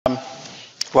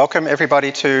Welcome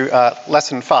everybody to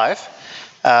lesson 5.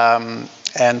 And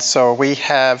so we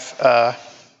have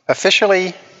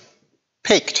officially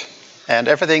peaked and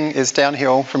everything is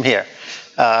downhill from here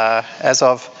as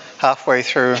of halfway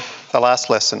through the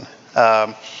last lesson.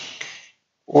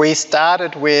 We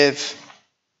started with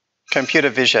computer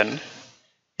vision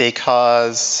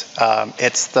because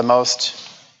it's the most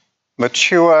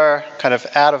mature, kind of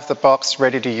out-of-the-box,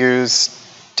 ready-to-use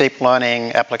deep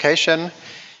learning application.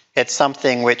 It's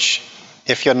something which,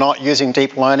 if you're not using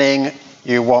deep learning,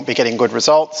 you won't be getting good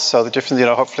results. So the difference,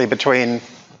 hopefully between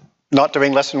not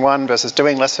doing lesson 1 versus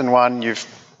doing lesson 1, you've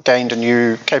gained a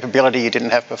new capability you didn't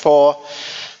have before,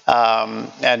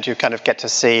 and you kind of get to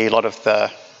see a lot of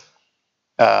the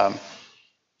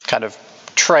kind of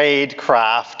trade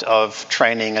craft of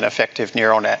training an effective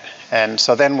neural net. And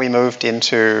so then we moved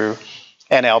into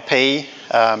NLP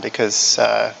because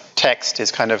text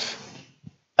is kind of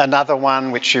another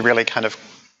one which you really kind of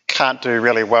can't do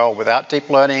really well without deep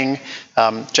learning,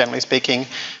 generally speaking.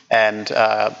 And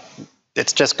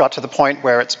it's just got to the point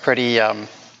where it's pretty,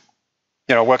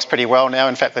 works pretty well now.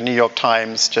 In fact, the New York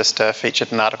Times just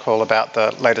featured an article about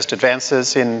the latest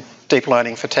advances in deep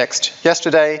learning for text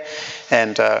yesterday,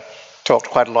 and talked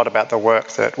quite a lot about the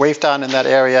work that we've done in that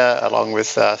area, along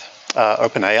with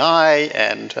OpenAI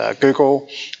and Google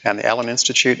and the Allen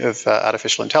Institute of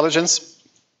Artificial Intelligence.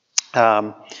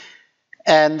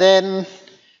 And then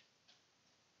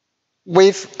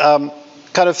we've kind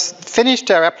of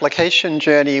finished our application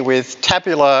journey with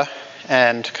tabular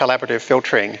and collaborative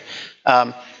filtering,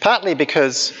 partly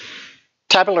because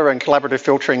tabular and collaborative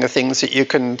filtering are things that you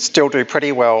can still do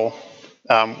pretty well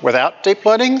without deep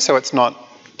learning, so it's not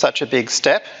such a big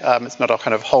step. It's not a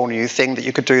kind of whole new thing that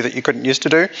you could do that you couldn't used to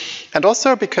do. And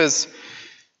also because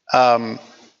we're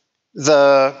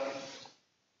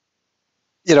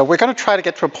going to try to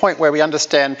get to a point where we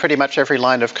understand pretty much every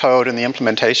line of code and the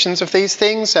implementations of these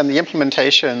things, and the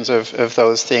implementations of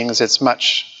those things, it's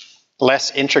much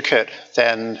less intricate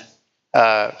than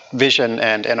vision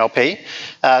and NLP.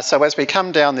 So as we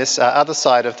come down this other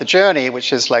side of the journey,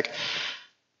 which is like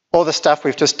all the stuff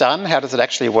we've just done, how does it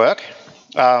actually work?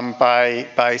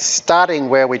 By starting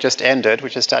where we just ended,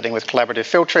 which is starting with collaborative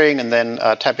filtering and then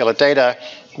tabular data,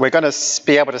 we're going to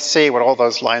be able to see what all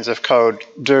those lines of code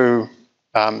do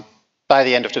by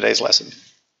the end of today's lesson.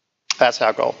 That's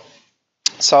our goal.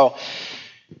 So,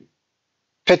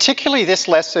 particularly this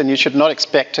lesson, you should not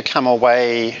expect to come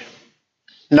away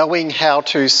knowing how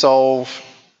to solve,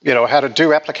 how to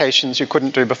do applications you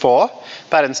couldn't do before,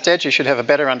 but instead you should have a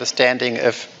better understanding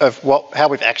of how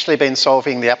we've actually been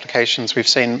solving the applications we've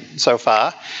seen so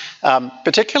far.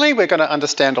 Particularly, we're going to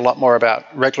understand a lot more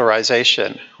about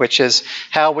regularization, which is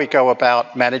how we go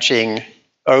about managing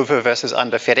over versus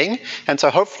under fitting. And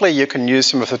so hopefully you can use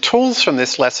some of the tools from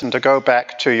this lesson to go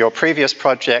back to your previous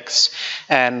projects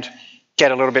and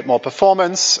get a little bit more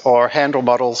performance, or handle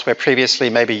models where previously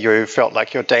maybe you felt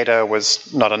like your data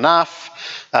was not enough,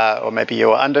 or maybe you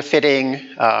were underfitting,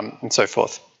 and so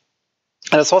forth.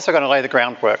 And it's also going to lay the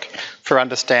groundwork for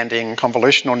understanding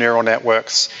convolutional neural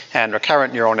networks and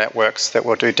recurrent neural networks that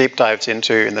we'll do deep dives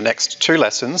into in the next 2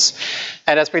 lessons.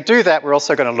 And as we do that, we're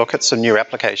also going to look at some new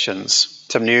applications,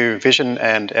 some new vision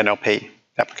and NLP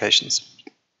applications.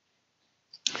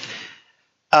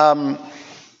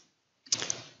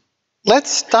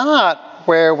 Let's start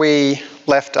where we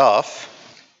left off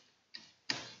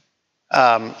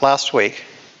last week.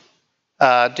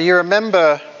 Do you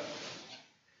remember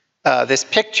this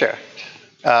picture?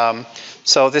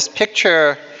 So this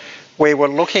picture, we were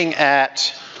looking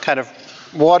at kind of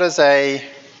what does a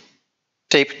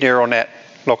deep neural net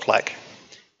look like?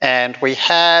 And we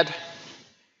had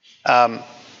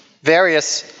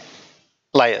various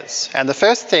layers. And the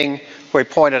first thing we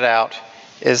pointed out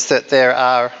is that there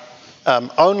are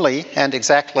only and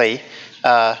exactly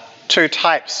 2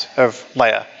 types of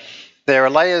layer. There are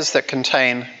layers that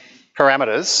contain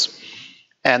parameters,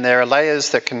 and there are layers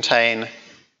that contain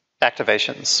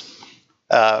activations.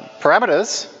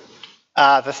 Parameters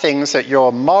are the things that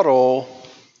your model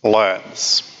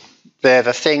learns. They're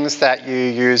the things that you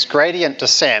use gradient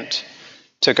descent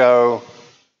to go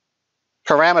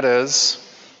parameters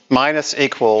minus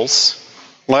equals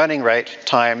learning rate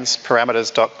times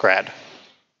parameters.grad.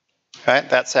 Right?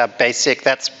 That's our basic,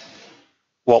 that's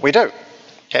what we do.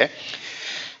 Okay?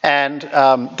 And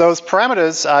those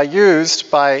parameters are used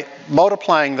by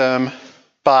multiplying them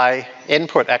by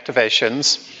input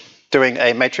activations, doing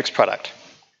a matrix product.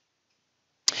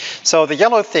 So the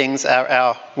yellow things are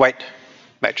our weight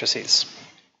matrices,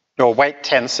 or weight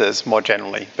tensors more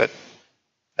generally, but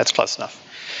that's close enough.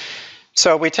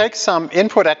 So we take some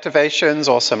input activations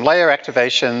or some layer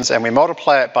activations and we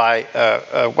multiply it by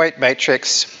a weight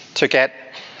matrix to get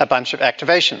a bunch of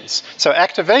activations. So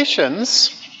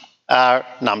activations are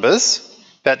numbers,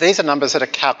 but these are numbers that are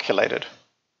calculated.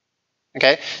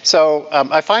 Okay, so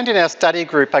I find in our study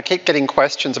group I keep getting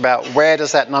questions about where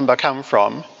does that number come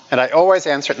from, and I always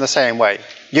answer it in the same way.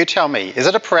 You tell me, is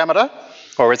it a parameter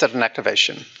or is it an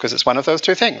activation? Because it's one of those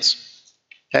two things.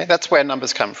 Okay, that's where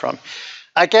numbers come from.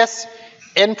 I guess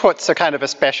inputs are kind of a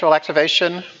special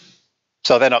activation,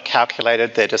 so they're not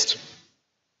calculated, they're just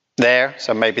there,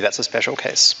 so maybe that's a special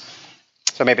case.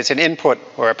 So maybe it's an input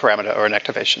or a parameter or an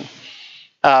activation.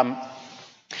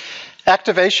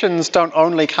 Activations don't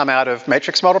only come out of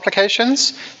matrix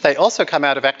multiplications, they also come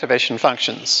out of activation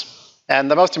functions.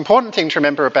 And the most important thing to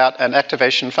remember about an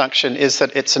activation function is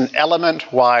that it's an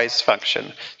element-wise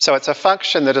function. So it's a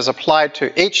function that is applied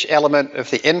to each element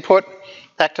of the input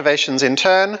activations in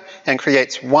turn and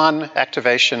creates one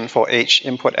activation for each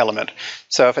input element.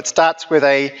 So if it starts with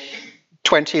a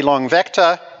 20 long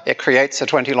vector, it creates a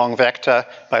 20 long vector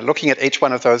by looking at each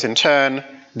one of those in turn,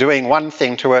 doing one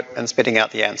thing to it and spitting out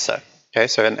the answer. Okay,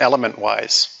 so an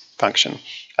element-wise function.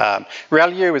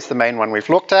 ReLU is the main one we've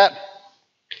looked at,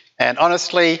 and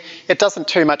honestly, it doesn't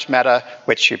too much matter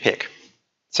which you pick.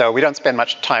 So we don't spend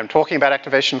much time talking about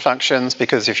activation functions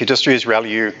because if you just use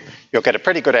ReLU, you'll get a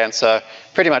pretty good answer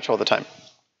pretty much all the time.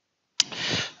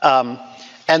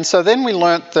 And so then we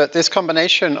learnt that this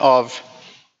combination of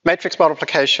matrix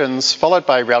multiplications followed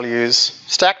by ReLUs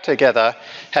stacked together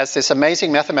has this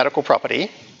amazing mathematical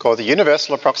property called the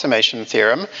universal approximation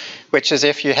theorem, which is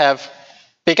if you have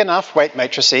big enough weight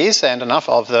matrices and enough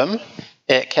of them,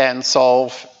 it can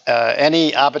solve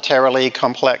any arbitrarily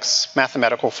complex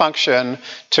mathematical function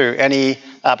to any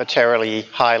arbitrarily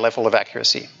high level of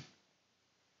accuracy.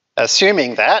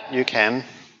 Assuming that you can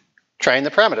train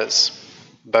the parameters,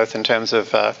 both in terms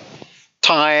of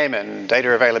time and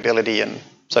data availability and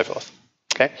so forth.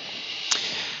 Okay?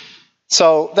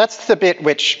 So that's the bit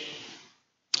which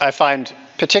I find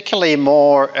particularly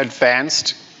more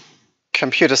advanced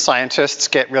computer scientists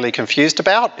get really confused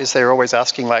about, is they're always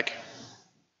asking like,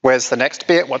 where's the next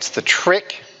bit? What's the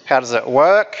trick? How does it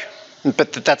work?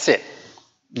 But that's it.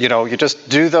 You know, you just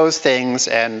do those things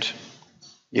and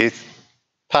you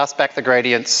pass back the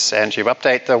gradients and you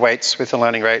update the weights with the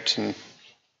learning rate and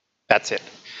that's it.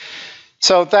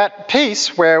 So that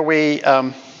piece where we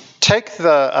take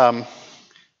the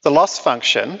loss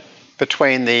function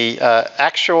between the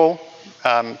actual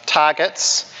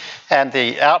targets and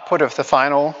the output of the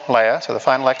final layer, so the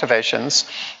final activations,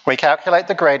 we calculate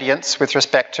the gradients with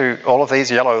respect to all of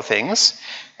these yellow things,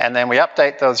 and then we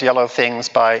update those yellow things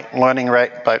by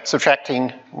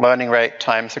subtracting learning rate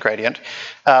times the gradient.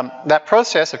 That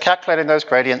process of calculating those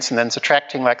gradients and then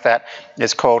subtracting like that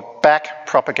is called back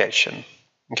propagation.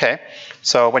 Okay,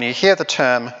 so when you hear the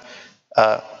term,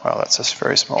 well, that's just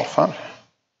very small font.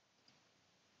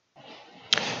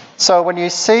 So when you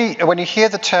hear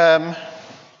the term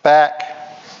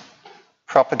back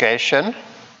propagation,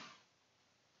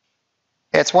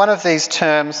 it's one of these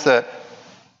terms that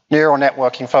neural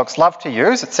networking folks love to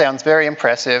use. It sounds very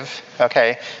impressive,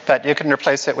 okay, but you can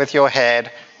replace it with your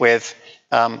head with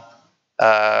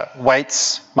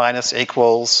weights minus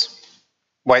equals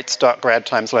weights.grad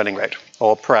times learning rate,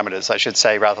 or parameters, I should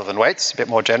say, rather than weights, a bit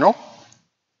more general.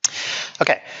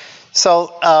 Okay,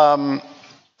 so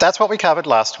that's what we covered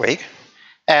last week.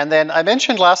 And then I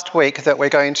mentioned last week that we're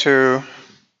going to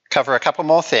cover a couple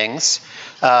more things.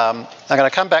 I'm going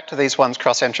to come back to these ones,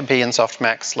 cross entropy and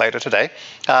softmax, later today.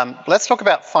 Let's talk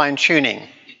about fine-tuning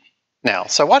now.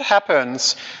 So what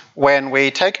happens when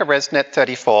we take a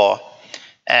ResNet34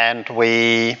 and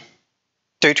we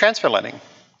do transfer learning?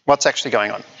 What's actually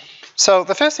going on? So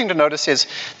the first thing to notice is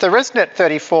the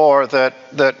ResNet34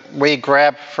 that we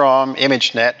grab from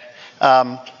ImageNet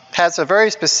has a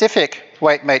very specific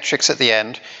weight matrix at the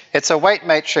end. It's a weight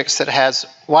matrix that has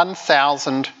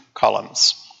 1,000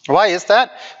 columns. Why is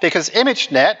that? Because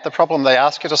ImageNet, the problem they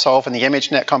ask you to solve in the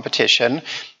ImageNet competition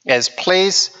is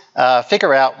please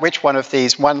figure out which one of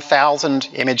these 1,000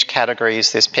 image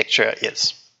categories this picture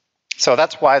is. So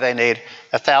that's why they need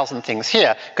 1,000 things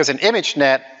here, because in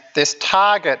ImageNet, this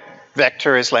target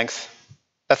vector is length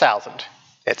 1,000.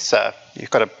 It's you've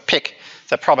got to pick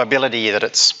the probability that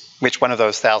it's which one of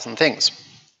those 1,000 things.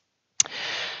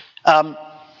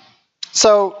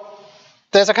 So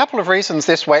there's a couple of reasons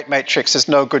this weight matrix is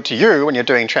no good to you when you're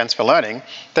doing transfer learning.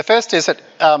 The first is that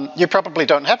you probably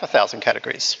don't have 1,000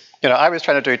 categories. You know, I was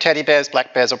trying to do teddy bears,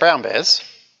 black bears, or brown bears,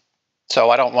 so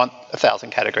I don't want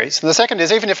 1,000 categories. And the second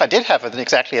is even if I did have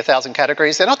exactly 1,000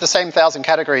 categories, they're not the same 1,000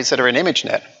 categories that are in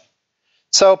ImageNet.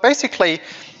 So basically,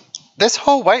 this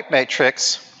whole weight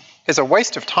matrix is a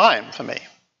waste of time for me.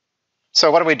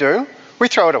 So what do? We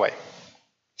throw it away.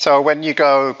 So when you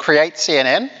go create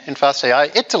CNN in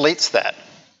FastAI, it deletes that.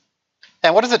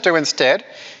 And what does it do instead?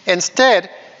 Instead,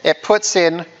 it puts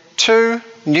in 2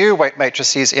 new weight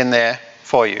matrices in there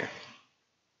for you,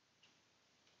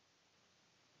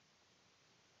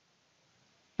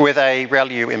 with a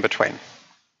ReLU in between.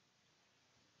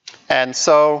 And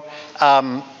so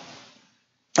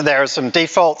there are some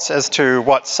defaults as to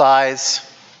what size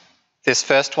this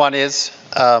first one is,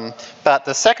 but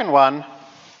the second one,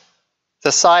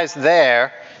 the size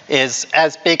there is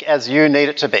as big as you need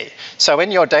it to be. So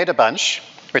in your data bunch,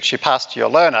 which you pass to your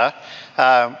learner,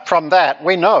 from that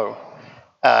we know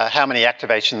how many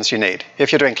activations you need.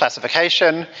 If you're doing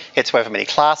classification, it's however many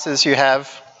classes you have.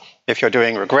 If you're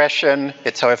doing regression,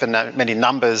 it's however many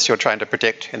numbers you're trying to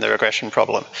predict in the regression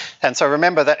problem. And so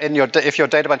remember that if your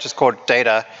data bunch is called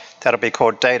data, that'll be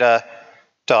called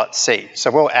data.c.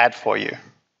 So we'll add for you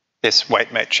this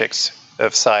weight matrix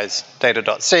of size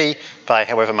data.c by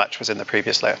however much was in the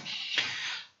previous layer.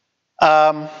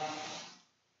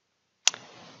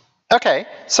 Okay,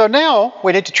 so now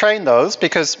we need to train those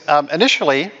because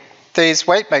initially these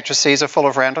weight matrices are full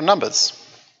of random numbers.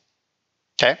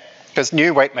 Okay, because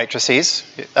new weight matrices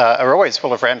are always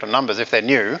full of random numbers if they're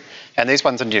new, and these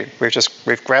ones are new.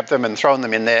 We've grabbed them and thrown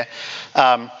them in there.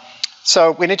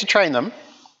 So we need to train them.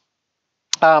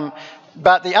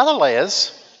 But the other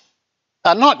layers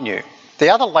are not new. The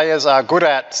other layers are good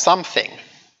at something,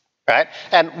 right?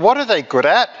 And what are they good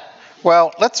at?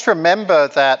 Well, let's remember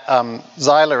that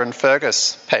Zeiler and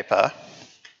Fergus paper.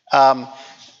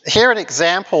 Here are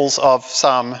examples of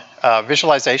some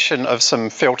visualization of some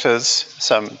filters,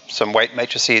 some weight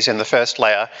matrices in the first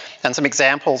layer, and some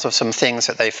examples of some things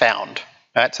that they found.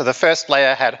 Right? So the first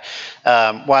layer had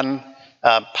one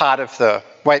part of the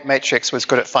weight matrix was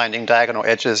good at finding diagonal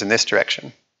edges in this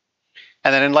direction.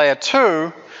 And then in layer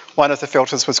 2, one of the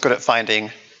filters was good at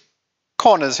finding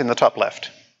corners in the top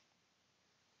left.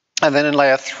 And then in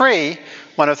layer 3,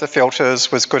 one of the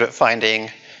filters was good at finding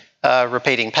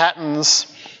repeating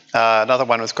patterns. Another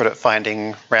one was good at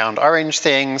finding round orange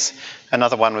things.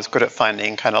 Another one was good at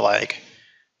finding kind of like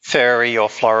furry or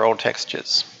floral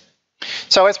textures.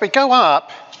 So as we go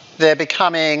up, they're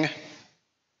becoming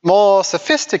more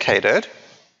sophisticated,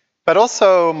 but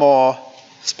also more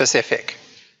specific,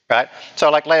 right?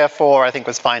 So like layer 4, I think,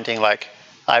 was finding like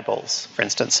eyeballs, for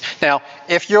instance. Now,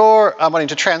 if you're wanting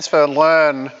to transfer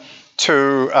learn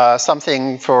to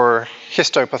something for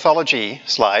histopathology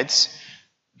slides,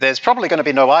 there's probably going to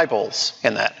be no eyeballs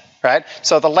in that, right?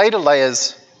 So the later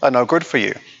layers are no good for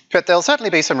you. But there'll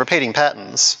certainly be some repeating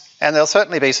patterns, and there'll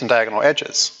certainly be some diagonal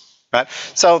edges, right?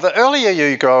 So the earlier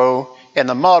you go in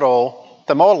the model,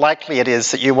 the more likely it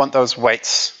is that you want those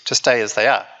weights to stay as they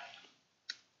are.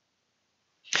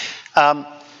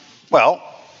 Well,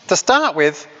 to start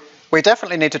with, we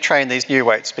definitely need to train these new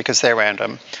weights because they're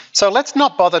random. So let's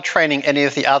not bother training any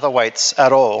of the other weights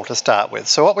at all to start with.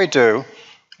 So what we do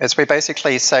is we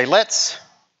basically say, let's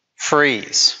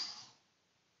freeze.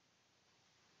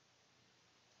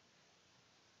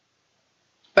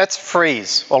 Let's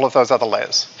freeze all of those other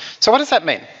layers. So what does that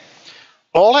mean?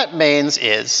 All it means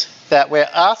is that we're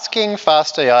asking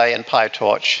FastAI and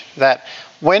PyTorch that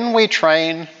when we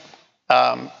train,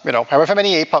 however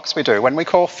many epochs we do, when we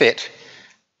call fit,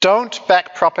 don't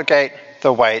backpropagate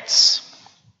the weights,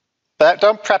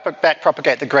 don't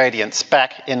backpropagate the gradients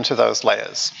back into those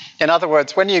layers. In other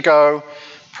words, when you go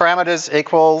parameters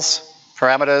equals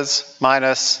parameters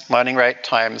minus learning rate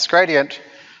times gradient,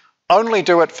 only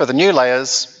do it for the new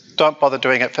layers, don't bother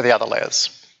doing it for the other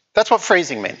layers. That's what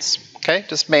freezing means, okay?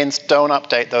 Just means don't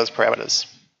update those parameters.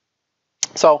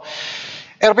 So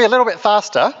it'll be a little bit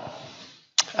faster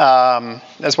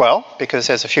as well, because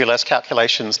there's a few less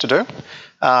calculations to do.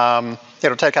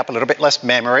 It'll take up a little bit less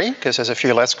memory because there's a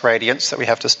few less gradients that we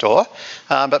have to store.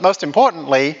 But most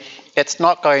importantly, it's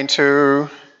not going to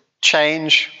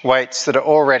change weights that are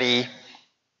already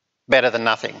better than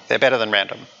nothing. They're better than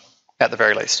random, at the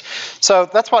very least. So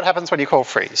that's what happens when you call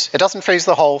freeze. It doesn't freeze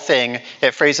the whole thing.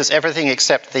 It freezes everything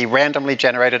except the randomly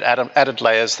generated added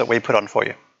layers that we put on for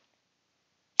you.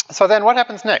 So then what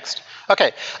happens next?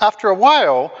 Okay, after a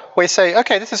while, we say,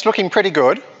 okay, this is looking pretty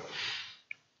good.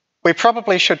 We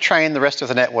probably should train the rest of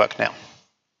the network now.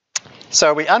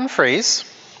 So we unfreeze,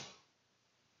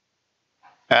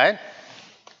 right?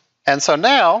 And so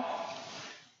now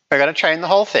we're going to train the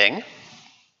whole thing,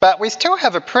 but we still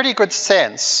have a pretty good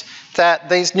sense that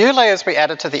these new layers we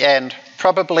added to the end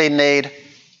probably need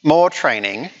more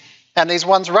training, and these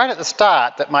ones right at the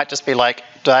start that might just be like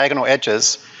diagonal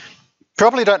edges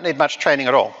probably don't need much training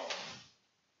at all.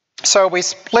 So we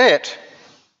split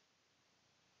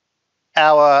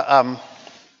our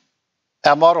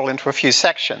model into a few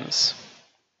sections,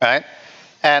 right?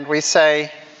 And we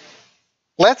say,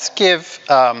 let's give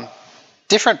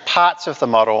different parts of the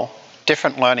model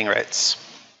different learning rates.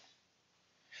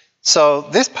 So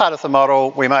this part of the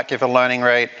model, we might give a learning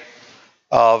rate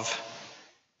of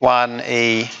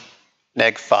 1e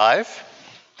neg 5.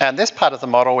 And this part of the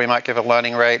model, we might give a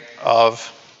learning rate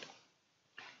of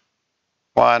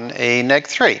 1e neg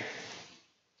 3,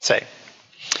 say.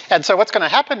 And so what's going to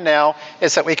happen now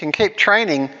is that we can keep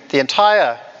training the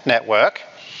entire network,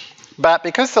 but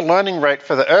because the learning rate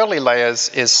for the early layers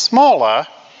is smaller,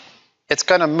 it's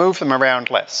going to move them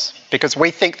around less, because we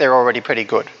think they're already pretty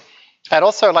good. And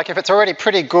also, like, if it's already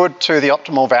pretty good to the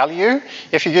optimal value,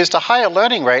 if you used a higher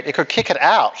learning rate, it could kick it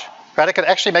out, right? It could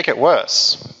actually make it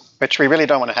worse, which we really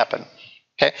don't want to happen.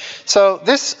 Okay, so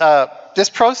this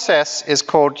process is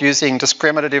called using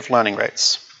discriminative learning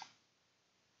rates.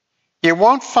 You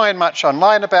won't find much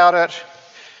online about it,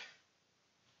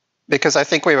 because I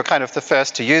think we were kind of the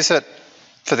first to use it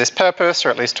for this purpose, or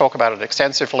at least talk about it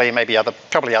extensively. Maybe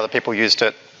probably other people used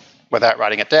it without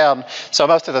writing it down. So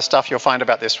most of the stuff you'll find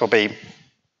about this will be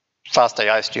fast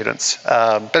AI students.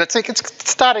 But it's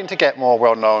starting to get more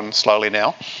well known slowly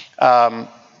now.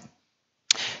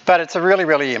 But it's a really,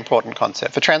 really important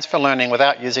concept. For transfer learning,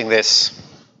 without using this,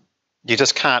 you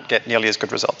just can't get nearly as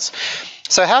good results.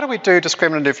 So how do we do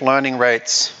discriminative learning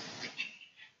rates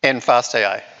in fast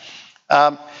AI?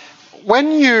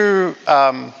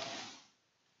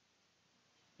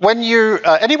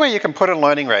 Anywhere you can put a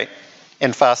learning rate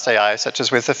in fast AI, such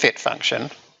as with the fit function,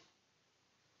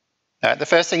 the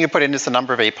first thing you put in is the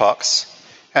number of epochs,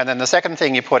 and then the second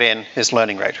thing you put in is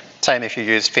learning rate. Same if you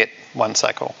use fit one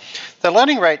cycle. The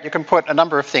learning rate, you can put a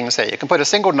number of things there. You can put a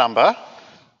single number,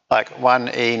 like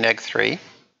 1e neg 3.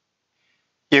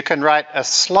 You can write a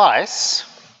slice,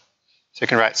 so you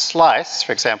can write slice,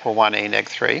 for example, 1e neg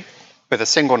 3, with a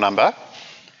single number,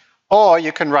 or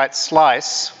you can write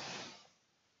slice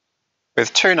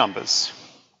with two numbers.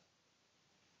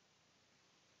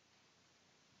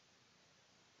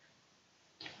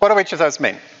 What do each of those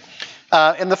mean?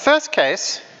 In the first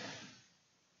case,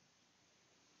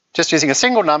 just using a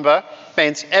single number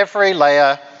means every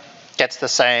layer gets the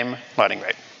same learning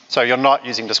rate. So you're not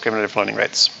using discriminative learning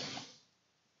rates.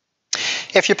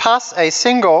 If you pass a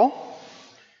single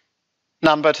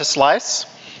number to slice,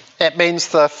 it means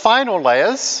the final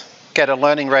layers get a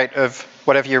learning rate of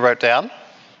whatever you wrote down,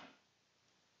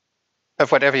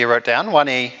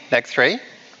 1e neg 3.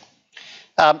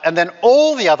 And then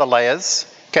all the other layers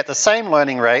get the same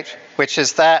learning rate, which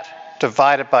is that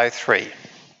divided by 3.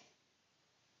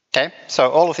 Okay, so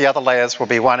all of the other layers will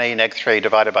be 1e neg 3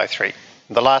 divided by 3.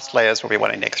 The last layers will be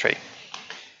 1e neg 3.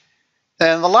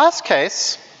 Then in the last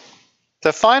case,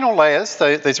 the final layers,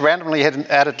 these randomly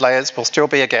added layers, will still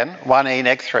be again 1e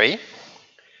neg 3.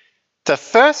 The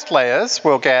first layers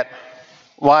will get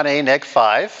 1e neg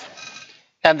 5,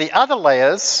 and the other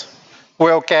layers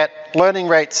will get learning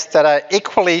rates that are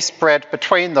equally spread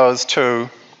between those two,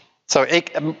 so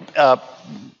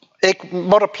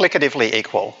multiplicatively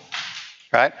equal,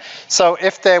 right? So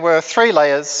if there were 3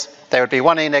 layers, there would be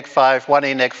 1e neg 5,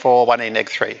 1e neg 4, 1e neg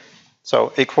 3.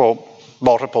 So equal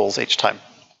multiples each time.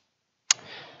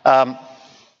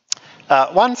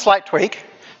 One slight tweak,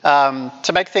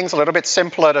 to make things a little bit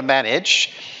simpler to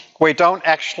manage, we don't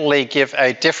actually give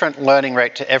a different learning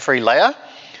rate to every layer.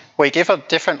 We give a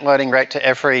different learning rate to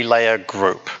every layer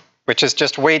group, which is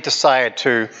just we decide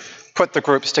to put the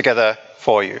groups together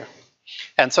for you.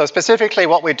 And so specifically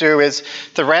what we do is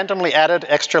the randomly added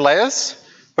extra layers,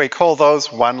 we call those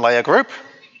one layer group.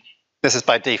 This is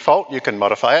by default, you can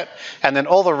modify it. And then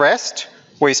all the rest,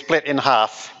 we split in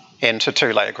half into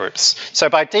 2 layer groups. So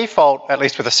by default, at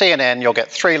least with a CNN, you'll get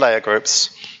 3 layer groups.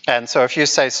 And so if you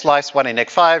say slice 1e neg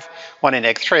 5, 1e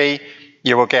neg 3,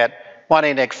 you will get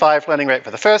 1e neg 5 learning rate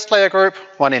for the first layer group,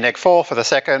 1e neg 4 for the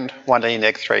second, 1e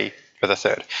neg 3 for the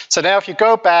third. So now if you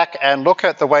go back and look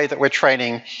at the way that we're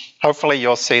training, hopefully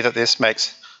you'll see that this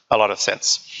makes a lot of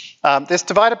sense. This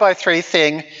divided by 3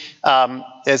 thing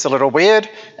is a little weird,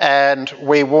 and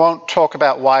we won't talk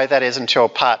about why that is until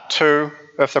part 2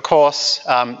 of the course.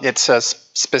 It's a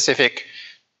specific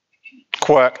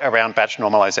quirk around batch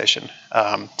normalization.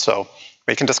 So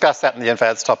we can discuss that in the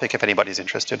advanced topic if anybody's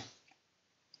interested.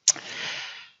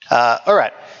 All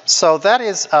right, so that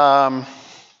is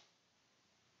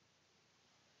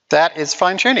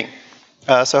fine-tuning.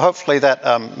 So hopefully that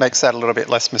makes that a little bit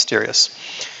less mysterious.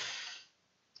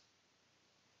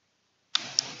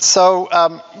 So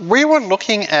we were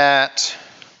looking at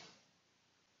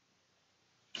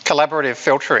collaborative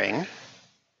filtering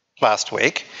last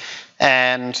week,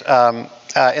 and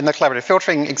in the collaborative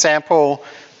filtering example,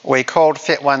 we called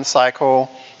fit1 cycle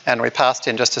and we passed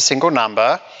in just a single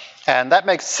number, and that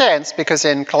makes sense because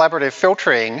in collaborative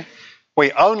filtering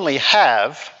we only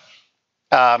have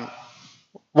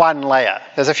one layer.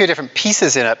 There's a few different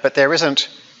pieces in it, but there isn't,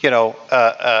 you know,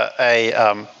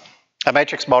 a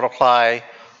matrix multiply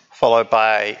followed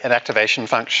by an activation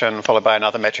function followed by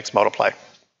another matrix multiply.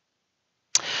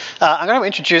 I'm going to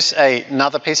introduce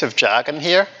another piece of jargon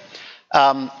here.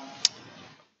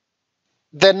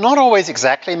 They're not always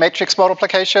exactly matrix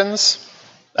multiplications.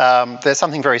 There's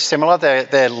something very similar.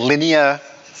 They're linear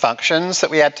functions that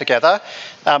we add together.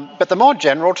 But the more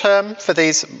general term for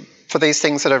these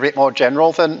things that are a bit more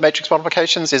general than matrix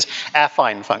multiplications is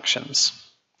affine functions.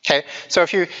 Okay, so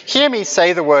if you hear me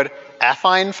say the word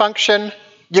affine function,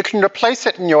 you can replace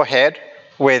it in your head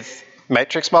with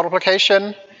matrix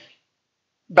multiplication.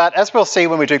 But as we'll see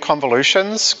when we do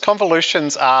convolutions,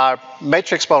 convolutions are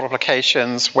matrix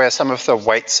multiplications where some of the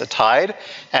weights are tied,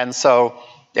 and so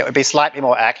it would be slightly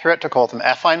more accurate to call them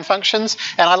affine functions.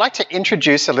 And I like to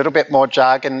introduce a little bit more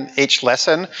jargon each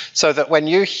lesson so that when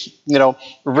you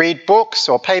read books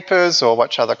or papers or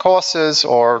watch other courses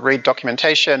or read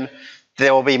documentation,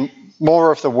 there will be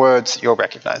more of the words you'll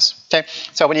recognize. Okay?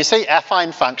 So when you see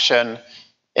affine function,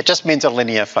 it just means a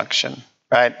linear function,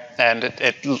 right? And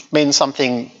it means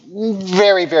something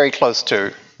very, very close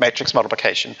to matrix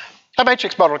multiplication. A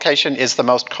matrix multiplication is the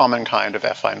most common kind of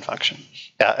affine function,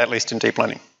 at least in deep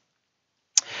learning.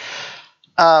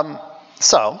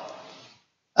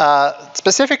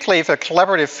 Specifically for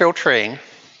collaborative filtering,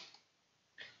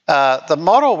 the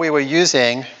model we were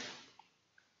using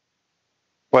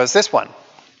was this one.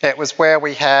 It was where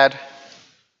we had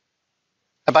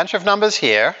a bunch of numbers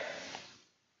here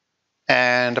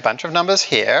and a bunch of numbers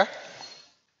here,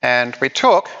 and we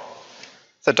took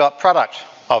the dot product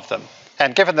of them.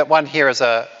 And given that one here is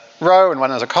a row and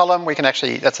one is a column, we can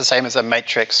actually, that's the same as a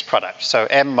matrix product. So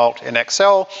M mult in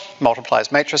Excel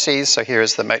multiplies matrices, so here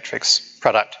is the matrix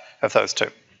product of those two.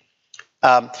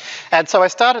 And so I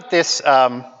started this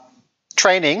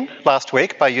training last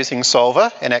week by using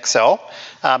Solver in Excel,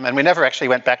 and we never actually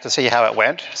went back to see how it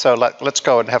went, so let's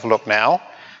go and have a look now.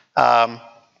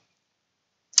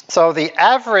 So the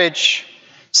average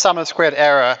sum of squared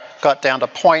error got down to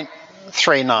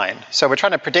 0.39. So we're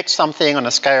trying to predict something on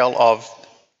a scale of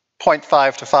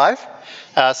 0.5 to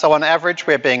 5. So on average,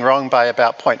 we're being wrong by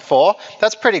about 0.4.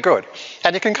 That's pretty good.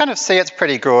 And you can kind of see it's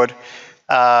pretty good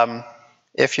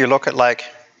if you look at like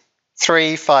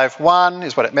 351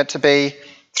 is what it meant to be,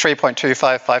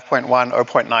 3.25, 5.1,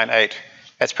 0.98.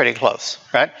 That's pretty close,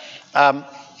 right?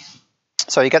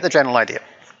 So you get the general idea.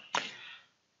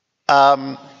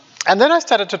 And then I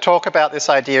started to talk about this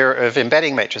idea of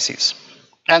embedding matrices.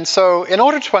 And so in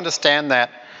order to understand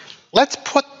that, let's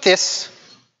put this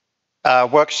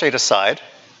worksheet aside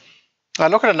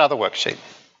and look at another worksheet.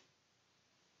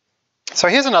 So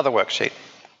here's another worksheet.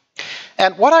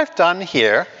 And what I've done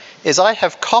here is I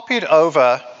have copied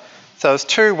over those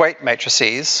two weight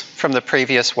matrices from the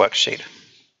previous worksheet.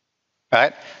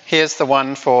 Right? Here's the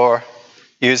one for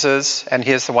users, and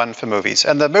here's the one for movies.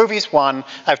 And the movies one,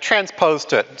 I've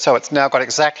transposed it, so it's now got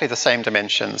exactly the same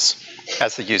dimensions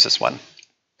as the users one.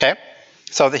 Okay?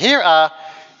 So here are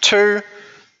two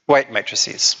weight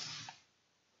matrices.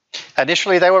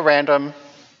 Initially they were random.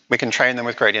 We can train them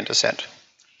with gradient descent.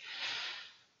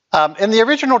 In the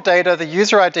original data, the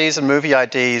user IDs and movie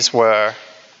IDs were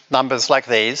numbers like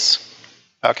these.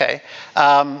 Okay?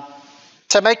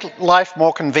 To make life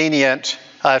more convenient,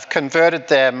 I've converted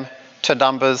them to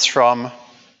numbers from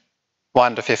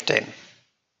 1 to 15.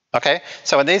 Okay?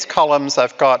 So in these columns,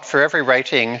 I've got, for every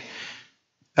rating,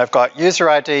 I've got user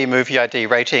ID, movie ID,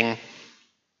 rating,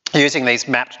 using these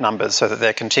mapped numbers so that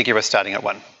they're contiguous starting at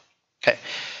 1. Okay.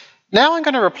 Now I'm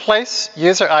going to replace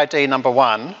user ID number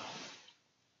 1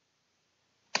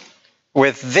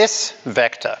 with this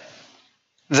vector.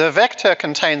 The vector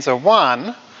contains a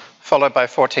 1 followed by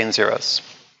 14 zeros.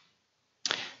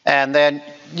 And then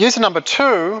user number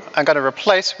 2, I'm going to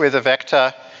replace with a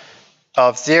vector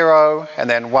of 0, and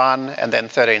then 1, and then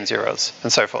 13 zeros,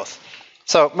 and so forth.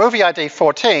 So movie ID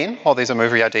 14, all these are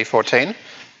movie ID 14,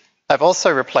 I've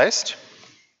also replaced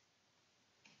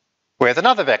with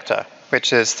another vector,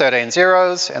 which is 13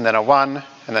 zeros, and then a 1,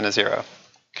 and then a 0.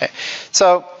 Okay.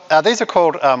 So these are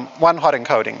called one-hot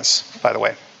encodings, by the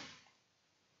way.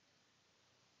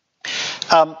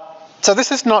 So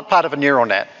this is not part of a neural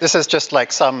net. This is just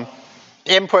like some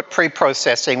input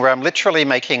pre-processing where I'm literally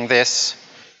making this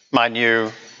my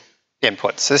new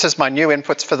inputs. So this is my new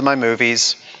inputs for my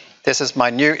movies. This is my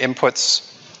new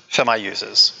inputs for my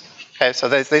users. Okay, so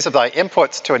these are my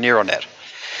inputs to a neural net.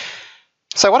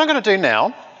 So what I'm going to do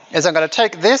now is I'm going to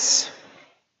take this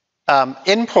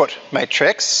input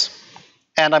matrix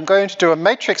and I'm going to do a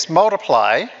matrix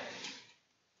multiply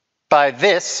by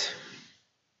this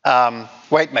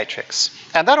weight matrix.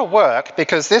 And that'll work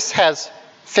because this has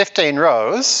 15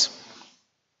 rows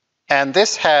and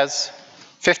this has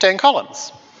 15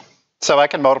 columns. So I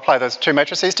can multiply those two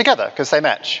matrices together because they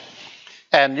match.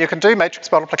 And you can do matrix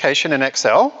multiplication in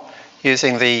Excel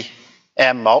using the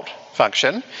mmult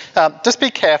function. Just be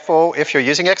careful if you're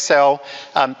using Excel,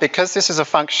 because this is a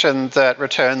function that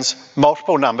returns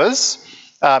multiple numbers.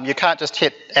 You can't just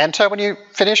hit enter when you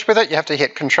finish with it, you have to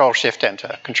hit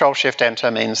Control-Shift-Enter.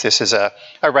 Control-Shift-Enter means this is an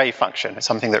array function, it's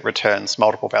something that returns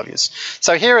multiple values.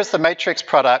 So here is the matrix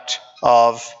product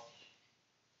of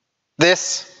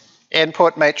this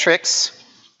input matrix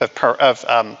of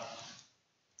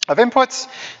inputs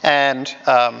and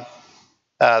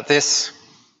this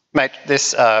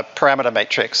parameter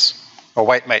matrix or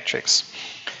weight matrix.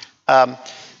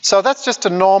 So that's just a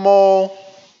normal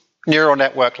neural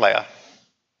network layer.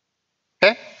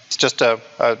 Okay, it's just a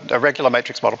regular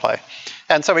matrix multiply.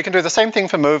 And so we can do the same thing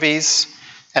for movies.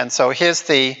 And so here's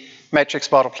the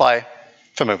matrix multiply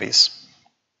for movies.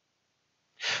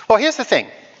 Well, here's the thing.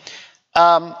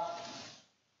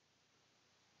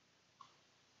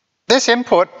 This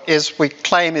input we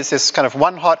claim is this kind of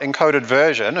one-hot encoded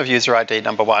version of user ID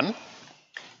number 1.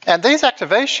 And these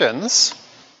activations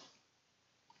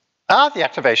are the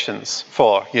activations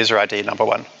for user ID number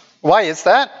 1. Why is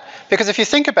that? Because if you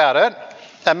think about it,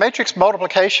 a matrix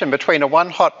multiplication between a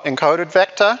one-hot encoded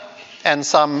vector and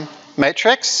some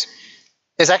matrix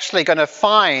is actually going to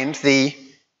find the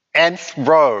nth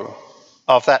row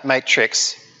of that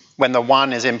matrix when the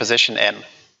 1 is in position n.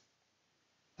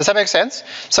 Does that make sense?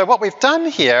 So what we've done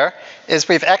here is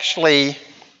we've actually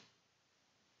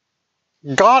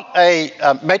got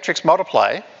a matrix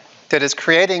multiply that is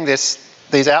creating these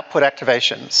output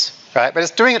activations, right? But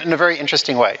it's doing it in a very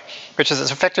interesting way, which is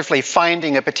it's effectively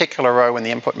finding a particular row in the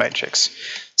input matrix.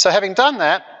 So having done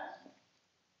that,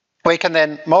 we can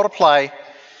then multiply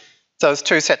those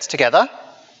two sets together,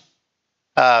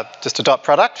 just a dot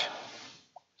product,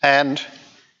 and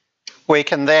we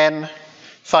can then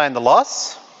find the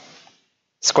loss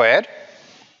squared,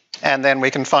 and then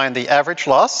we can find the average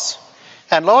loss,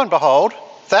 and lo and behold,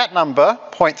 that number,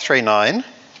 0.39,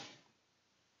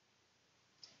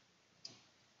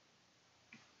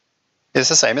 is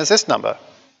the same as this number,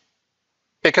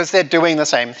 because they're doing the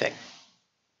same thing.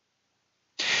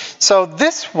 So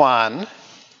this one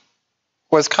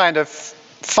was kind of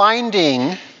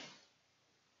finding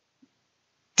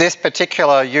this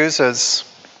particular user's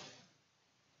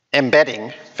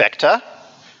embedding vector.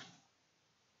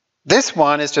 This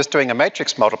one is just doing a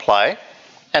matrix multiply,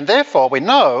 and therefore we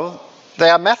know they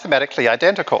are mathematically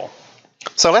identical.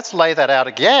 So let's lay that out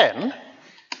again.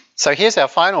 So here's our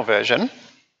final version.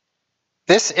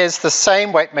 This is the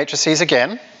same weight matrices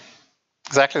again,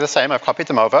 exactly the same, I've copied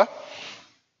them over.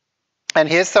 And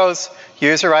here's those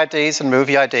user IDs and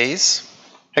movie IDs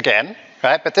again,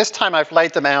 right? But this time I've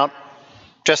laid them out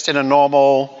just in a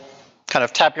normal kind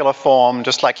of tabular form,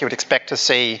 just like you would expect to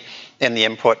see in the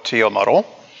input to your model.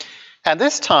 And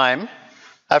this time,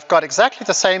 I've got exactly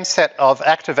the same set of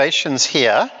activations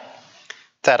here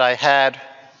that I had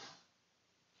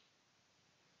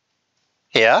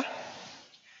here.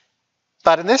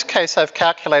 But in this case, I've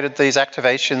calculated these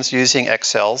activations using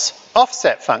Excel's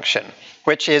offset function,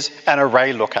 which is an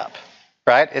array lookup,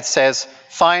 right? It says,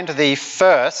 find the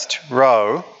first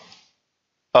row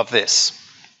of this.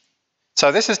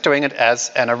 So this is doing it as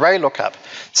an array lookup.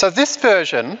 So this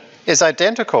version is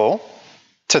identical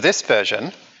to this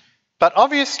version, but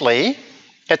obviously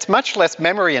it's much less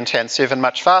memory intensive and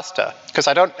much faster, because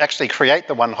I don't actually create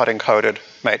the one-hot encoded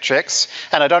matrix,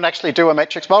 and I don't actually do a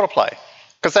matrix multiply,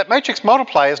 because that matrix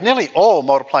multiply is nearly all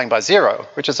multiplying by 0,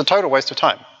 which is a total waste of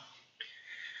time.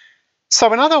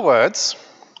 So in other words,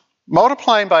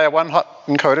 multiplying by a one-hot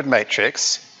encoded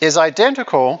matrix is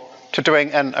identical to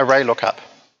doing an array lookup.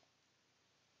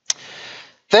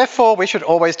 Therefore, we should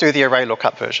always do the array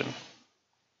lookup version.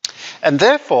 And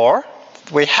therefore,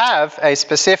 we have a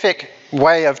specific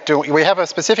way of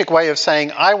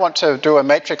saying, I want to do a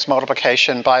matrix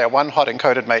multiplication by a one-hot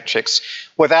encoded matrix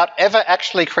without ever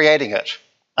actually creating it.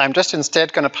 I'm just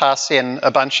instead going to pass in a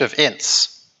bunch of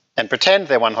ints and pretend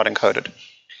they're one-hot encoded.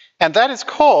 And that is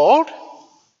called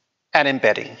an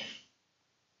embedding,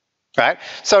 right?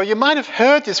 So you might have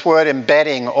heard this word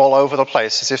embedding all over the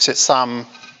place as if it's some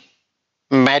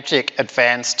magic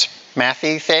advanced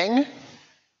mathy thing.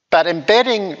 But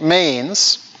embedding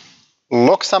means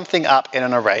look something up in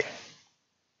an array.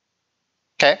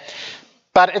 Okay?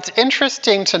 But it's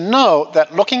interesting to note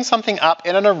that looking something up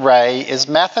in an array is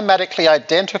mathematically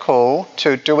identical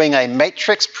to doing a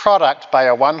matrix product by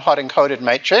a one-hot encoded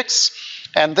matrix,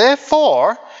 and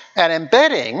therefore an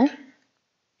embedding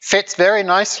fits very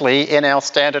nicely in our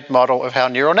standard model of how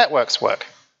neural networks work.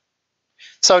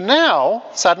 So now,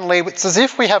 suddenly, it's as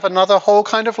if we have another whole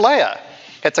kind of layer.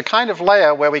 It's a kind of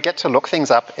layer where we get to look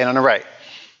things up in an array.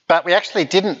 But we actually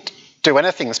didn't do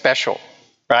anything special.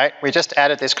 Right? We just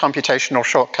added this computational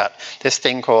shortcut, this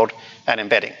thing called an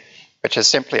embedding, which is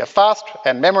simply a fast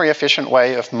and memory efficient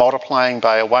way of multiplying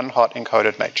by a one-hot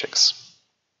encoded matrix.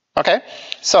 Okay,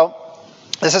 so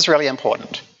this is really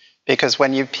important because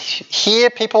when you hear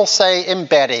people say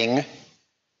embedding,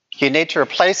 you need to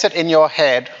replace it in your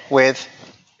head with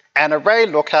an array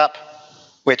lookup,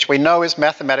 which we know is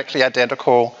mathematically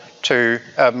identical to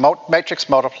a matrix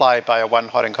multiplied by a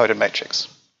one-hot encoded matrix.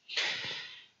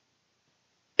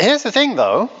 Here's the thing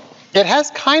though, it has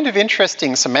kind of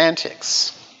interesting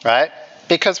semantics, right?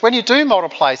 Because when you do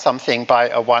multiply something by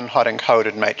a one-hot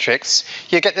encoded matrix,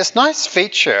 you get this nice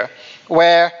feature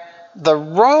where the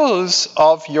rows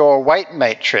of your weight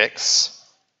matrix,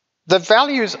 the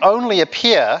values only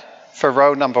appear for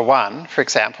row number 1, for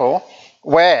example,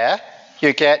 where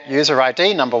you get user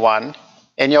ID number 1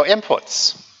 in your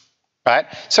inputs, right?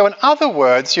 So in other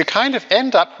words, you kind of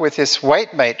end up with this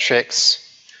weight matrix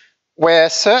where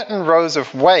certain rows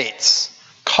of weights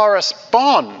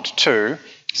correspond to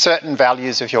certain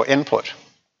values of your input.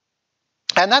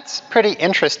 And that's pretty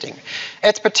interesting.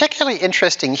 It's particularly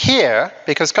interesting here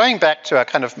because going back to a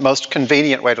kind of most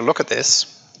convenient way to look at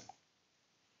this,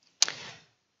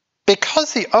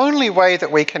 because the only way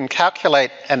that we can calculate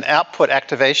an output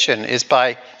activation is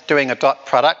by doing a dot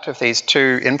product of these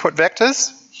two input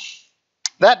vectors,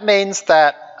 that means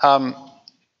that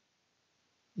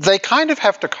they kind of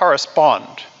have to correspond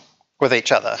with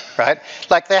each other, right?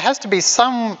 Like there has to be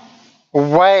some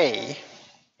way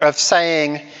of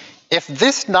saying if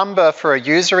this number for a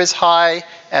user is high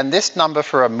and this number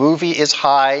for a movie is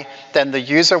high, then the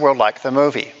user will like the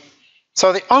movie.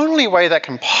 So the only way that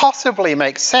can possibly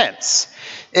make sense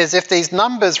is if these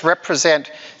numbers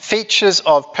represent features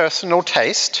of personal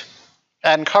taste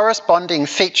and corresponding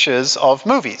features of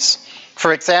movies.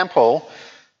 For example,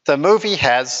 the movie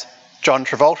has John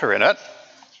Travolta in it,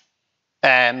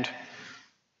 and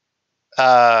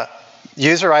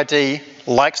user ID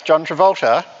likes John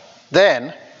Travolta,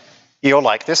 then you'll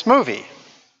like this movie.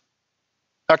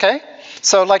 Okay?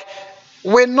 So like,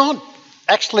 we're not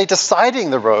actually deciding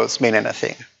the rows mean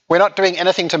anything. We're not doing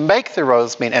anything to make the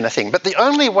rows mean anything. But the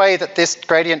only way that this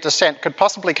gradient descent could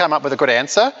possibly come up with a good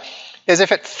answer is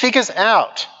if it figures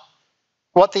out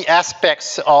what the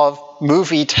aspects of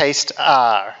movie taste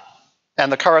are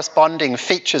and the corresponding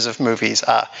features of movies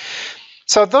are.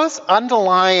 So those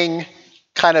underlying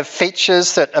kind of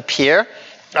features that appear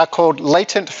are called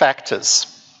latent factors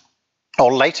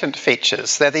or latent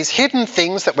features. They're these hidden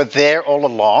things that were there all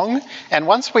along, and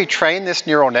once we train this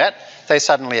neural net, they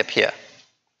suddenly appear.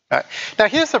 Right? Now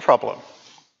here's the problem.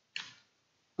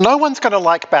 No one's going to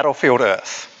like Battlefield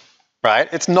Earth, right?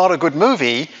 It's not a good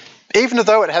movie, even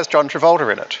though it has John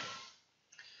Travolta in it.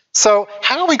 So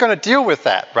how are we going to deal with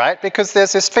that, right? Because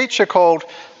there's this feature called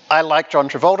I like John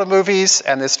Travolta movies,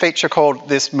 and this feature called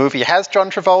this movie has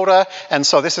John Travolta, and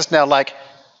so this is now like,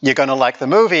 you're going to like the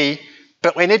movie,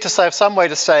 but we need to have some way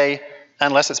to say,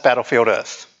 unless it's Battlefield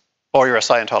Earth, or you're a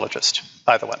Scientologist,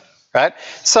 either one, right?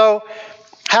 So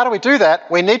how do we do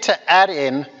that? We need to add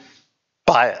in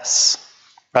bias,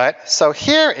 right? So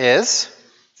here is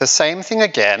the same thing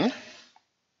again.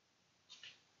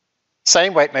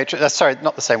 Same weight matrix, sorry,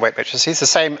 not the same weight matrix, it's the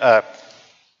same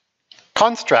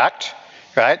construct,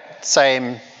 right?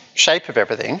 Same shape of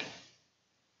everything.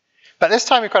 But this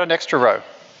time we've got an extra row.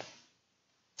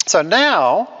 So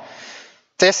now,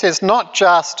 this is not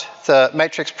just the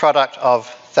matrix product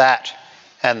of that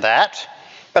and that,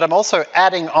 but I'm also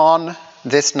adding on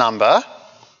this number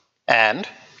and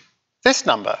this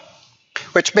number,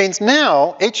 which means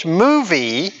now each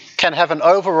movie can have an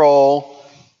overall,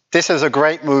 this is a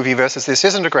great movie versus this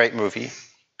isn't a great movie.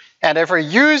 And every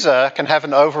user can have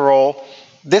an overall,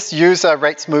 this user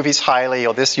rates movies highly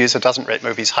or this user doesn't rate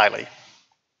movies highly.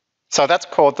 So that's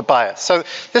called the bias. So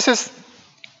this is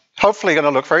hopefully going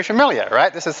to look very familiar,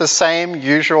 right? This is the same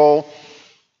usual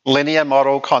linear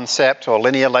model concept or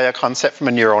linear layer concept from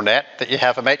a neural net, that you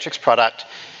have a matrix product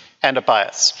and a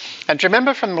bias. And do you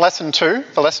remember from lesson 2,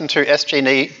 the lesson 2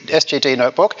 SGD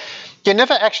notebook, you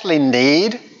never actually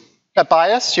need a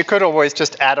bias. You could always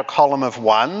just add a column of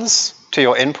 1s to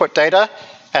your input data,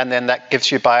 and then that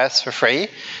gives you bias for free.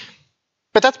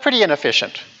 But that's pretty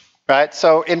inefficient, right?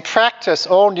 So in practice,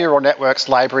 all neural networks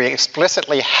library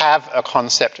explicitly have a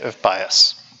concept of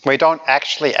bias. We don't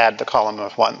actually add the column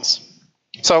of ones.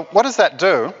 So what does that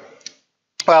do?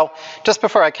 Well, just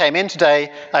before I came in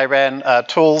today, I ran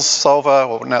tools solver,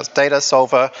 or now it's data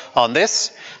solver on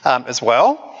this as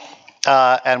well.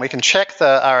 And we can check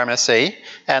the RMSE.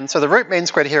 And so the root mean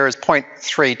squared here is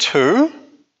 0.32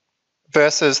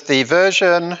 versus the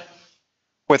version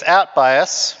without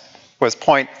bias was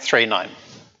 0.39.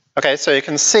 Okay, so you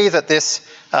can see that this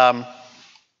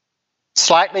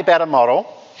slightly better model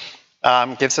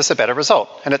gives us a better result.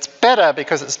 And it's better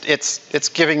because it's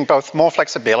giving both more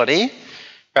flexibility,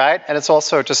 right? And it's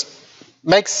also just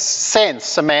makes sense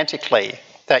semantically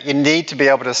that you need to be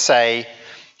able to say,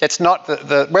 it's not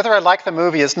whether I like the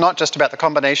movie is not just about the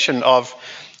combination of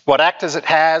what actors it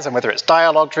has and whether it's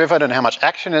dialogue driven and how much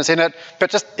action is in it, but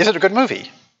just, is it a good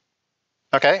movie?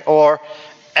 Okay, or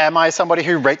am I somebody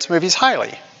who rates movies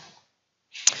highly?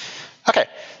 Okay,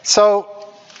 so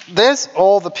there's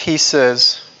all the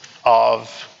pieces of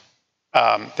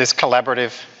this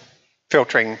collaborative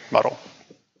filtering model.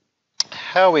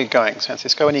 How are we going,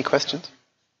 Francisco? Any questions?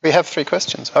 We have 3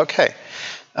 questions. Okay.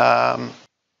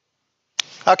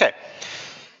 Okay.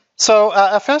 So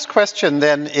our first question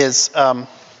then is,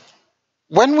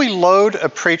 when we load a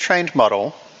pre-trained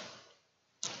model,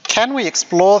 can we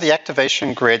explore the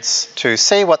activation grids to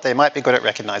see what they might be good at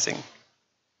recognizing?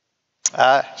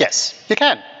 Yes, you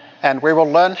can. And we will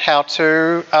learn how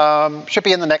to, should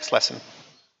be in the next lesson.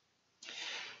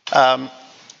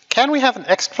 Can we have an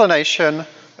explanation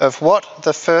of what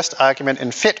the first argument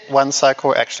in fit one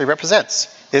cycle actually represents?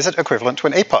 Is it equivalent to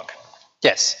an epoch?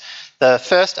 Yes. The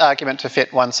first argument to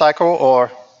fit one cycle,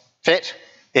 or fit,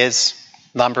 is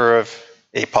number of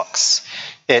epochs.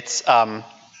 It's, in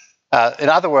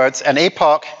other words, an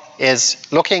epoch is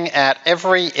looking at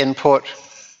every input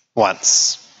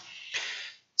once.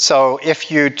 So if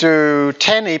you do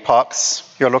 10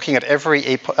 epochs, you're looking at every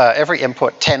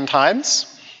input 10 times.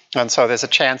 And so there's a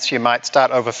chance you might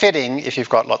start overfitting if you've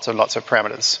got lots and lots of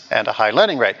parameters and a high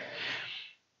learning rate.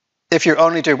 If you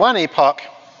only do 1 epoch,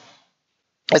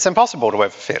 it's impossible to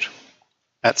overfit.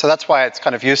 So that's why it's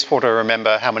kind of useful to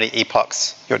remember how many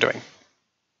epochs you're doing.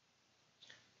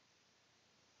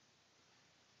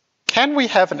 Can we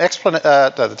have an explanation?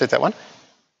 No, did that one.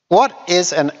 What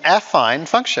is an affine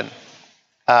function?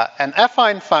 An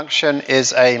affine function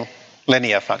is a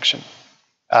linear function.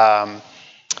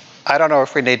 I don't know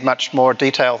if we need much more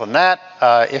detail than that.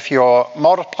 If you're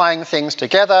multiplying things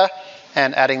together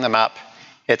and adding them up,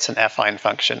 it's an affine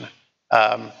function.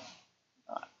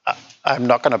 I'm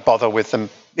not going to bother with the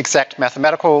exact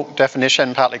mathematical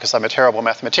definition, partly because I'm a terrible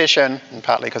mathematician and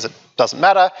partly because it doesn't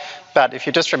matter. But if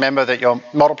you just remember that you're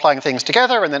multiplying things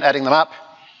together and then adding them up,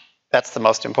 that's the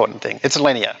most important thing. It's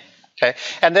linear. Okay?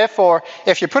 And therefore,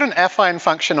 if you put an affine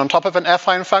function on top of an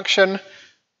affine function,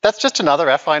 that's just another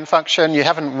affine function. You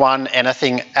haven't won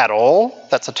anything at all.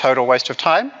 That's a total waste of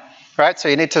time, right? So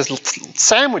you need to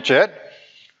sandwich it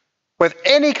with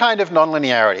any kind of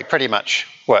nonlinearity, pretty much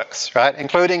works, right?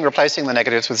 Including replacing the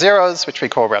negatives with zeros, which we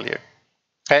call ReLU.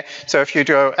 Okay? So if you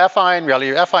do affine,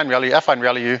 ReLU, affine, ReLU, affine,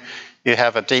 ReLU, you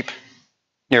have a deep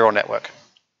neural network.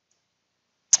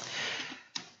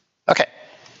 Okay.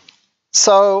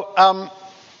 So,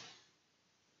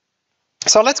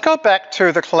 so let's go back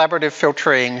to the collaborative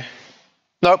filtering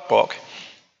notebook.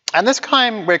 And this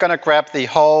time we're going to grab the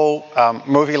whole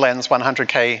movie lens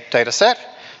 100K data set.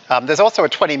 There's also a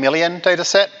 20 million data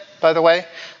set, by the way.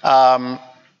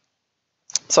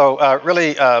 So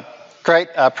really great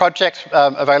project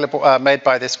available, made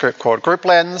by this group called Group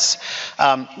Lens.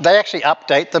 They actually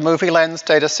update the movie lens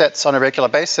data sets on a regular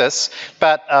basis,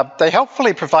 but they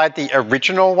helpfully provide the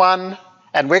original one.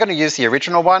 And we're going to use the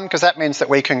original one because that means that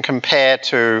we can compare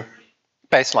to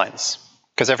baselines.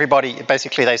 Because everybody,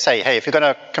 basically they say, hey, if you're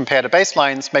going to compare to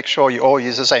baselines, make sure you all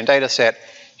use the same data set.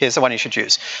 Here's the one you should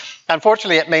use.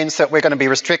 Unfortunately, it means that we're going to be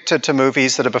restricted to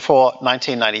movies that are before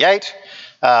 1998.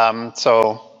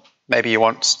 So maybe you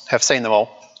won't have seen them all,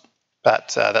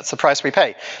 but that's the price we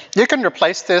pay. You can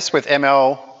replace this with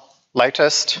ML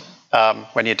latest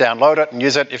when you download it and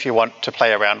use it if you want to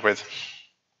play around with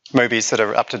movies that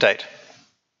are up to date.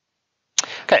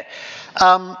 Okay,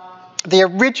 the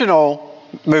original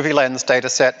movie lens data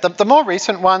set, the more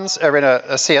recent ones are in a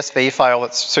CSV file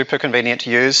that's super convenient to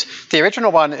use. The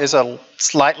original one is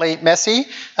slightly messy.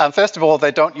 First of all,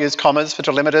 they don't use commas for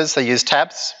delimiters, they use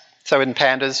tabs. So in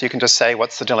pandas, you can just say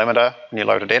what's the delimiter when you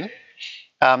load it in.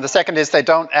 The second is they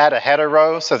don't add a header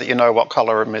row so that you know what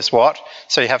column is what.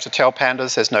 So you have to tell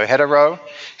pandas there's no header row.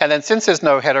 And then since there's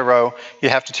no header row, you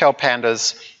have to tell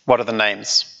pandas what are the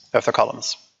names. of the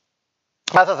columns.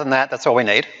 Other than that, that's all we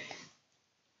need.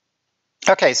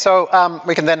 Okay, so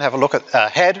we can then have a look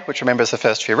at head, which remember is the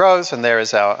first few rows, and there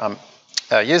is our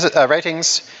user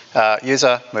ratings,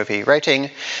 user movie rating.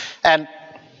 And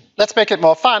let's make it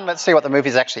more fun. Let's see what the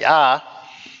movies actually are.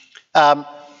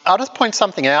 I'll just point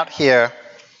something out here,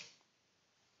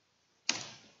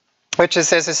 which is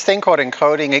there's this thing called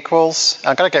encoding equals.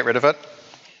 I'm going to get rid of it.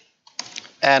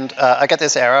 And I get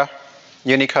this error,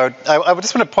 Unicode. I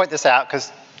just want to point this out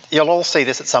because you'll all see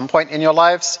this at some point in your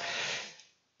lives.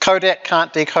 Codec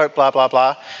can't decode, blah, blah,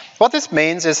 blah. What this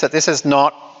means is that this is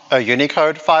not a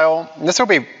Unicode file. This will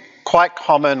be quite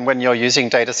common when you're using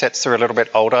data sets that are a little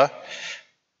bit older.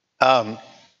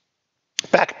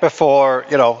 Back before,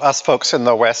 you know, us folks in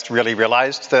the West really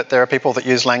realized that there are people that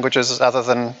use languages other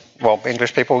than, well,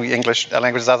 English people,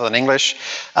 languages other than English.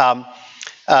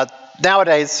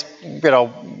 Nowadays, you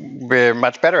know, we're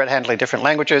much better at handling different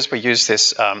languages. We use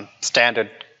this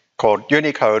standard called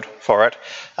Unicode for it,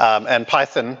 and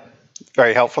Python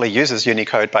very helpfully uses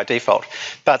Unicode by default.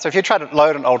 But so if you try to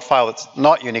load an old file that's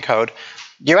not Unicode,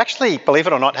 you actually, believe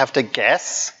it or not, have to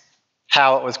guess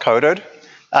how it was coded.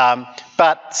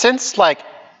 But since, like,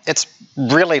 it's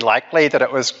really likely that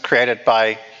it was created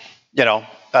by, you know,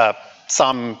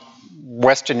 some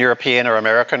Western European or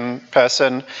American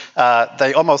person,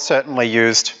 they almost certainly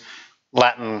used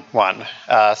Latin 1.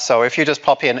 So if you just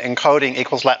pop in encoding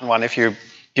equals Latin 1, if you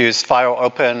use file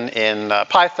open in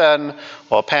Python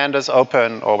or pandas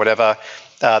open or whatever,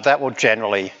 that will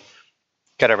generally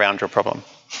get around your problem.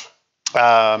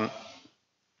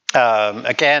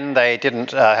 Again, they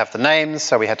didn't have the names,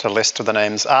 so we had to list what the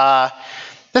names are.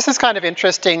 This is kind of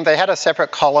interesting. They had a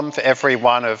separate column for every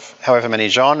one of however many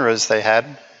genres they had,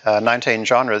 19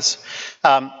 genres.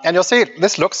 And you'll see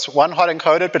this looks one hot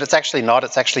encoded, but it's actually not.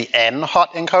 It's actually n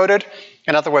hot encoded.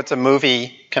 In other words, a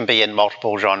movie can be in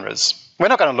multiple genres. We're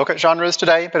not going to look at genres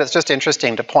today, but it's just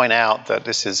interesting to point out that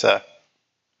this is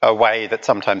a way that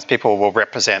sometimes people will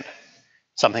represent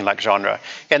something like genre.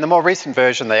 In the more recent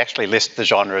version, they actually list the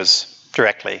genres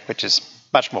directly, which is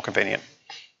much more convenient.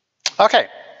 Okay,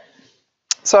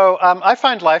 so I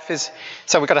find life is,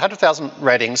 so we've got 100,000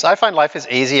 ratings. I find life is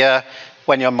easier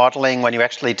when you're modeling, when you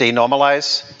actually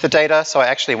denormalize the data. So I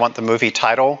actually want the movie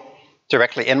title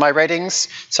directly in my ratings.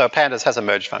 So Pandas has a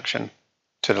merge function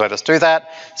to let us do that.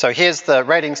 So here's the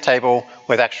ratings table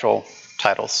with actual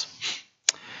titles.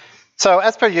 So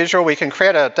as per usual, we can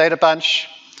create a data bunch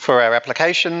for our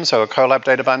application, so a Colab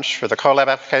data bunch for the Colab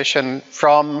application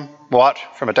from what?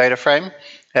 From a data frame.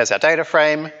 There's our data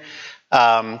frame.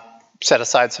 Set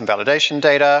aside some validation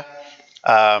data.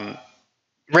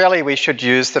 Really, we should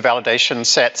use the validation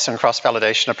sets and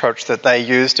cross-validation approach that they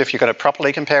used if you're going to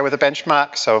properly compare with a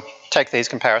benchmark. So take these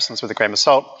comparisons with a grain of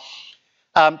salt.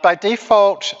 By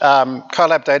default,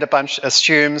 Colab data bunch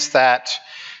assumes that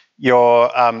your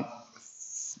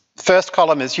first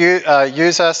column is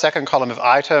user, second column is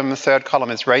item, third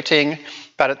column is rating,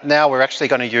 but now we're actually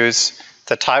going to use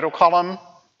the title column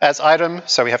as item,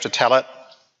 so we have to tell it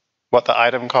what the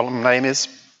item column name is.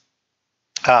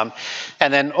 And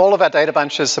then all of our data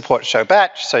bunches support show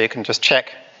batch, so you can just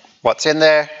check what's in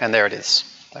there, and there it is,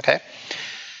 okay?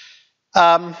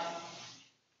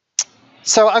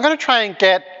 So I'm going to try and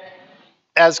get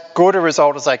as good a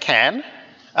result as I can.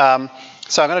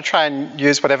 So I'm going to try and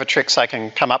use whatever tricks I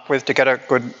can come up with to get a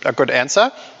good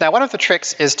answer. Now, one of the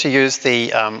tricks is to use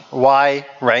the Y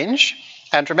range.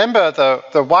 And remember,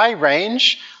 the Y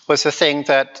range was the thing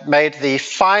that made the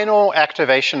final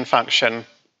activation function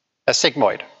a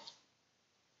sigmoid.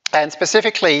 And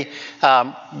specifically,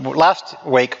 last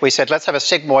week we said, let's have a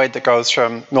sigmoid that goes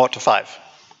from 0 to 5.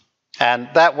 And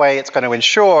that way it's going to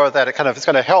ensure that it's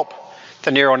going to help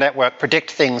the neural network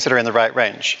predict things that are in the right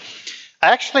range.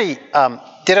 I actually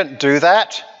didn't do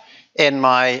that in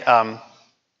my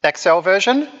Excel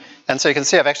version. And so you can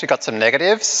see I've actually got some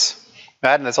negatives,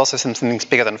 right? And there's also some things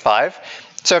bigger than 5.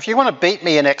 So if you want to beat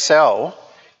me in Excel,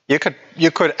 you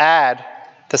could add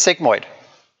the sigmoid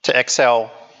to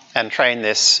Excel and train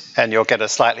this, and you'll get a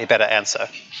slightly better answer.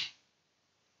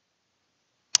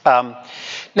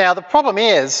 Now, the problem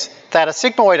is that a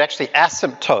sigmoid actually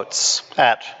asymptotes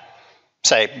at,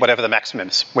 say, whatever the maximum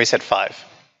is. We said 5.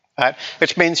 Right?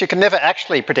 Which means you can never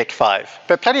actually predict 5.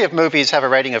 But plenty of movies have a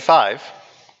rating of 5,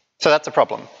 so that's a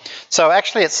problem. So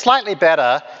actually it's slightly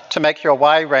better to make your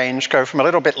Y range go from a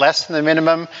little bit less than the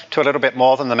minimum to a little bit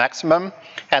more than the maximum.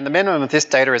 And the minimum of this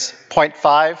data is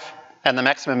 0.5 and the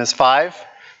maximum is 5.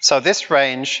 So this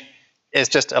range is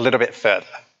just a little bit further.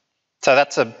 So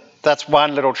that's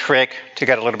one little trick to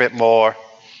get a little bit more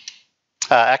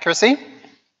accuracy.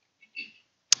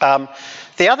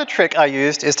 The other trick I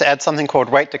used is to add something called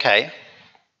weight decay,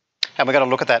 and we're going to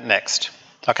look at that next.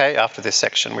 Okay, after this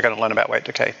section, we're going to learn about weight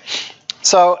decay.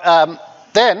 So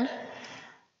then,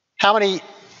 how many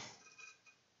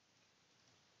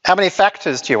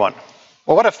factors do you want?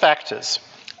 Well, what are factors?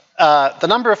 The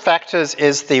number of factors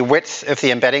is the width of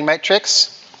the embedding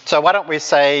matrix. So why don't we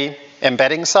say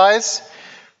embedding size?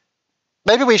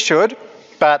 Maybe we should,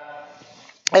 but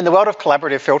in the world of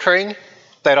collaborative filtering,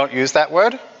 they don't use that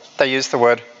word. They use the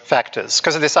word factors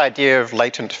because of this idea of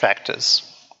latent factors.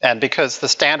 And because the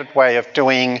standard way of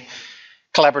doing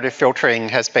collaborative filtering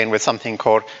has been with something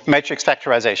called matrix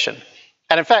factorization.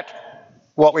 And in fact,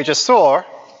 what we just saw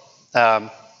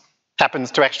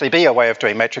happens to actually be a way of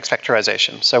doing matrix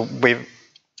factorization. So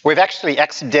we've actually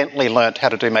accidentally learnt how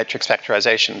to do matrix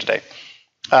factorization today.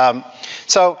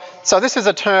 So this is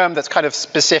a term that's kind of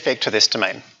specific to this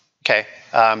domain, okay?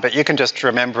 But you can just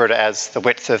remember it as the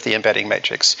width of the embedding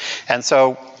matrix. And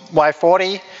so why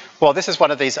 40? Well, this is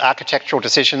one of these architectural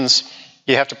decisions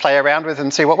you have to play around with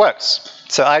and see what works.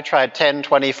 So I tried 10,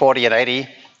 20, 40, and 80,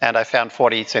 and I found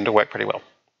 40 seemed to work pretty well.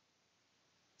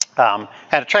 And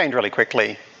it trained really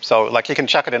quickly. So like you can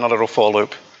chuck it in a little for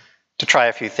loop to try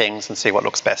a few things and see what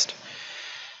looks best.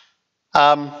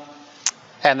 And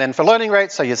then for learning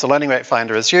rates, I use the learning rate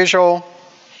finder as usual.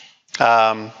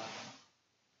 So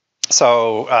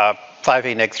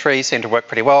 5e neg 3 seemed to work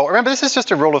pretty well. Remember, this is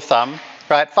just a rule of thumb,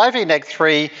 right? 5e neg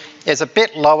 3 is a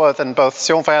bit lower than both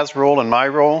Sylvain's rule and my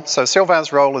rule. So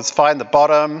Sylvain's rule is find the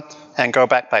bottom and go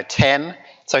back by 10.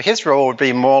 So his rule would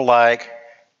be more like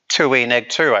 2e neg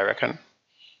 2, I reckon.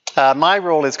 My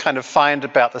rule is kind of find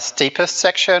about the steepest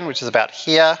section, which is about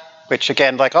here, which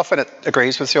again, like often it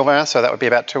agrees with Sylvain, so that would be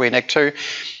about 2e neg 2.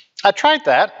 I tried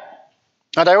that,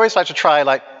 and I always like to try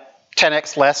like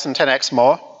 10x less and 10x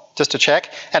more, just to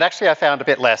check, and actually I found a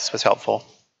bit less was helpful.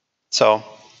 So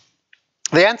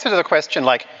the answer to the question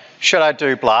like, should I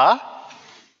do blah,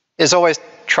 is always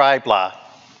try blah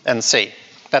and see.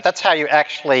 That's how you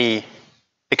actually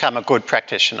become a good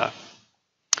practitioner.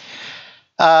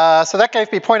 So that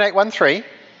gave me 0.813,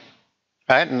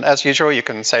 right? And as usual, you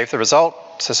can save the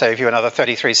result to save you another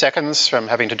 33 seconds from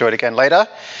having to do it again later.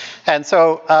 And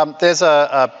so there's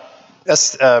a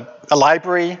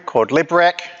library called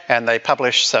librec, and they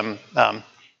publish some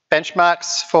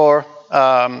benchmarks for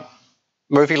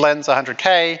movie lens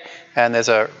 100K, and there's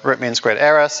a root mean squared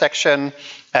error section,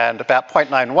 and about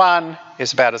 0.91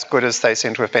 is about as good as they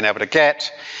seem to have been able to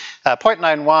get.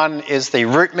 0.91 is the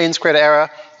root mean squared error.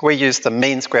 We use the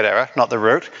mean squared error, not the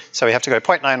root. So we have to go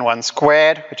 0.91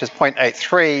 squared, which is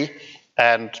 0.83,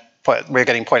 and we're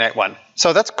getting 0.81.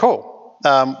 So that's cool.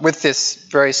 With this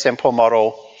very simple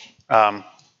model,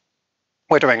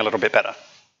 we're doing a little bit better.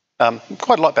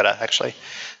 Quite a lot better, actually.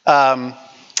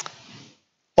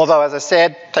 Although, as I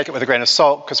said, take it with a grain of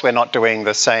salt because we're not doing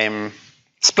the same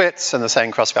splits and the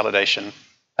same cross-validation.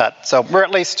 So we're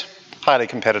at least highly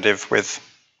competitive with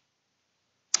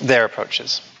their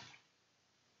approaches.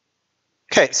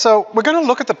 Okay, so we're going to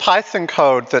look at the Python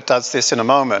code that does this in a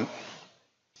moment.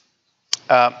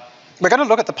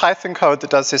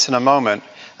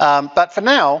 But for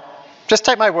now, just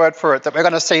take my word for it that we're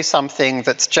going to see something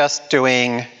that's just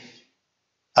doing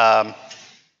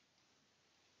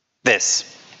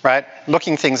this, right?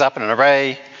 Looking things up in an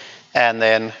array and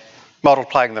then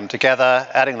multiplying them together,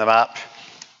 adding them up,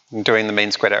 and doing the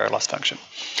mean squared error loss function.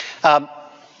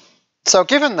 So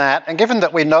given that, and given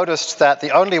that we noticed that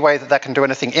the only way that that can do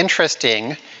anything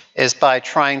interesting is by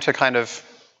trying to kind of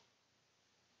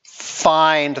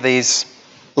find these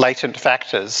latent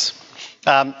factors,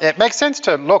 it makes sense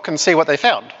to look and see what they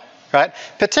found, right?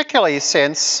 Particularly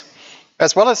since,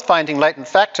 as well as finding latent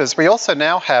factors, we also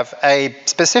now have a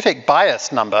specific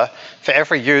bias number for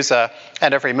every user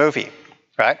and every movie,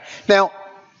 right? Now,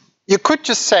 you could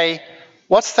just say,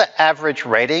 what's the average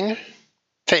rating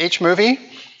for each movie?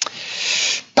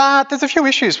 But there's a few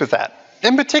issues with that.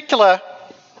 In particular,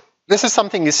 this is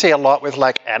something you see a lot with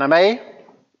like anime.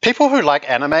 People who like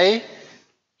anime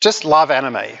just love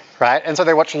anime, right? And so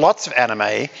they watch lots of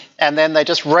anime and then they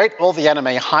just rate all the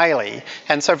anime highly.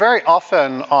 And so very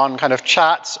often on kind of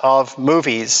charts of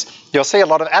movies, you'll see a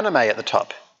lot of anime at the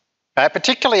top, right?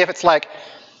 Particularly if it's like,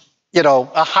 you know,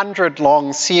 100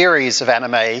 long series of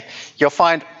anime, you'll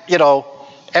find, you know,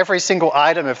 every single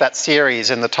item of that series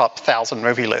in the top 1,000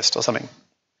 movie list or something.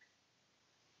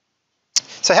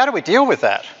 So how do we deal with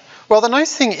that? Well, the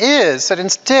nice thing is that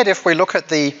instead, if we look at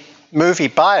the movie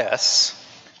bias,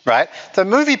 right, the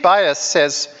movie bias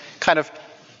says kind of,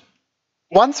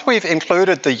 once we've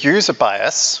included the user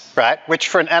bias, right, which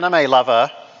for an anime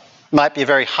lover might be a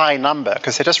very high number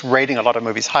because they're just rating a lot of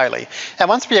movies highly. And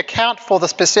once we account for the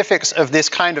specifics of this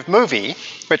kind of movie,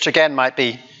 which again might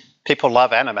be people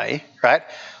love anime, right?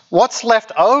 What's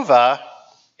left over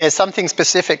is something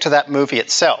specific to that movie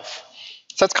itself.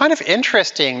 So it's kind of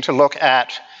interesting to look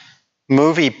at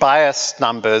movie bias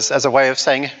numbers as a way of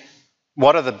saying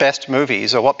what are the best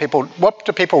movies, or what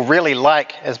do people really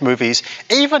like as movies,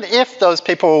 even if those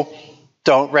people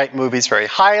don't rate movies very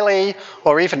highly,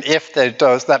 or even if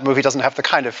that movie doesn't have the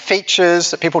kind of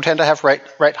features that people tend to have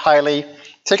rate highly.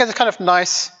 So you get this kind of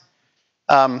nice,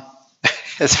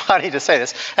 it's funny to say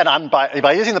this,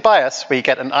 by using the bias, we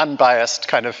get an unbiased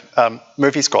kind of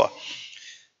movie score.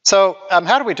 So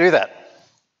how do we do that?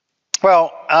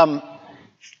 Well,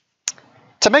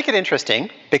 to make it interesting,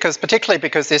 particularly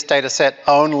because this data set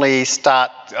only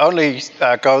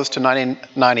goes to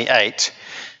 1998,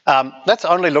 let's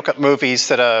only look at movies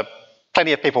that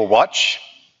plenty of people watch,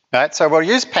 right? So we'll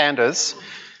use pandas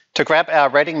to grab our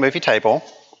rating movie table,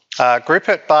 group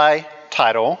it by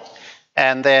title,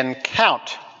 and then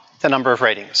count the number of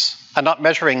ratings. I'm not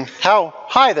measuring how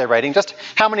high they're rating, just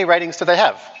how many ratings do they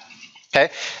have,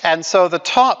 okay? And so the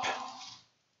top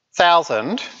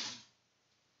 1,000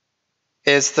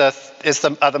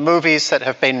 are the movies that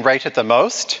have been rated the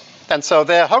most, and so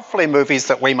they're hopefully movies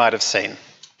that we might have seen.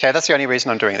 Okay, that's the only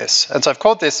reason I'm doing this. And so I've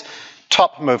called this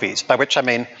top movies, by which I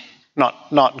mean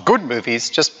not good movies,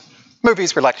 just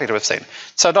movies we're likely to have seen.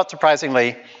 So not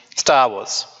surprisingly, Star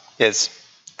Wars is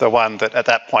the one that at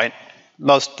that point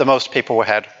the most people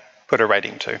had put a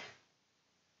rating to.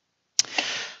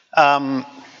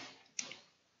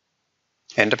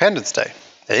 Independence Day,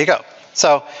 there you go.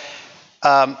 So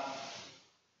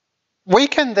we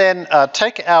can then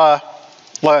take our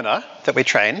learner that we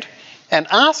trained and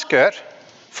ask it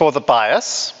for the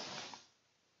bias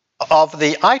of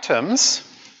the items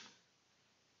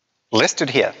listed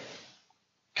here.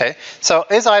 Okay, so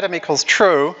is item equals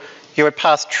true, you would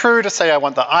pass true to say I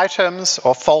want the items,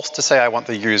 or false to say I want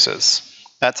the users.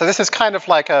 So this is kind of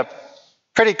like a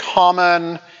pretty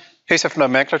common piece of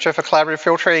nomenclature for collaborative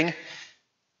filtering.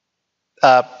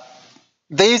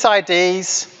 These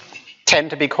IDs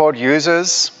tend to be called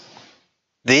users.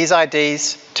 These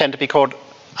IDs tend to be called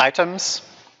items.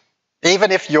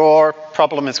 Even if your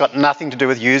problem has got nothing to do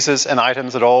with users and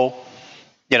items at all,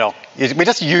 we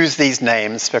just use these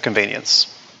names for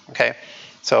convenience, okay?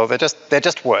 So they're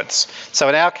just words. So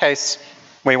in our case,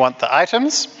 we want the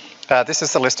items. This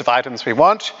is the list of items we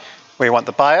want. We want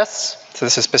the bias. So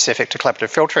this is specific to collaborative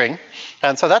filtering.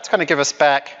 And so that's going to give us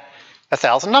back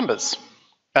 1,000 numbers,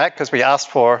 right? Because we asked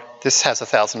for, this has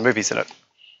 1,000 movies in it.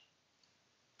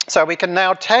 So we can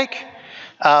now take,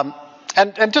 and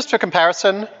just for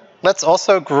comparison, let's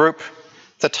also group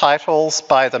the titles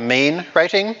by the mean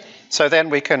rating. So then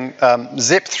we can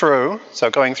zip through, so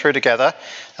going through together,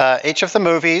 each of the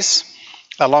movies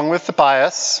along with the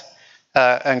bias,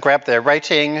 and grab their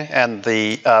rating and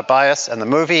the bias and the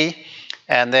movie,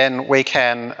 and then we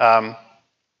can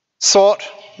sort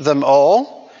them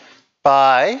all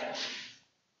by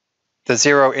the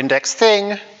zero index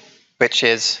thing, which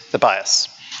is the bias.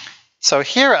 So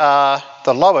here are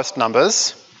the lowest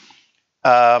numbers.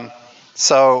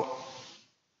 So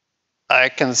I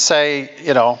can say,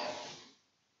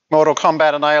 Mortal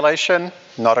Kombat Annihilation,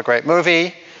 not a great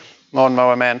movie.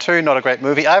 Lawnmower Man 2, not a great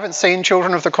movie. I haven't seen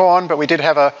Children of the Corn, but we did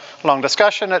have a long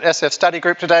discussion at SF Study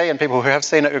Group today, and people who have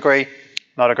seen it agree,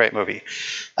 not a great movie.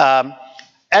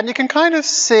 And you can kind of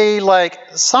see,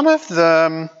 some of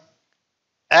them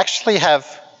actually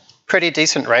have pretty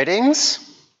decent ratings,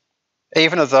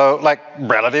 even though,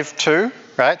 relative to,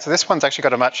 right? So this one's actually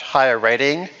got a much higher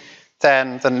rating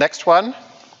than the next one,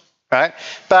 right?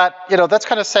 But, that's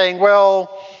kind of saying,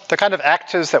 well, the kind of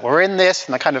actors that were in this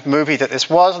and the kind of movie that this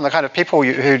was and the kind of people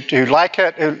who like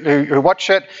it, who watch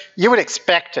it, you would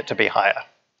expect it to be higher.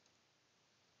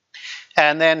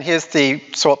 And then here's the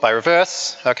sort by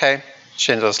reverse, okay?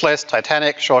 Schindler's List,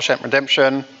 Titanic, Shawshank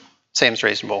Redemption, seems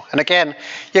reasonable. And again,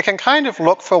 you can kind of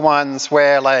look for ones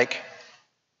where,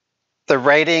 the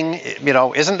rating,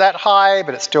 isn't that high,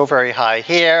 but it's still very high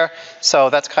here. So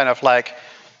that's kind of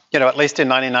at least in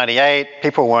 1998,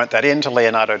 people weren't that into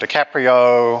Leonardo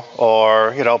DiCaprio,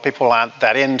 or, people aren't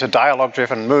that into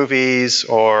dialogue-driven movies,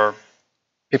 or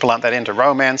people aren't that into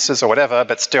romances or whatever,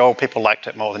 but still people liked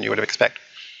it more than you would have expected.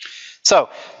 So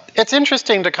it's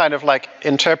interesting to kind of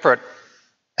interpret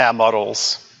our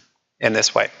models in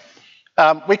this way.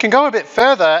 We can go a bit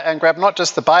further and grab not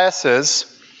just the biases,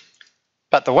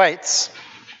 but the weights.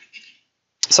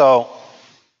 So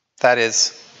that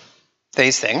is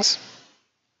these things.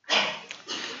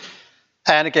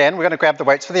 And again, we're going to grab the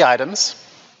weights for the items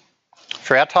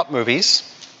for our top movies.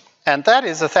 And that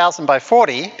is 1000 by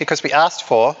 40 because we asked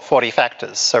for 40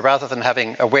 factors. So rather than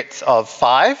having a width of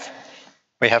 5,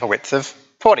 we have a width of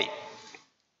 40.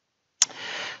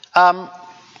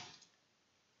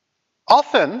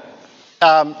 Often,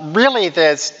 really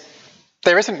there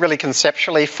isn't really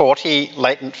conceptually 40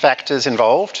 latent factors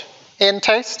involved in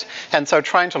taste, and so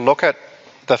trying to look at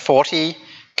the 40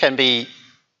 can be,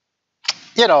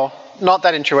 you know, not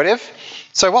that intuitive.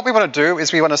 So what we want to do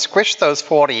is we want to squish those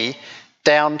 40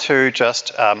 down to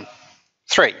just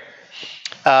 3.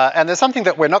 And there's something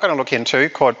that we're not going to look into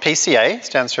called PCA,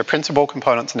 stands for Principal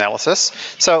Components Analysis.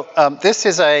 So this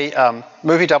is a,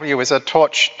 movie W is a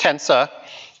torch tensor,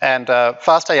 and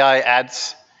FastAI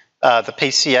adds the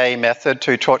PCA method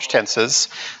to torch tensors.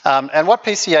 And what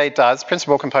PCA does,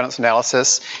 Principal Components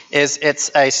Analysis, is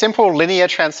it's a simple linear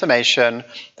transformation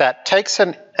that takes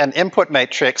an input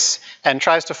matrix and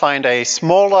tries to find a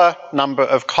smaller number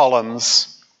of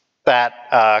columns that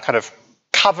kind of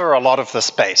cover a lot of the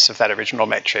space of that original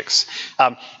matrix.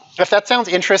 If that sounds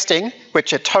interesting,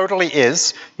 which it totally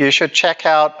is, you should check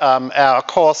out our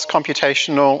course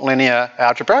Computational Linear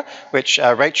Algebra, which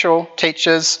Rachel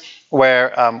teaches,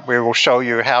 where we will show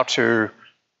you how to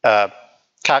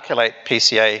calculate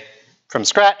PCA from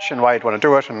scratch and why you'd want to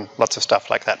do it and lots of stuff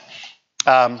like that.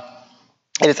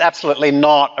 It is absolutely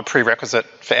not a prerequisite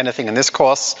for anything in this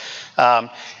course,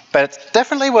 but it's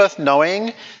definitely worth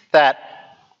knowing that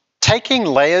taking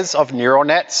layers of neural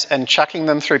nets and chucking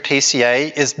them through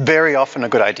PCA is very often a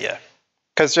good idea.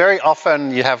 Because very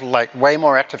often you have like way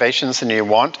more activations than you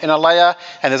want in a layer,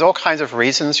 and there's all kinds of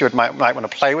reasons you might want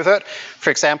to play with it. For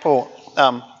example,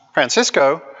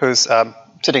 Francisco, who's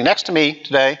sitting next to me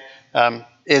today,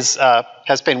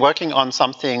 has been working on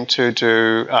something to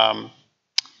do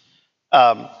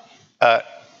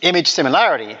image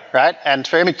similarity, right? And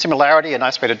for image similarity, a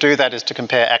nice way to do that is to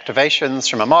compare activations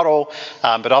from a model,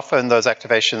 but often those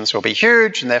activations will be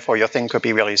huge, and therefore your thing could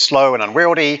be really slow and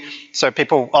unwieldy. So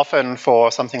people often,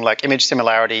 for something like image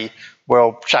similarity,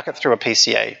 will chuck it through a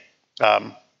PCA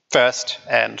first,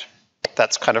 and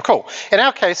that's kind of cool. In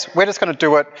our case, we're just going to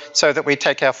do it so that we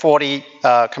take our 40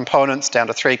 components down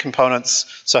to 3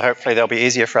 components, so hopefully they'll be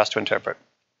easier for us to interpret.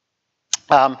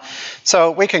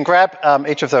 So we can grab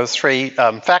each of those 3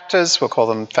 factors. We'll call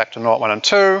them factor 0, 1, and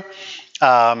 2.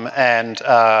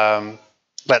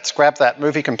 Let's grab that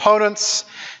movie components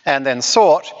and then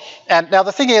sort. And now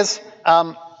the thing is,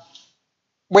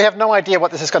 we have no idea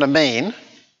what this is going to mean,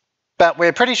 but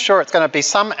we're pretty sure it's going to be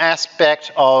some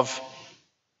aspect of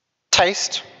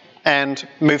taste and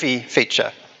movie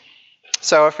feature.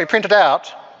 So if we print it out,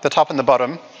 the top and the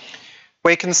bottom,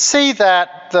 we can see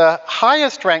that the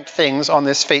highest ranked things on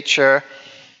this feature,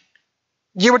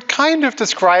 you would kind of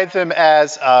describe them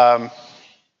as,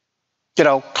 you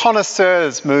know,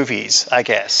 connoisseurs movies, I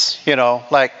guess. You know,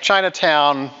 like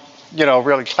Chinatown, you know,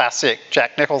 really classic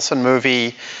Jack Nicholson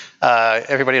movie.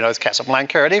 Everybody knows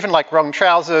Casablanca. And even like Wrong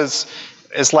Trousers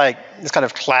is like this kind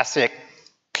of classic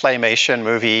claymation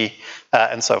movie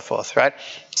and so forth, right?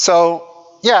 So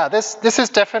yeah, this is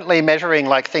definitely measuring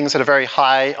like things that are very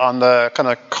high on the kind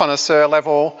of connoisseur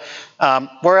level,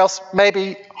 whereas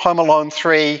maybe Home Alone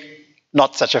 3,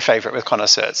 not such a favorite with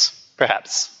connoisseurs,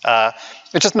 perhaps.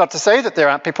 Which is not to say that there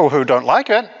aren't people who don't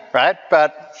like it, right?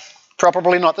 But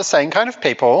probably not the same kind of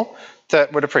people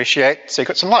that would appreciate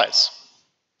Secrets and Lies.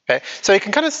 Okay? So you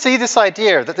can kind of see this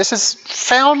idea that this has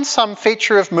found some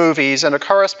feature of movies and a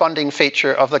corresponding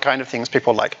feature of the kind of things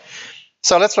people like.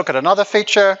 So let's look at another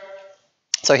feature.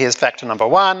 So here's factor number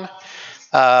 1.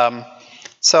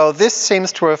 So this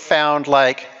seems to have found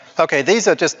like, okay, these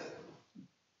are just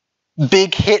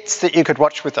big hits that you could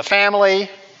watch with the family,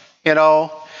 you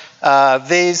know.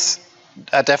 These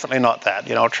are definitely not that,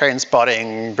 you know,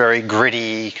 Trainspotting, very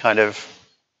gritty kind of,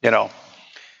 you know,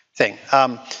 thing.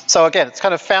 So again, it's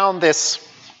kind of found this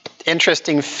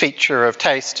interesting feature of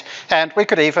taste, and we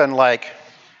could even like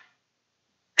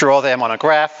draw them on a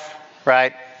graph,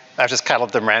 right? I've just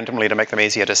colored them randomly to make them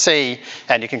easier to see,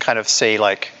 and you can kind of see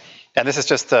like, and this is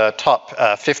just the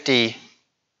top 50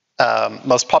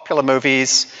 most popular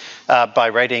movies by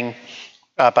rating,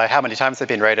 by how many times they've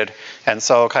been rated. And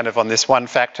so kind of on this one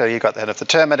factor, you've got the head of the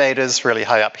Terminators really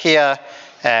high up here,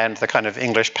 and the kind of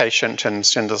English Patient and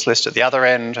Schindler's List at the other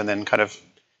end, and then kind of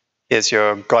here's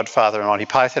your Godfather and Monty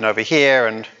Python over here,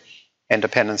 and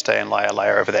Independence Day and Liar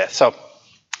Liar over there. So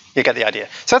you get the idea.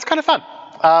 So it's kind of fun.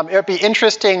 It would be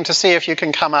interesting to see if you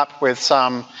can come up with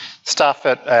some stuff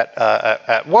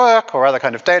at work or other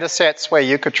kind of data sets where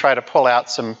you could try to pull out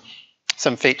some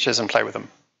features and play with them.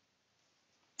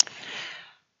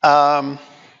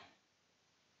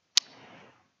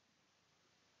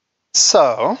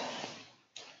 So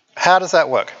how does that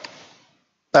work?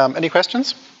 Any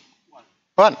questions?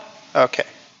 One. Okay.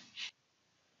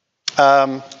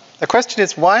 The question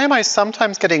is, why am I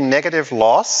sometimes getting negative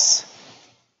loss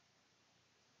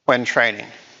when training?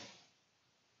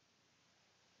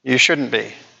 You shouldn't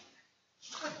be.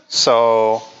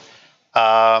 So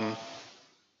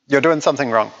you're doing something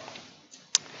wrong.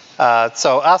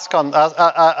 So ask on,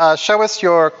 show us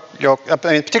your I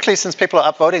mean, particularly since people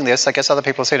are upvoting this, I guess other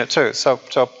people have seen it too. So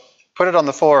put it on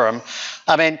the forum.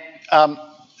 I mean,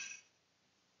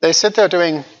 they said they're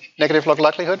doing negative log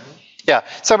likelihood. Yeah,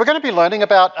 so we're going to be learning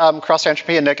about cross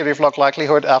entropy and negative log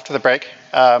likelihood after the break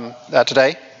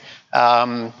today.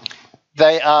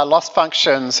 They are loss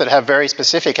functions that have very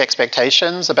specific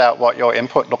expectations about what your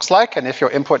input looks like, and if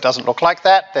your input doesn't look like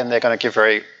that, then they're going to give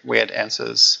very weird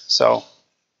answers. So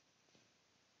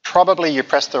probably you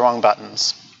pressed the wrong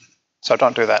buttons, so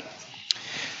don't do that.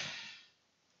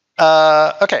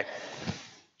 Okay.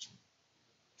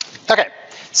 Okay,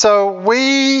 so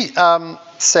we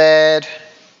said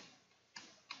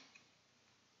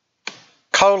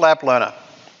collab learner.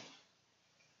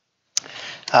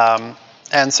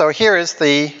 And so here is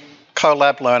the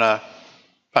collab learner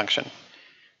function.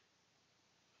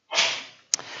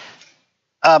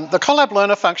 The collab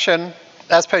learner function,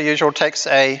 as per usual, takes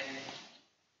a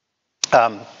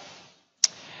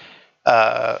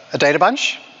data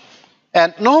bunch.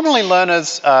 And normally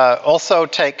learners also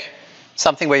take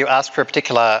something where you ask for a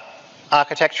particular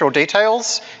architectural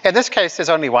details. In this case, there's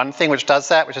only one thing which does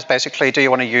that, which is basically, do you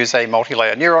want to use a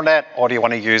multi-layer neural net, or do you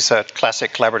want to use a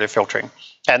classic collaborative filtering?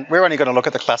 And we're only going to look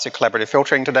at the classic collaborative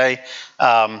filtering today,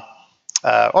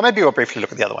 or maybe we'll briefly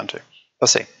look at the other one too. We'll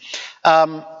see.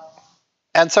 And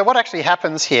so what actually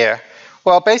happens here?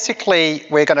 Well, basically,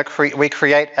 we're going to we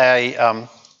create an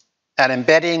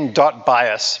embedding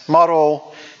 .bias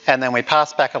model, and then we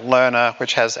pass back a learner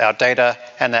which has our data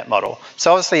and that model.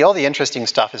 So obviously all the interesting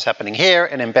stuff is happening here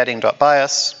in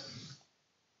embedding.bias.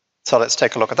 So let's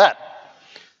take a look at that.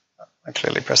 I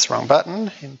clearly pressed the wrong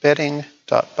button.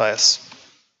 Embedding.bias.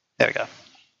 There we go.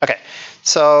 Okay,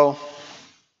 so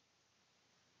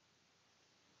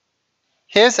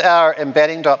here's our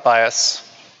embedding.bias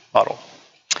model.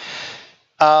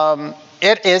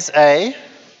 It is a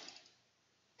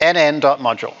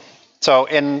nn.module. So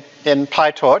in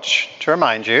PyTorch, to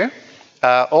remind you,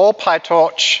 all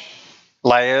PyTorch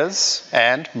layers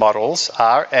and models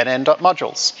are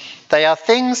nn.modules. They are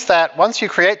things that, once you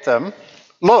create them,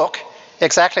 look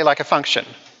exactly like a function.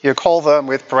 You call them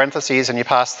with parentheses and you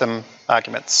pass them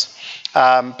arguments.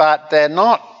 But they're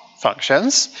not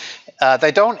functions.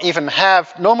 They don't even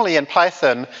have, normally in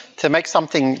Python, to make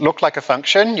something look like a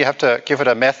function, you have to give it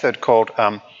a method called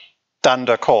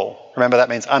dunder call. Remember, that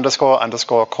means underscore,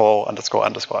 underscore, call, underscore,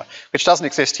 underscore, which doesn't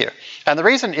exist here. And the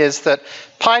reason is that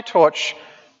PyTorch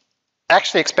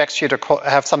actually expects you to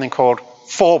have something called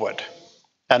forward.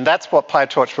 And that's what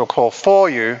PyTorch will call for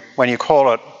you when you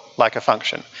call it like a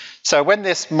function. So when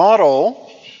this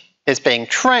model is being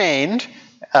trained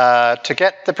to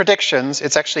get the predictions,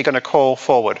 it's actually going to call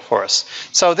forward for us.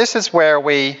 So this is where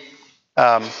we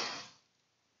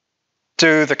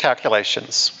do the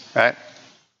calculations, right?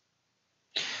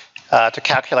 To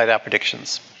calculate our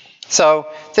predictions. So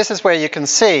this is where you can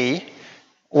see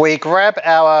we grab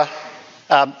our,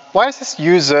 why is this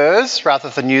users rather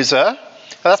than user?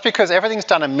 Well, that's because everything's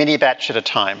done a mini batch at a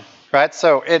time, right?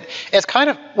 So it's kind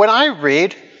of, when I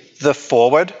read the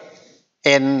forward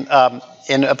in a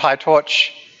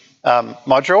PyTorch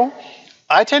module,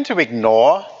 I tend to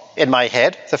ignore in my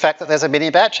head the fact that there's a mini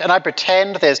batch, and I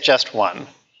pretend there's just one.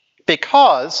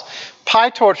 Because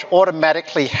PyTorch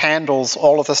automatically handles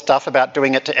all of the stuff about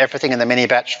doing it to everything in the mini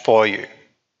batch for you,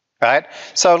 right?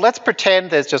 So let's pretend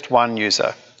there's just one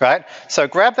user, right? So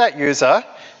grab that user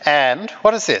and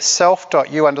what is this?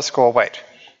 Self.u_weight.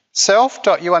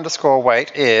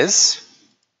 Self.u_weight is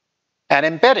an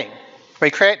embedding.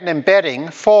 We create an embedding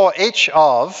for each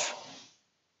of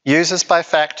users by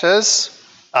factors,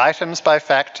 items by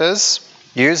factors,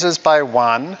 users by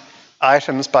one,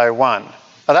 items by one.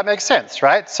 Now that makes sense,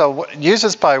 right? So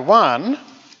users by one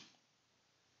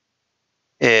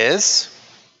is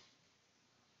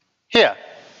here.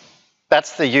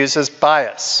 That's the user's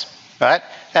bias, right?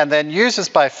 And then users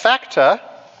by factor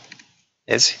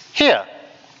is here.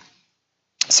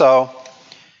 So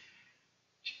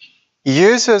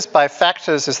users by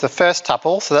factors is the first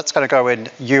tuple, so that's going to go in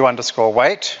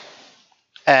u_weight.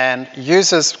 And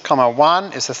users,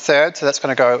 one is the third, so that's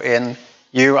going to go in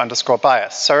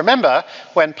u_bias. So remember,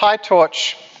 when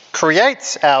PyTorch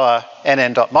creates our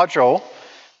nn.module,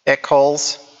 it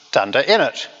calls dunder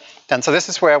init. And so this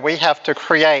is where we have to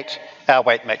create our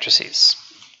weight matrices.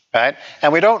 right?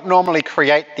 And we don't normally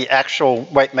create the actual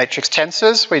weight matrix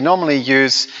tensors. We normally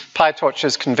use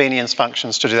PyTorch's convenience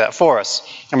functions to do that for us.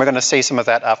 And we're going to see some of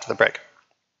that after the break.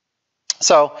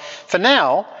 So for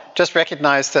now, just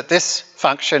recognize that this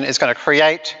function is going to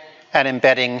create an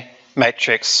embedding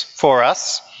matrix for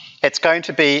us. It's going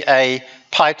to be a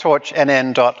PyTorch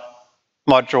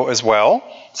nn.module as well.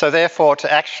 So therefore,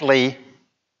 to actually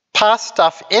pass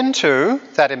stuff into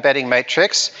that embedding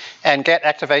matrix and get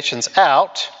activations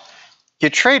out, you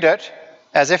treat it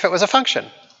as if it was a function,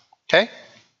 okay?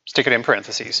 Stick it in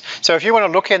parentheses. So if you want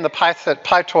to look in the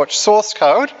PyTorch source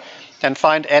code and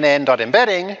find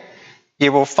nn.embedding,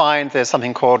 you will find there's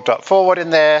something called .forward in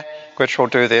there, which will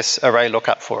do this array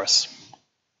lookup for us.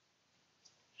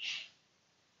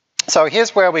 So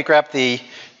here's where we grab the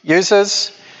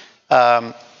users.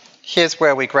 Here's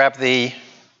where we grab the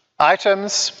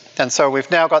items. And so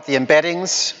we've now got the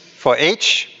embeddings for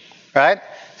each, right?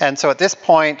 And so at this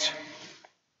point,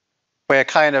 we're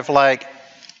kind of like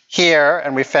here,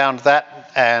 and we found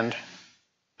that and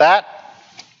that.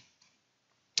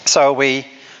 So we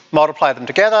multiply them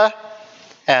together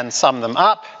and sum them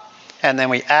up, and then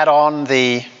we add on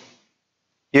the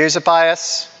user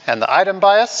bias and the item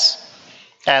bias.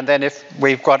 And then if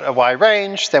we've got a Y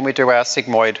range, then we do our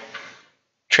sigmoid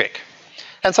trick.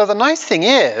 And so the nice thing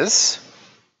is,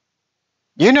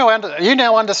 you now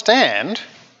understand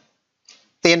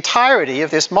the entirety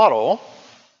of this model.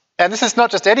 And this is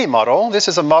not just any model, this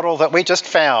is a model that we just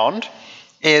found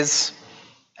is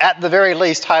at the very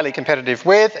least highly competitive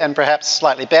with, and perhaps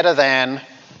slightly better than,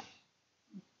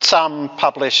 some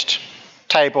published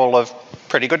table of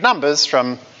pretty good numbers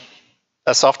from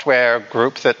a software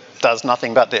group that does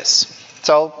nothing but this.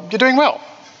 So you're doing well,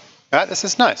 right? This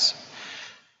is nice.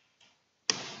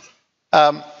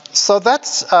 So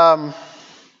that's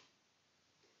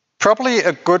probably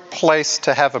a good place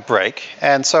to have a break.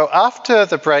 And so after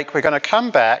the break, we're going to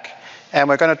come back and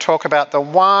we're going to talk about the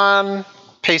one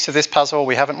piece of this puzzle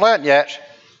we haven't learnt yet,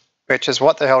 which is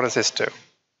what the hell does this do?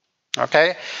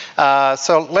 Okay,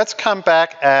 so let's come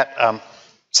back at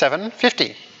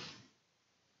 7:50.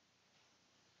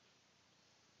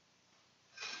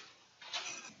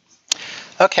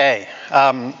 Okay,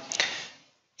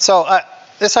 so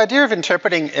this idea of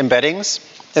interpreting embeddings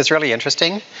is really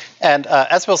interesting, and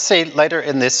as we'll see later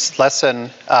in this lesson,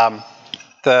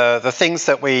 the things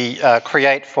that we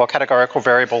create for categorical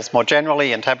variables more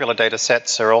generally in tabular data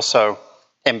sets are also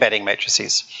embedding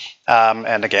matrices.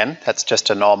 And again, that's just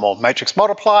a normal matrix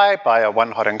multiply by a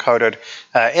one-hot encoded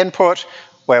input,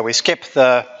 where we skip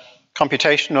the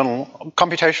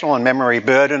computational and memory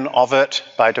burden of it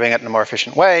by doing it in a more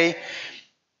efficient way.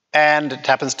 And it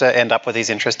happens to end up with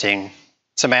these interesting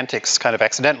semantics kind of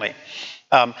accidentally.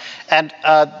 And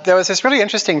there was this really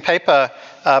interesting paper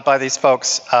by these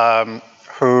folks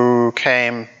who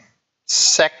came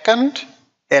second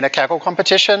in a Kaggle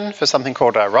competition for something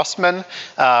called Rossmann.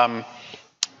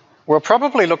 We'll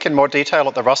probably look in more detail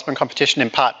at the Rossmann competition in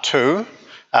part 2.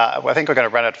 I think we're going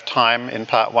to run out of time in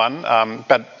part 1,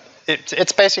 but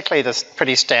it's basically this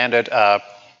pretty standard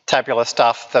tabular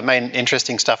stuff. The main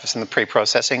interesting stuff is in the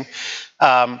pre-processing.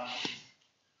 And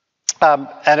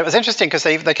it was interesting because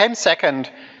they came second,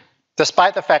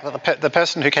 despite the fact that the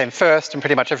person who came first and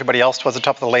pretty much everybody else towards the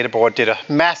top of the leaderboard did a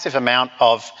massive amount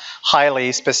of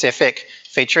highly specific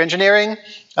feature engineering,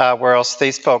 whereas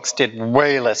these folks did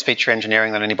way less feature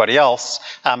engineering than anybody else.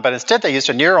 But instead they used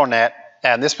a neural net,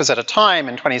 and this was at a time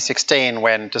in 2016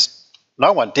 when just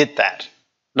no one did that.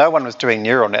 No one was doing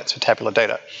neural nets for tabular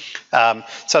data.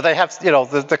 So they have, you know,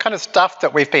 the kind of stuff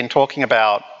that we've been talking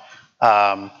about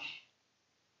kind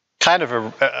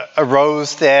of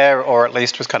arose there, or at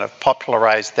least was kind of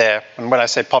popularized there. And when I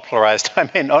say popularized, I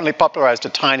mean only popularized a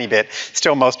tiny bit.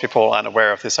 Still, most people aren't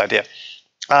aware of this idea.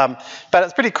 But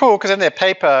it's pretty cool because in their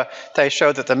paper, they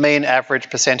showed that the mean average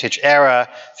percentage error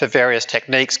for various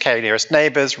techniques, k-nearest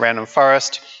neighbors, random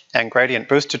forest, and gradient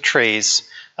boosted trees.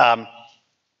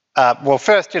 Well,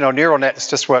 first, you know, neural nets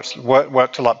just worked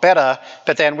a lot better,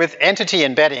 but then with entity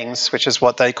embeddings, which is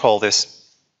what they call this,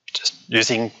 just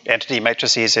using entity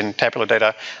matrices in tabular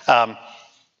data,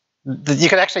 they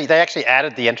actually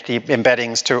added the entity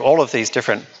embeddings to all of these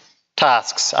different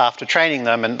tasks after training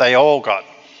them, and they all got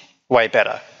way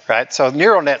better, right? So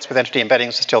neural nets with entity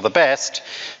embeddings are still the best,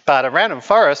 but a random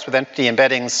forest with entity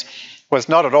embeddings was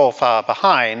not at all far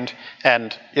behind,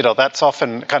 and you know that's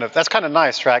often kind of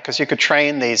nice, right? Because you could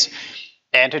train these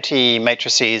entity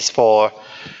matrices for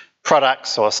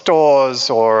products or stores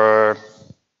or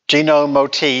genome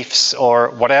motifs or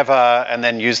whatever, and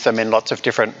then use them in lots of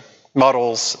different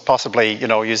models, possibly, you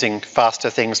know, using faster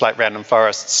things like random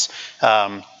forests,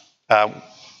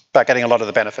 but getting a lot of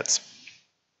the benefits.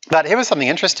 But here was something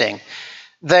interesting.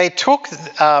 They took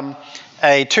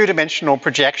a two-dimensional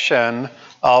projection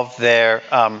of their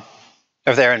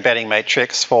embedding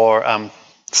matrix for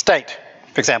state,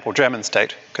 for example, German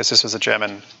state, because this was a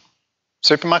German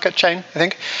supermarket chain, I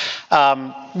think,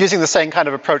 using the same kind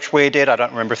of approach we did. I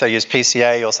don't remember if they used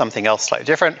PCA or something else slightly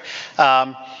different.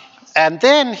 And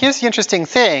then here's the interesting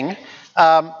thing.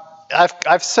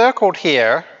 I've circled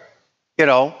here, you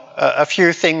know, a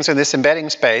few things in this embedding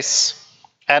space,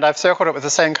 and I've circled it with the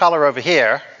same color over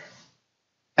here.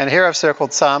 And here I've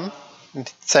circled some,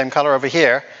 same color over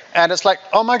here. And it's like,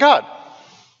 oh my God,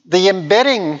 the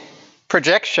embedding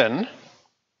projection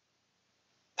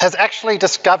has actually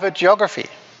discovered geography.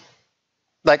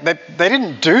 Like they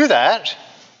didn't do that,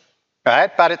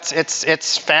 right? But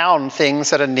it's found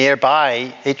things that are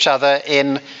nearby each other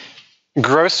in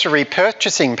grocery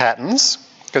purchasing patterns,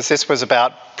 because this was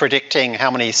about predicting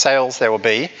how many sales there will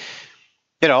be.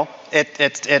 You know,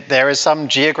 there is some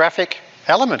geographic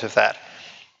element of that.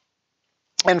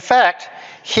 In fact,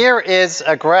 here is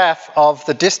a graph of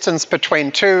the distance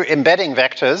between two embedding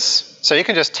vectors. So you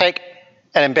can just take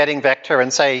an embedding vector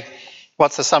and say,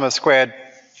 what's the sum of squared,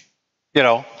 you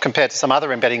know, compared to some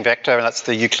other embedding vector, and that's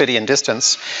the Euclidean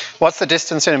distance. What's the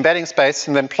distance in embedding space,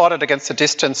 and then plot it against the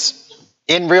distance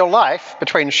in real life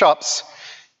between shops,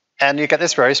 and you get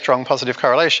this very strong positive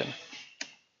correlation.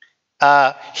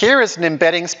 Here is an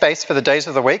embedding space for the days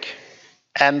of the week,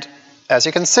 and as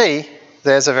you can see,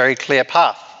 there's a very clear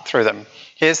path through them.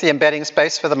 Here's the embedding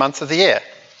space for the months of the year,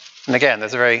 and again,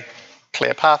 there's a very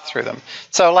clear path through them.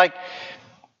 So, like,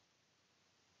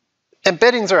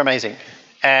 embeddings are amazing,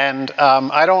 and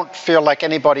I don't feel like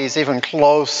anybody's even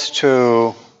close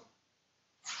to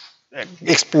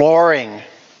exploring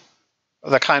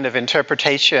the kind of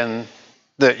interpretation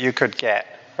that you could get,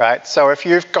 right? So if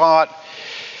you've got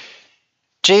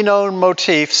genome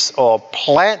motifs or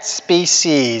plant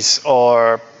species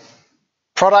or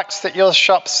products that your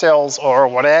shop sells or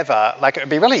whatever, like, it would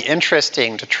be really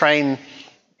interesting to train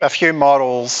a few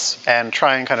models and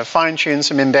try and kind of fine-tune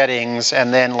some embeddings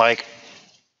and then, like,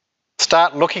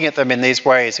 start looking at them in these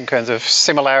ways in terms of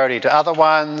similarity to other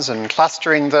ones and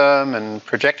clustering them and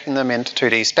projecting them into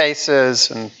 2D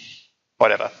spaces and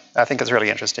whatever. I think it's really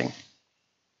interesting.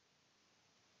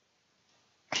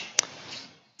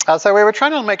 So we were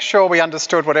trying to make sure we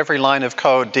understood what every line of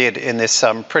code did in this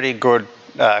pretty good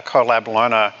Colab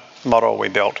learner model we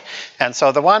built. And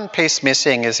so the one piece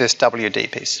missing is this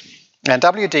WD piece. And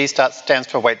WD stands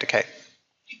for weight decay.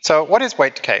 So what is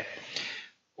weight decay?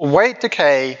 Weight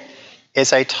decay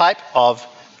is a type of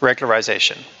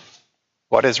regularization.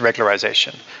 What is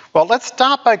regularization? Well, let's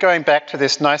start by going back to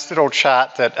this nice little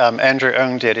chart that Andrew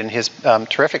Ng did in his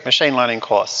terrific machine learning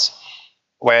course,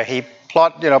 where he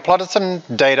plotted some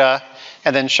data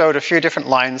and then showed a few different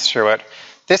lines through it.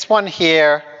 This one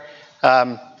here,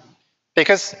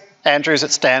 because Andrew's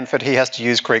at Stanford, he has to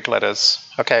use Greek letters.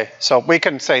 Okay, so we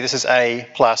can say this is A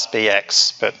plus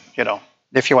BX, but, you know,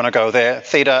 if you want to go there,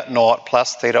 theta naught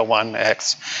plus theta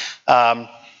 1x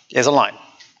is a line,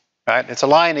 right? It's a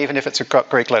line even if it's got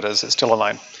Greek letters, it's still a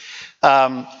line.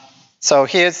 So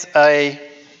here's a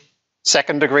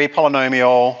second degree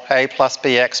polynomial, A plus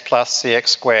BX plus CX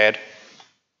squared,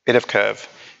 bit of curve,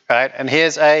 right? And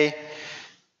here's a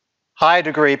high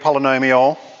degree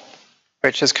polynomial,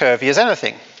 which is curvy as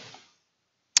anything.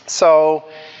 So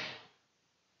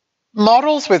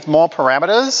models with more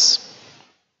parameters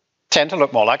tend to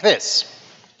look more like this.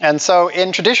 And so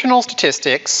in traditional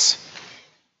statistics,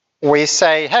 we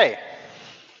say, hey,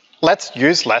 let's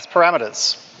use less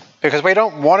parameters, because we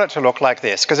don't want it to look like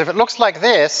this. Because if it looks like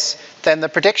this, then the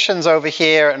predictions over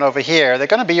here and over here, they're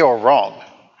going to be all wrong,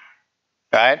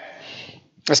 right?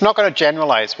 It's not going to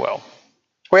generalize well.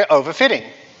 We're overfitting.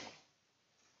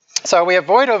 So we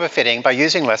avoid overfitting by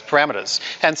using less parameters.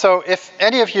 And so if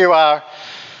any of you are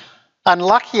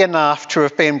unlucky enough to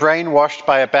have been brainwashed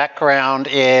by a background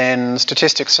in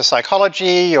statistics or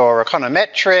psychology or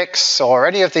econometrics or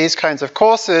any of these kinds of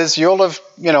courses, you're going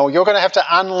to have to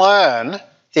unlearn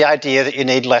the idea that you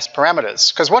need less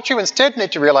parameters. Because what you instead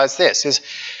need to realize this is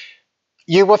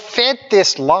you were fed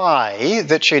this lie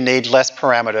that you need less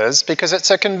parameters because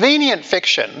it's a convenient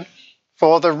fiction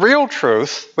for the real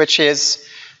truth, which is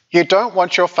you don't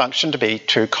want your function to be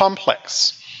too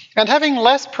complex. And having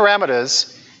less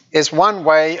parameters is one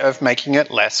way of making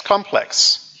it less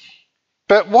complex.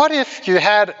 But what if you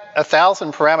had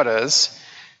 1,000 parameters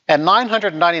and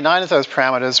 999 of those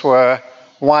parameters were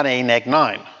 1e neg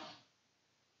 9?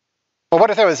 Well, what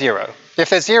if they were 0? If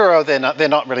they're 0, they're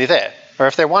not really there. Or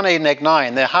if they're 1e neg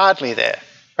 9, they're hardly there,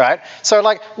 right? So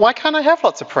like, why can't I have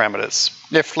lots of parameters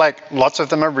if like lots of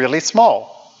them are really small?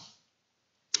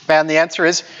 And the answer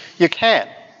is you can.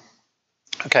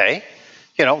 Okay,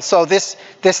 you know, so this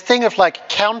thing of like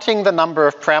counting the number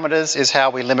of parameters is how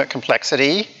we limit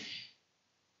complexity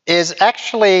is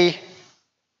actually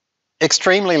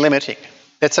extremely limiting.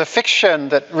 It's a fiction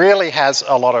that really has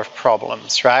a lot of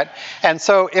problems, right? And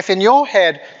so if in your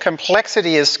head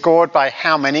complexity is scored by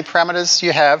how many parameters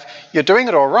you have, you're doing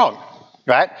it all wrong,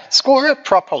 right? Score it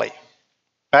properly,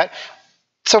 right?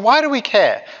 So why do we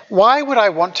care? Why would I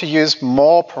want to use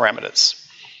more parameters?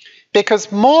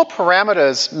 Because more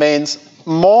parameters means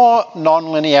more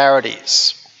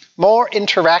nonlinearities, more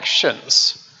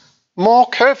interactions, more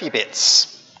curvy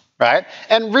bits, right?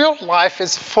 And real life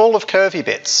is full of curvy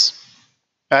bits,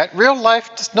 right? Real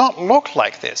life does not look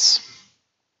like this.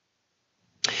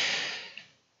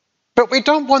 But we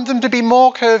don't want them to be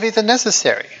more curvy than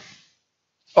necessary,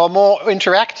 or more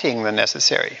interacting than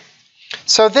necessary.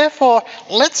 So therefore,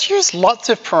 let's use lots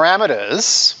of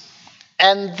parameters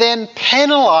and then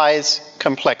penalize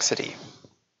complexity.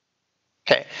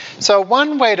 Okay, so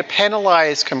one way to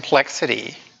penalize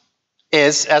complexity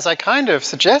is, as I kind of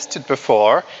suggested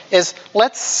before, is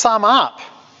let's sum up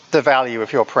the value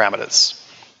of your parameters.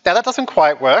 Now that doesn't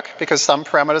quite work because some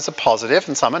parameters are positive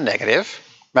and some are negative,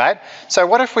 right? So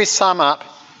what if we sum up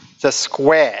the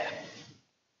square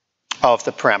of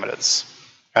the parameters,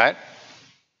 right?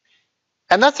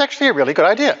 And that's actually a really good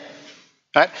idea.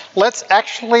 Right? Let's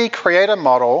actually create a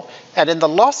model, and in the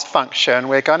loss function,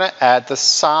 we're going to add the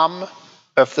sum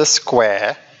of the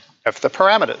square of the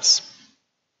parameters.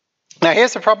 Now,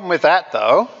 here's the problem with that,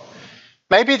 though.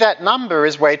 Maybe that number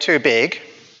is way too big,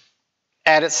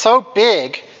 and it's so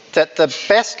big that the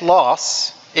best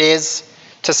loss is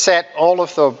to set all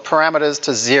of the parameters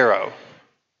to 0.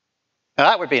 Now,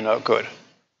 that would be no good,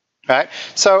 right?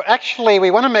 So actually,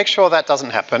 we want to make sure that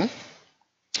doesn't happen.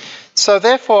 So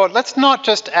therefore, let's not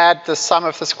just add the sum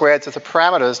of the squares of the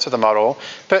parameters to the model,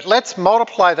 but let's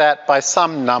multiply that by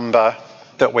some number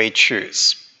that we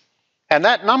choose. And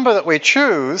that number that we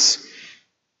choose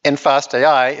in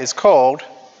FastAI is called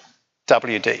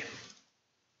WD.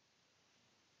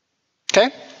 Okay?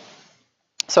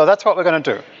 So that's what we're going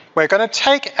to do. We're going to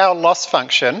take our loss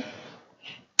function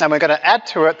and we're going to add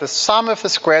to it the sum of the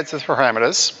squares of the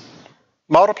parameters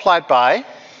multiplied by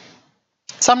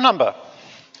some number.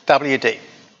 WD.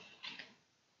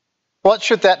 What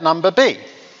should that number be?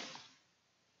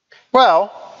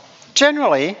 Well,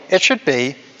 generally it should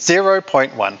be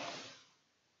 0.1.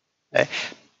 Okay.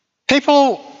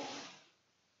 People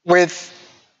with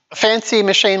fancy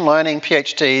machine learning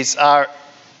PhDs are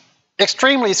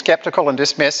extremely skeptical and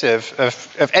dismissive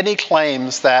of any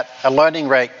claims that a learning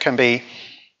rate can be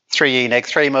 3e neg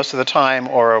 3 most of the time,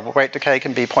 or a weight decay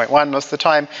can be 0.1 most of the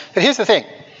time. But here's the thing.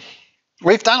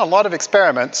 We've done a lot of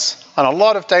experiments on a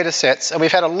lot of data sets, and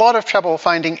we've had a lot of trouble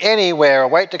finding anywhere a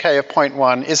weight decay of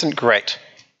 0.1 isn't great.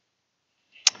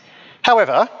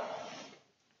 However,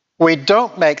 we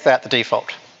don't make that the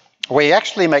default. We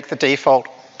actually make the default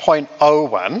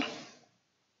 0.01.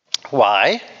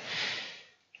 Why?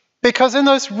 Because in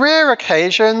those rare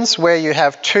occasions where you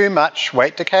have too much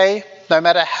weight decay, no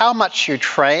matter how much you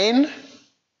train,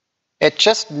 it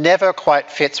just never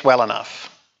quite fits well enough.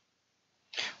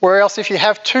 Whereas if you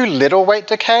have too little weight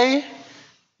decay,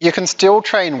 you can still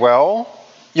train well.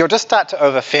 You'll just start to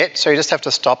overfit, so you just have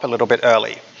to stop a little bit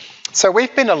early. So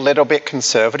we've been a little bit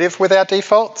conservative with our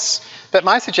defaults, but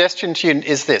my suggestion to you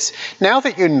is this. Now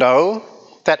that you know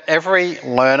that every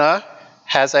learner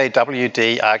has a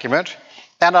WD argument,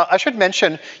 and I should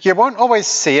mention, you won't always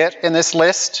see it in this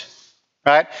list,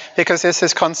 right? Because there's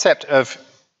this concept of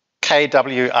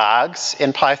KW args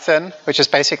in Python, which is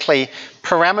basically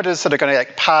parameters that are going to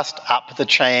get passed up the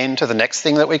chain to the next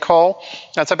thing that we call.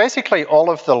 And so basically all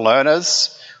of the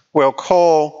learners will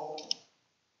call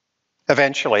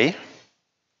eventually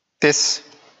this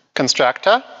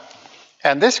constructor,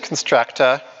 and this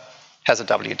constructor has a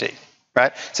WD,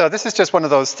 right? So this is just one of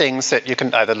those things that you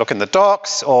can either look in the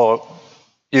docs or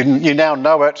you now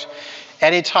know it.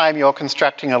 Anytime you're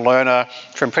constructing a learner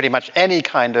from pretty much any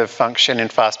kind of function in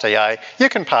FastAI, you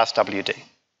can pass WD,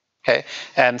 okay?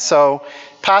 And so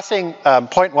passing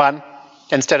 0.1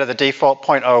 instead of the default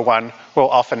 0.01 will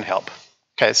often help.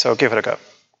 Okay, so give it a go.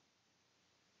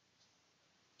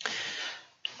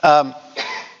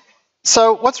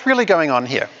 So what's really going on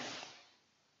here?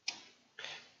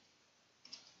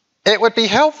 It would be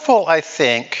helpful, I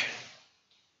think,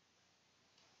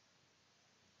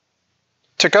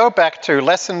 to go back to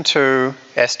lesson 2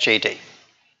 SGD,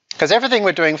 because everything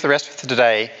we're doing for the rest of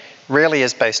today really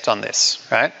is based on this,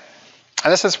 right?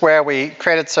 And this is where we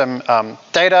created some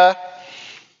data,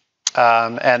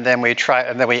 and then we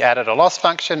added a loss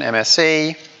function,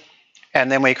 MSE,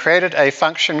 and then we created a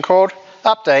function called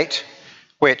update,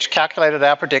 which calculated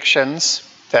our predictions.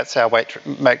 That's our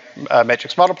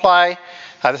matrix multiply.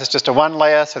 This is just a one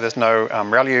layer, so there's no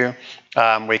ReLU.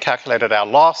 We calculated our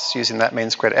loss using that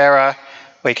mean squared error.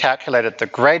 We calculated the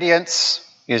gradients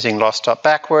using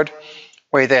loss.backward.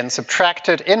 We then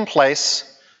subtracted in place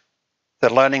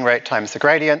the learning rate times the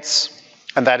gradients,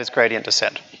 and that is gradient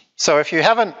descent. So if you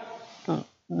haven't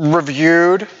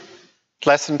reviewed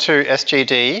lesson 2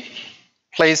 SGD,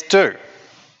 please do,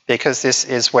 because this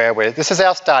is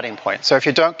our starting point. So if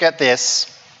you don't get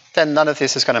this, then none of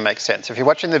this is going to make sense. If you're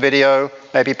watching the video,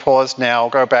 maybe pause now,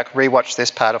 go back, rewatch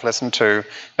this part of lesson 2,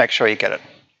 make sure you get it.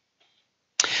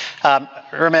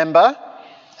 Remember,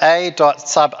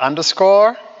 a.sub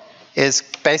underscore is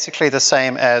basically the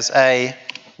same as a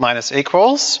minus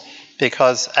equals,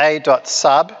 because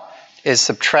a.sub is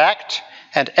subtract,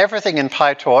 and everything in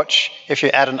PyTorch, if you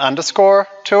add an underscore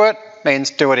to it,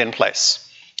 means do it in place.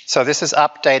 So this is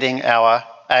updating our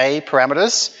a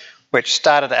parameters, which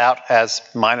started out as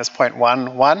minus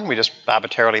 0.11. We just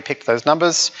arbitrarily picked those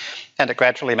numbers, and it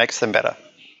gradually makes them better.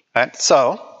 Right?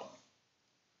 So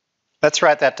let's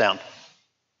write that down.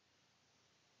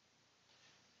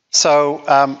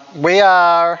 So we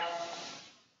are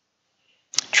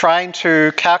trying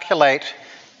to calculate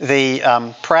the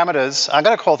parameters. I'm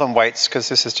going to call them weights because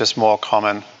this is just more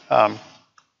common.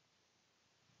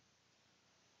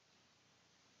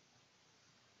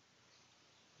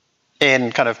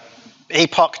 In kind of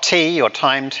epoch t or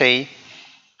time t,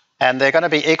 and they're going to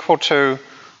be equal to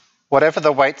whatever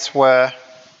the weights were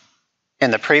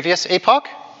in the previous epoch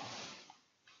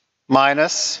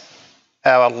minus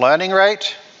our learning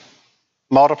rate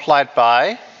multiplied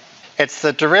by, it's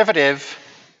the derivative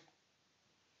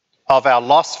of our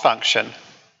loss function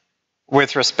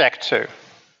with respect to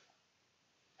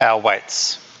our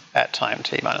weights at time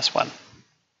t minus 1.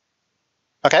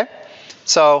 Okay,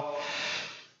 so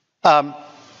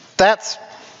that's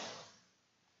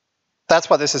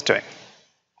what this is doing.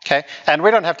 Okay, and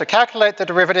we don't have to calculate the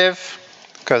derivative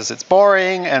because it's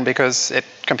boring and because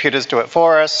computers do it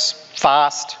for us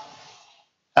fast,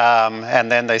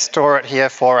 and then they store it here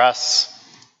for us,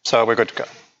 so we're good to go.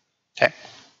 Okay,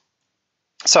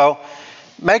 so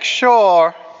make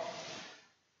sure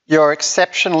you're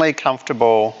exceptionally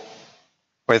comfortable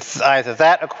with either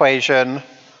that equation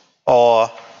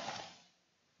or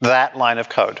that line of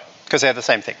code, because they're the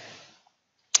same thing.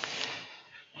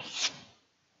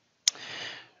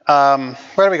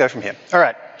 Where do we go from here? All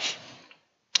right.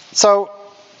 So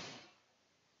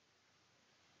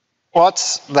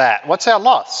what's that? What's our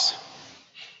loss?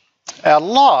 Our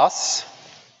loss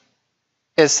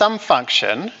is some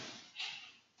function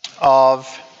of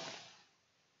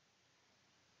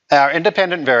our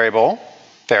independent variables,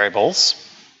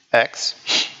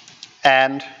 x,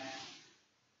 and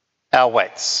our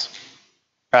weights,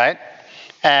 right?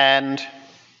 And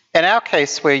in our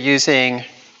case, we're using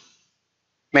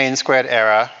mean squared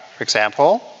error, for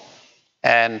example,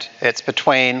 and it's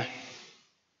between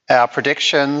our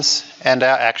predictions and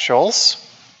our actuals,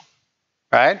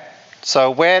 right?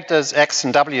 So where does x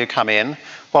and w come in?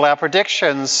 Well, our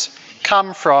predictions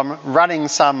come from running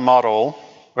some model,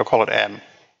 we'll call it m,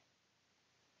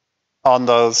 on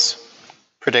those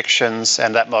predictions,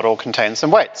 and that model contains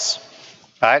some weights,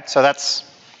 right? So that's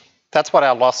what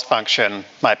our loss function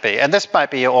might be. And this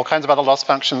might be all kinds of other loss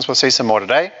functions. We'll see some more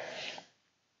today.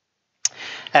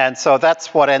 And so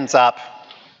that's what ends up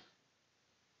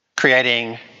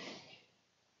creating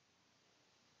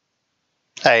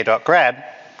a.grad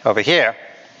over here.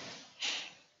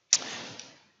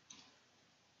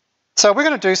 So we're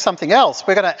going to do something else.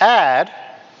 We're going to add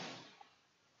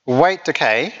weight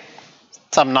decay,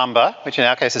 some number, which in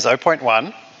our case is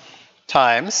 0.1,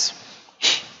 times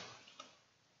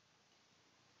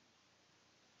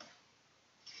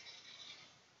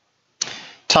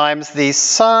the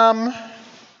sum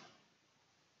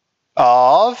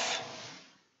of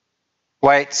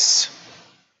weights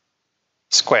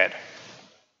squared.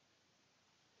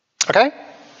 Okay?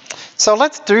 So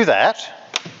let's do that.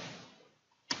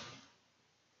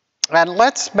 And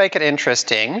let's make it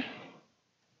interesting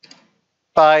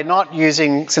by not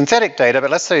using synthetic data, but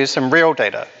let's use some real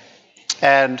data.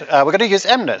 And we're going to use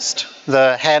MNIST,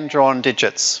 the hand-drawn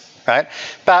digits, right?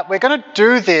 But we're going to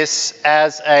do this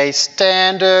as a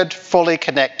standard, fully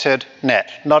connected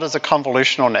net, not as a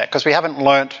convolutional net, because we haven't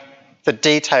learnt the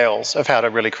details of how to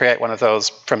really create one of those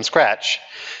from scratch.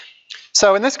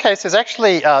 So in this case, there's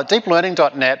actually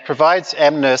deeplearning.net provides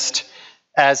MNIST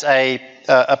as a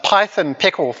Python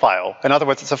pickle file. In other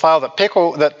words, it's a file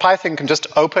that Python can just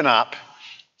open up,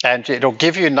 and it'll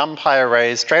give you NumPy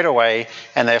arrays straight away,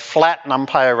 and they're flat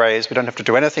NumPy arrays. We don't have to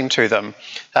do anything to them.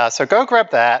 So go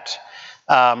grab that.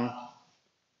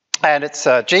 And it's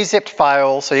a gzipped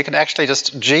file, so you can actually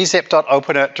just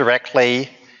gzip.open it directly.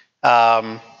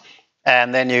 And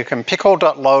then you can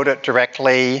pickle.load it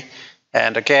directly.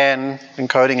 And again,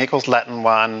 encoding equals Latin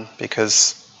 1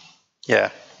 because, yeah,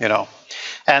 you know.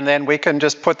 And then we can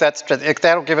just put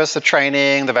that'll give us the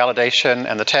training, the validation,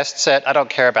 and the test set. I don't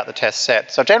care about the test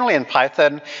set. So generally in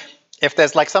Python, if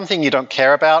there's like something you don't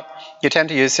care about, you tend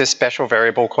to use this special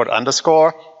variable called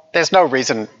underscore. There's no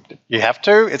reason you have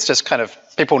to. It's just kind of,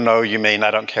 people know you mean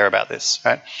I don't care about this,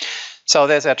 right? So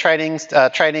there's our training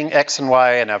X and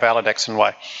Y and our valid X and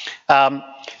Y.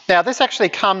 Now this actually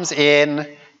comes in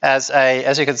as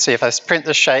you can see, if I print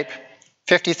the shape,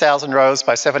 50,000 rows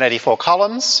by 784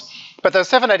 columns. But those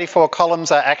 784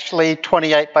 columns are actually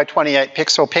 28 by 28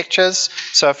 pixel pictures.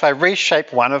 So if I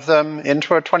reshape one of them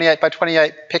into a 28 by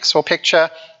 28 pixel picture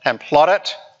and plot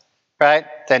it, right,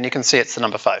 then you can see it's the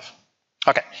number 5.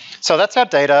 Okay, so that's our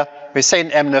data. We've seen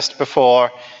MNIST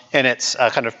before in its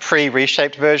kind of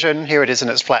pre-reshaped version. Here it is in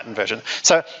its flattened version.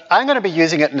 So I'm going to be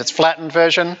using it in its flattened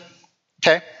version,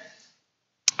 okay?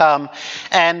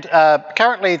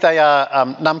 Currently they are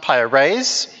NumPy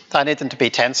arrays. I need them to be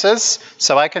tensors,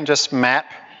 so I can just map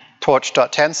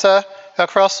torch.tensor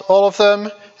across all of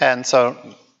them, and so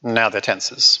now they're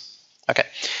tensors. Okay.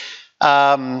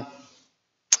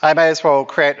 I may as well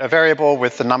create a variable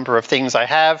with the number of things I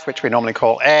have, which we normally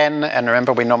call n, and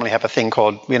remember we normally have a thing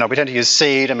called, we tend to use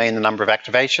c to mean the number of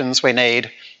activations we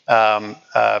need. Well,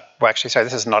 actually, sorry,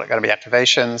 this is not going to be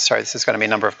activations. Sorry, this is going to be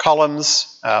number of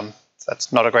columns.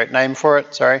 That's not a great name for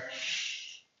it, sorry.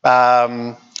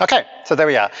 Okay, so there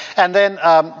we are. And then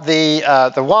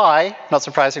the y, not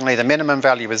surprisingly, the minimum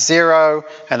value is 0,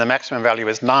 and the maximum value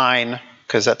is 9,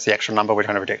 because that's the actual number we're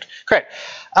trying to predict. Great.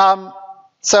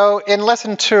 So in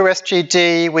lesson 2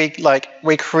 SGD,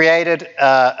 we created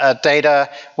a data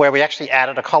where we actually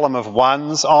added a column of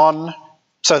 1s on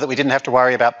so that we didn't have to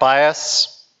worry about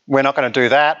bias. We're not going to do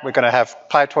that. We're going to have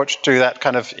PyTorch do that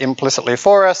kind of implicitly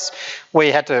for us. We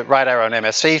had to write our own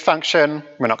MSV function.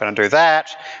 We're not going to do that.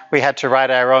 We had to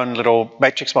write our own little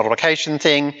matrix multiplication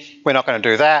thing. We're not going to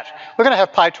do that. We're going to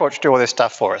have PyTorch do all this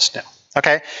stuff for us now.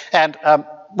 Okay? And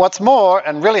what's more,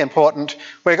 and really important,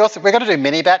 we're going to do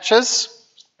mini batches,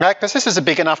 right? Because this is a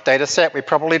big enough data set. We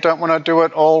probably don't want to do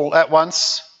it all at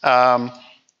once.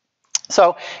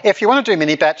 So if you want to do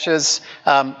mini batches,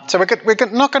 so we're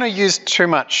not going to use too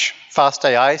much fast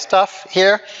AI stuff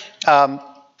here.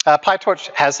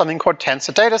 PyTorch has something called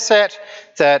tensor dataset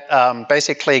that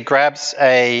basically grabs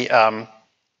any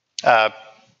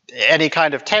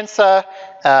kind of tensor,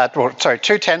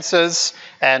 two tensors,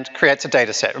 and creates a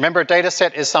dataset. Remember, a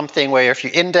dataset is something where if you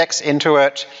index into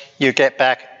it, you get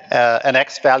back an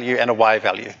X value and a Y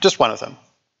value, just one of them.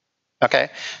 Okay.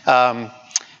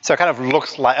 So it kind of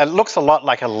looks a lot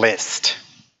like a list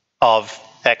of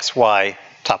X, Y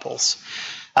tuples.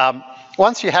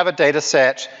 Once you have a data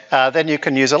set, then you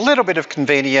can use a little bit of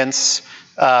convenience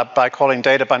by calling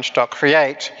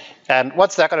databunch.create. And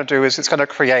what's that going to do is it's going to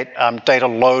create data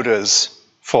loaders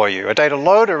for you. A data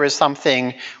loader is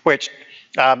something which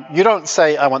you don't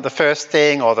say, I want the first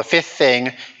thing or the fifth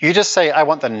thing. You just say, I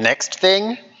want the next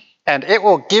thing. And it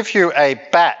will give you a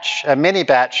batch, a mini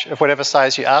batch of whatever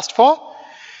size you asked for.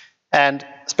 And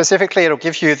specifically, it'll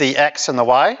give you the X and the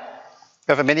Y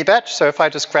of a mini batch. So if I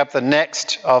just grab the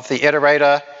next of the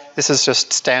iterator, this is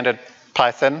just standard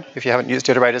Python, if you haven't used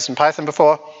iterators in Python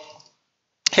before.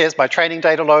 Here's my training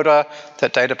data loader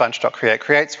that databunch.create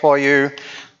creates for you.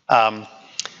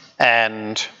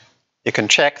 And you can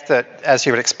check that, as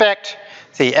you would expect,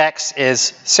 the X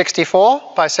is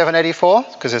 64 by 784,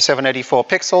 because there's 784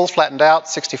 pixels flattened out,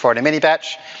 64 in a mini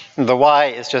batch. And the Y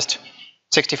is just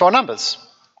 64 numbers.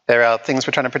 There are things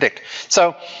we're trying to predict.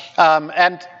 So,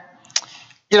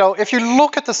 if you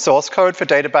look at the source code for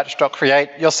databunch.create,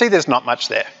 you'll see there's not much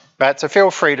there, right? So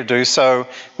feel free to do so.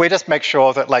 We just make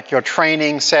sure that your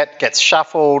training set gets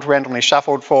shuffled, randomly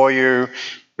shuffled for you.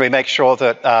 We make sure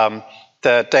that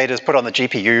the data is put on the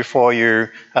GPU for you.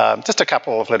 Just a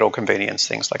couple of little convenience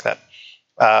things like that.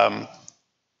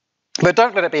 But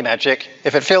don't let it be magic.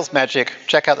 If it feels magic,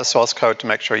 check out the source code to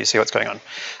make sure you see what's going on.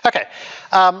 Okay.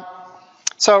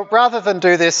 So rather than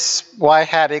do this y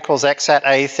hat equals x at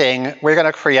a thing, we're going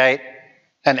to create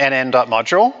an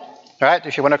nn.module. Right?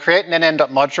 If you want to create an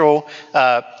nn.module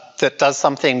that does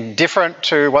something different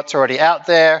to what's already out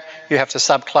there, you have to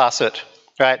subclass it.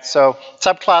 Right? So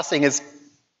subclassing is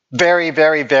very,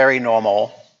 very, very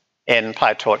normal in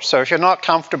PyTorch. So if you're not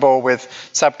comfortable with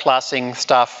subclassing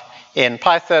stuff in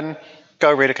Python,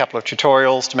 go read a couple of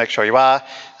tutorials to make sure you are.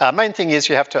 Main thing is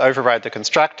you have to override the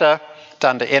constructor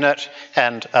done to init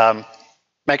and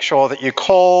make sure that you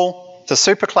call the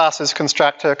superclasses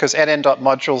constructor, because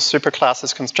nn.modules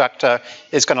superclasses constructor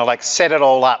is going to like set it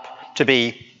all up to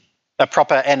be a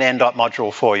proper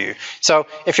nn.module for you. So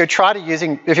if you're trying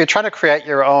to create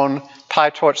your own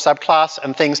PyTorch subclass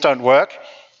and things don't work,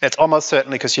 it's almost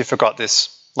certainly because you forgot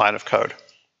this line of code.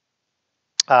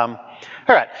 All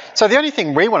right, so the only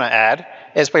thing we want to add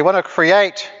is we want to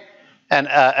create an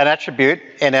attribute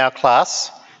in our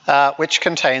class which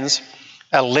contains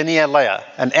a linear layer,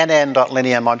 an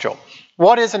nn.linear module.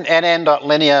 What is an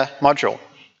nn.linear module?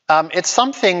 It's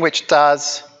something which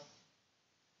does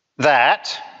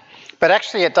that, but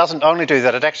actually it doesn't only do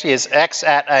that, it actually is x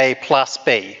at a plus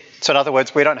b. So in other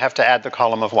words, we don't have to add the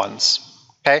column of ones.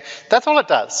 Okay, that's all it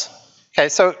does. Okay,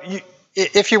 so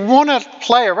if you want to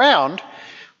play around,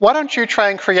 why don't you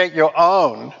try and create your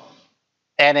own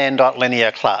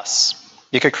nn.linear class?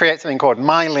 You could create something called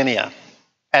myLinear,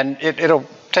 and it'll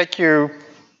take you,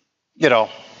 you know,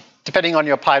 depending on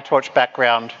your PyTorch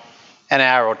background, an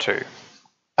hour or two.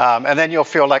 And then you'll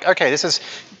feel like, okay,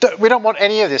 we don't want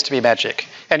any of this to be magic.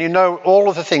 And you know all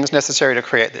of the things necessary to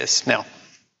create this now.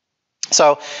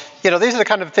 So, you know, these are the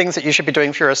kind of things that you should be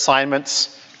doing for your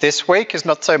assignments this week, is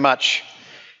not so much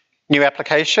new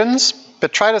applications,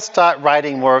 but try to start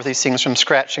writing more of these things from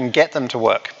scratch and get them to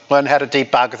work. Learn how to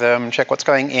debug them, check what's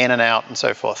going in and out, and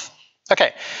so forth.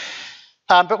 Okay,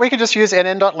 but we can just use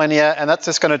nn.linear, and that's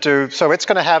just going to do, so it's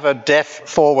going to have a def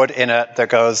forward in it that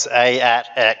goes a at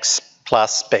x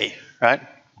plus b, right?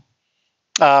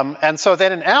 And so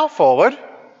then in our forward,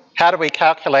 how do we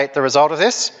calculate the result of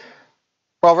this?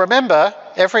 Well, remember,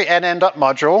 every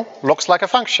nn.module looks like a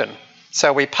function.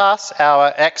 So we pass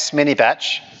our x mini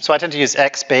batch, so I tend to use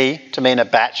xb to mean a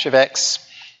batch of x,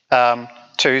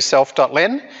 to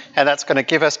self.lin, and that's going to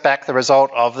give us back the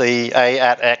result of the a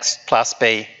at x plus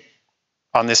b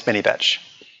on this mini batch.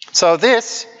 So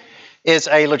this is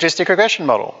a logistic regression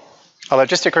model. A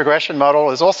logistic regression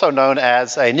model is also known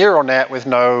as a neural net with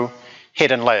no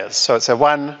hidden layers. So it's a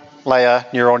one-layer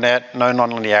neural net, no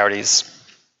nonlinearities.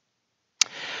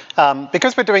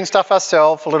 Because we're doing stuff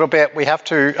ourselves a little bit, we have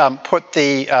to put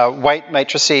the weight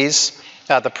matrices,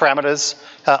 the parameters,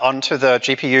 onto the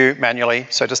GPU manually.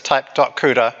 So just type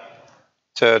 .CUDA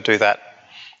to do that.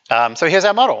 So here's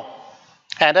our model.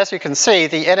 And as you can see,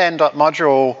 the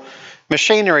nn.module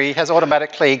machinery has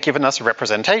automatically given us a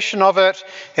representation of it.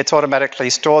 It's automatically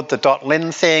stored the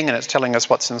 .lin thing, and it's telling us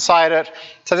what's inside it.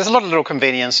 So there's a lot of little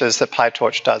conveniences that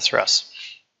PyTorch does for us.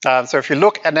 So if you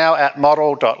look now at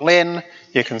model.lin,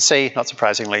 you can see, not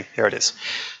surprisingly, here it is.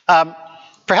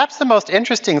 Perhaps the most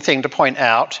interesting thing to point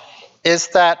out is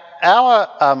that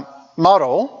our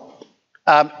model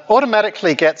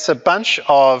automatically gets a bunch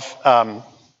of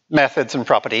methods and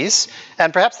properties,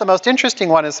 and perhaps the most interesting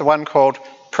one is the one called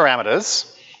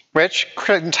parameters, which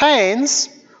contains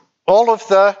all of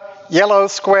the yellow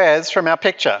squares from our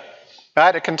picture,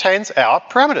 right? It contains our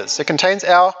parameters. It contains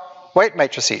our weight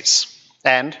matrices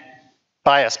and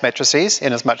bias matrices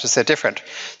in as much as they're different.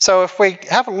 So if we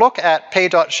have a look at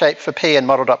p.shape for p and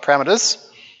model.parameters,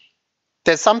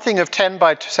 there's something of 10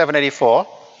 by 784,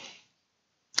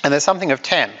 and there's something of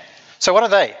 10. So what are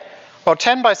they? Well,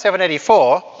 10 by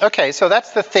 784, okay, so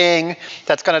that's the thing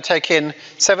that's going to take in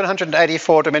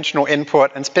 784 dimensional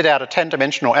input and spit out a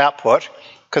 10-dimensional output,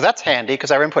 because that's handy, because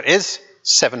our input is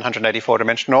 784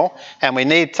 dimensional, and we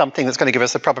need something that's going to give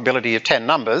us the probability of 10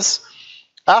 numbers.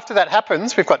 After that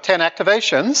happens, we've got 10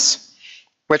 activations,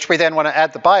 which we then want to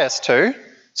add the bias to.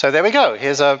 So there we go,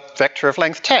 here's a vector of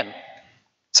length 10.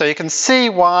 So you can see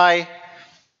why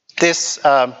this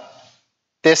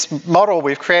model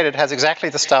we've created has exactly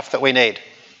the stuff that we need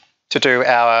to do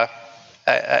our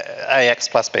AX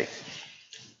plus B.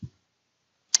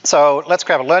 So let's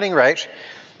grab a learning rate.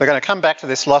 We're going to come back to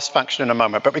this loss function in a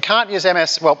moment, but we can't use we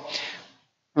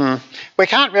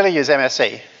can't really use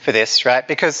MSE for this, right?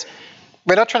 Because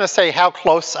we're not trying to say how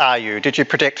close are you. Did you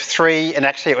predict 3 and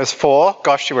actually it was 4?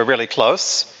 Gosh, you were really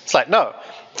close. It's like, no,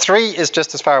 3 is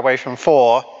just as far away from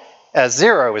 4 as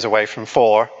 0 is away from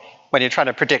 4 when you're trying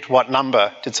to predict what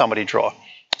number did somebody draw.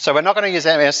 So we're not going to use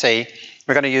MSE.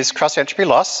 We're going to use cross-entropy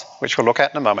loss, which we'll look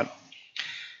at in a moment.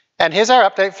 And here's our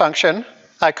update function.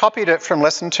 I copied it from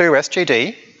lesson 2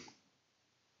 SGD.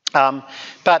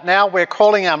 But now we're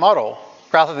calling our model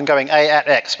rather than going a at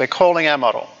x. We're calling our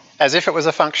model as if it was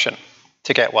a function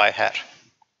to get y hat.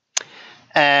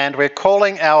 And we're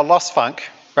calling our loss func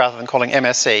rather than calling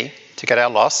MSE to get our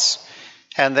loss.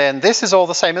 And then this is all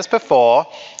the same as before,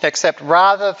 except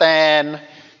rather than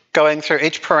going through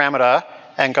each parameter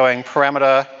and going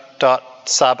parameter dot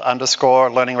sub underscore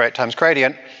learning rate times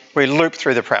gradient, we loop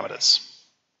through the parameters.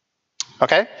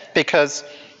 Okay? Because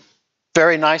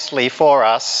very nicely for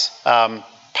us,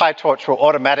 PyTorch will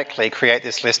automatically create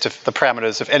this list of the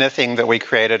parameters of anything that we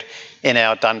created in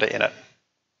our dunder init.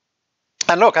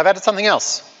 And look, I've added something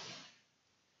else.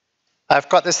 I've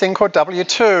got this thing called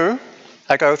W2.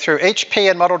 I go through each P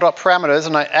and model.parameters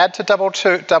and I add to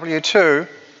W2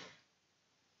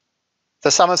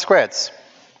 the sum of squareds.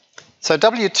 So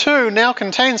W2 now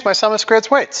contains my sum of squareds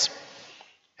weights.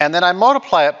 And then I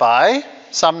multiply it by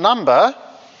some number,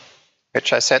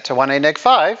 which I set to 1a neg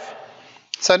 5.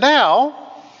 So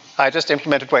now I just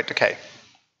implemented weight decay.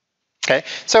 Okay,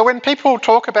 so when people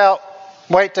talk about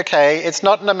weight decay, it's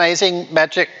not an amazing,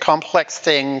 magic, complex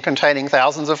thing containing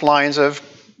thousands of lines of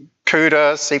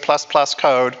CUDA, C++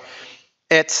 code.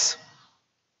 It's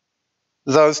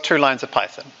those 2 lines of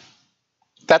Python.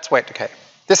 That's weight decay.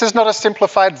 This is not a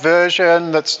simplified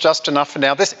version that's just enough for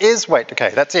now. This is weight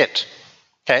decay. That's it.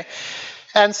 Okay?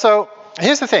 And so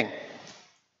here's the thing.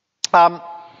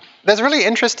 There's a really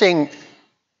interesting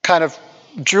kind of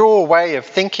dual way of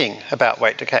thinking about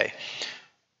weight decay.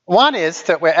 One is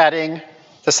that we're adding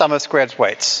the sum of squared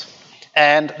weights.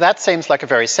 And that seems like a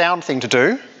very sound thing to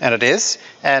do, and it is.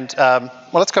 And well,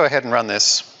 let's go ahead and run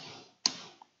this.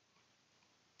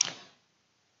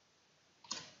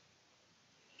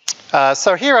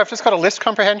 So here I've just got a list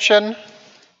comprehension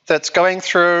that's going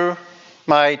through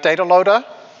my data loader.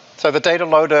 So the data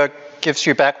loader gives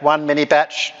you back one mini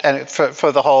batch and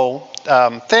for the whole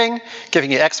thing,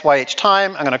 giving you X, Y each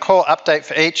time. I'm going to call update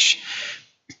for each.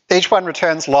 Each one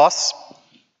returns loss.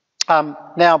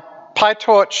 Now,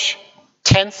 PyTorch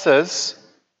tensors,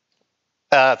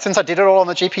 since I did it all on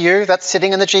the GPU, that's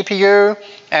sitting in the GPU,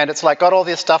 and it's like got all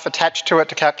this stuff attached to it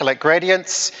to calculate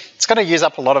gradients. It's going to use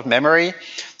up a lot of memory.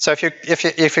 So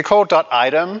if you call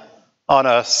 .item on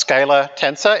a scalar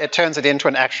tensor, it turns it into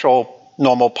an actual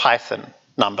normal Python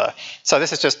number. So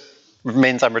this is just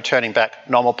means I'm returning back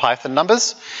normal Python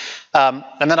numbers. And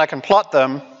then I can plot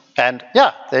them, and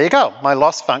yeah, there you go. My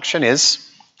loss function is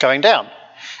going down.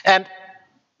 And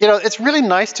you know, it's really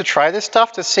nice to try this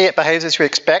stuff to see it behaves as you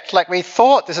expect. Like we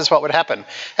thought this is what would happen.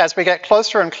 As we get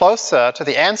closer and closer to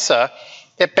the answer,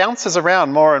 it bounces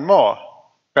around more and more,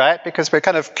 right? Because we're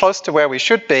kind of close to where we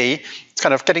should be. It's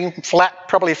kind of getting flat,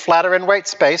 probably flatter in weight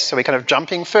space, so we're kind of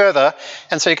jumping further.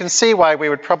 And so you can see why we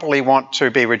would probably want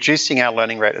to be reducing our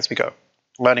learning rate as we go.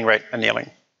 Learning rate annealing.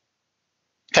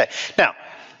 Okay, now,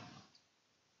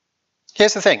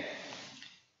 here's the thing.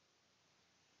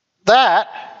 That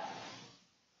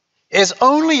is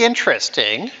only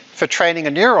interesting for training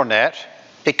a neural net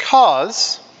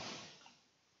because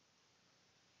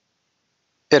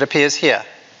it appears here.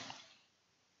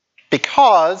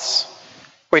 Because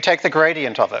we take the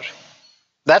gradient of it.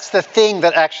 That's the thing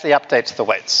that actually updates the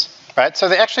weights, right?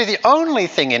 So actually the only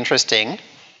thing interesting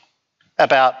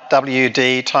about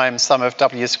WD times sum of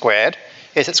W squared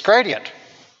is its gradient.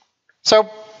 So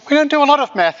we don't do a lot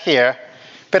of math here,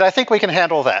 but I think we can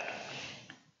handle that.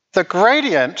 The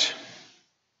gradient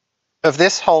of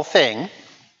this whole thing,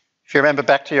 if you remember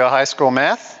back to your high school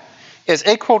math, is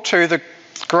equal to the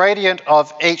gradient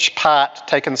of each part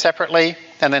taken separately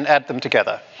and then add them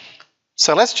together.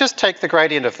 So let's just take the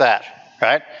gradient of that,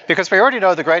 right? Because we already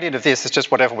know the gradient of this is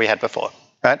just whatever we had before,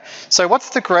 right? So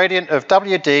what's the gradient of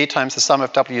WD times the sum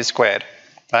of W squared,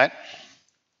 right?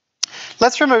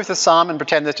 Let's remove the sum and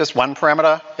pretend there's just one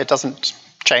parameter. It doesn't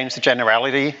change the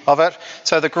generality of it.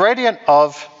 So the gradient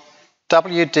of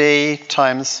WD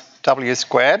times W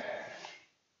squared.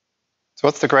 So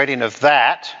what's the gradient of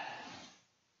that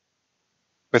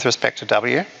with respect to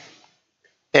W?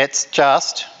 It's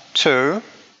just 2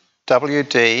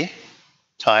 WD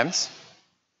times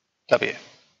W.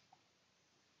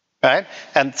 Right?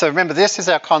 And so remember, this is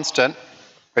our constant,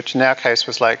 which in our case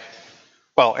was like,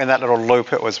 well, in that little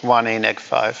loop, it was 1e neg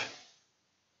 5.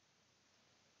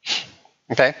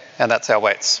 Okay? And that's our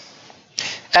weights.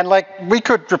 And like, we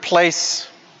could replace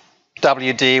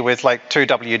WD with like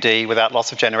 2WD without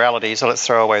loss of generality, so let's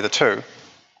throw away the 2.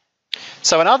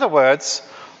 So in other words,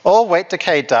 all weight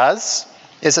decay does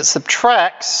is it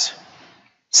subtracts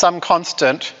some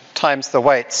constant times the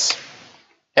weights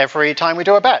every time we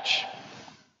do a batch.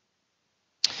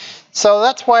 So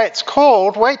that's why it's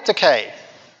called weight decay,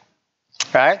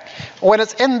 right? When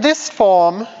it's in this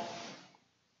form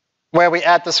where we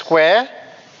add the square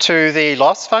to the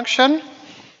loss function,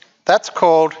 that's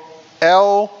called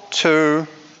L2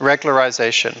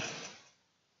 regularization.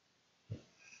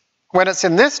 When it's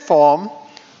in this form,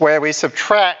 where we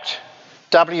subtract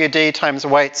WD times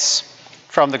weights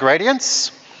from the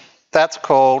gradients. That's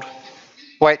called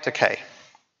weight decay.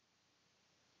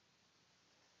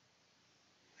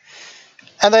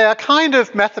 And they are kind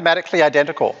of mathematically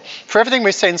identical. For everything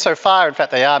we've seen so far, in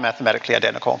fact, they are mathematically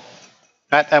identical.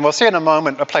 Right? And we'll see in a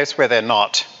moment a place where they're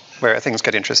not, where things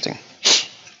get interesting.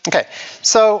 Okay,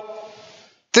 so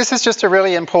this is just a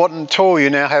really important tool you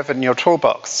now have in your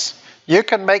toolbox. You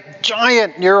can make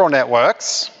giant neural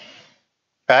networks,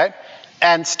 right,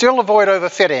 and still avoid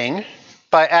overfitting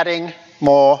by adding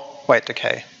more weight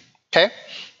decay. Okay?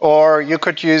 Or you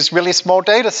could use really small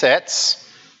data sets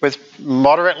with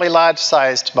moderately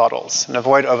large-sized models and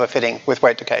avoid overfitting with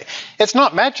weight decay. It's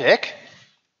not magic,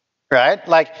 right?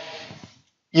 Like,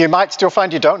 you might still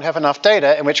find you don't have enough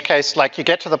data, in which case, like, you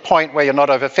get to the point where you're not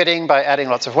overfitting by adding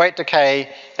lots of weight decay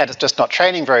and it's just not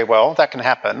training very well. That can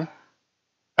happen,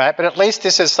 right? But at least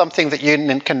this is something that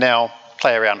you can now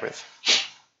play around with.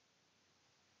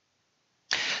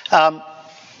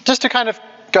 Just to kind of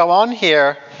go on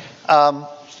here, now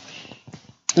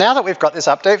that we've got this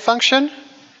update function,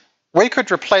 we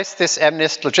could replace this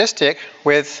MNIST logistic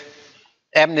with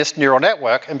MNIST neural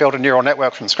network and build a neural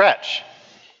network from scratch.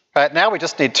 Right, now we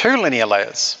just need 2 linear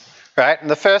layers. Right? And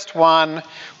the first one,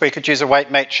 we could use a weight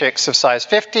matrix of size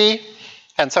 50.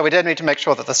 And so we then need to make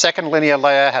sure that the second linear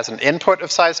layer has an input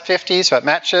of size 50, so it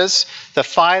matches. The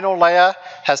final layer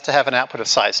has to have an output of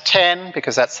size 10,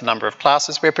 because that's the number of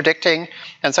classes we're predicting.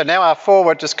 And so now our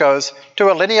forward just goes, do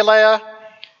a linear layer,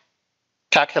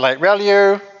 calculate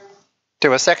ReLU,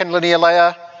 do a second linear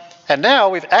layer, and now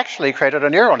we've actually created a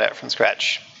neural net from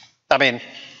scratch. I mean,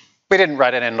 we didn't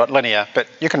write it in linear, but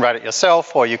you can write it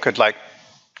yourself, or you could like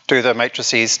do the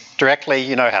matrices directly.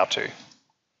 You know how to.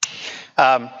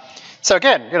 So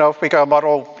again, you know, if we go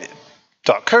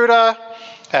model.CUDA,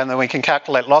 and then we can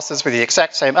calculate losses with the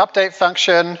exact same update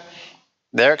function,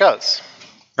 there it goes,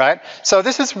 right? So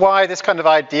this is why this kind of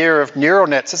idea of neural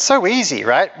nets is so easy,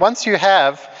 right? Once you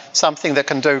have something that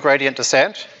can do gradient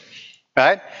descent,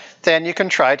 right, then you can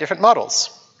try different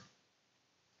models.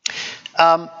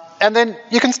 And then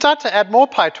you can start to add more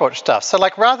PyTorch stuff. So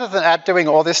like, rather than doing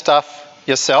all this stuff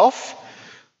yourself,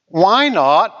 why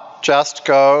not just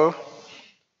go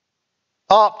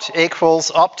opt equals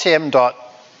optim dot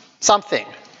something.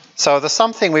 So the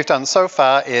something we've done so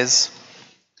far is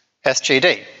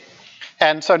SGD.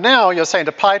 And so now you're saying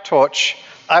to PyTorch,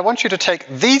 I want you to take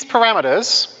these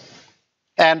parameters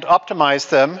and optimize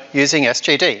them using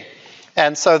SGD.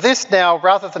 And so this now,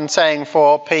 rather than saying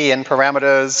for P in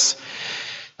parameters,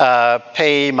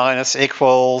 P minus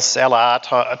equals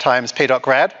LR times P dot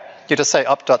grad, you just say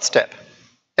opt dot step.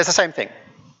 It's the same thing.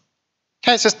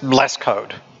 Okay, it's just less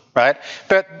code, right?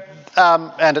 But,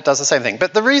 and it does the same thing.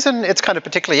 But the reason it's kind of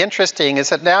particularly interesting is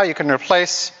that now you can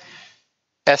replace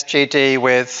SGD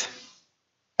with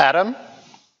Atom,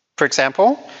 for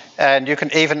example, and you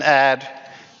can even add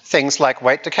things like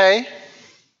weight decay,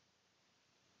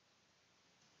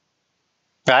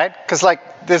 right? Because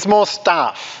like, there's more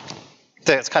stuff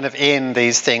that's kind of in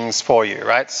these things for you,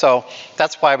 right? So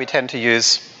that's why we tend to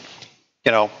use,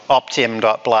 you know,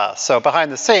 optim.blah. So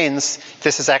behind the scenes,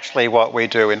 this is actually what we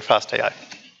do in FastAI.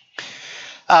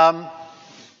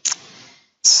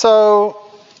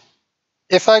 So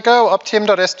if I go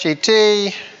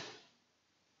optim.sgd,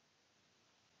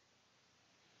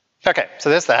 okay, so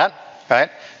there's that, right?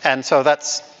 And so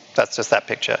that's just that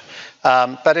picture.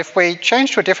 But if we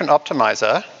change to a different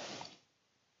optimizer,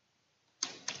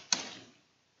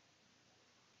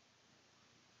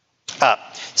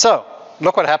 so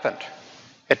look what happened.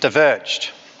 It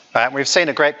diverged, right? We've seen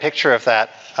a great picture of that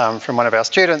from one of our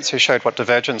students who showed what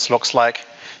divergence looks like.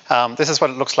 This is what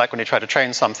it looks like when you try to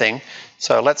train something.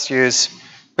 So let's use,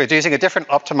 we're using a different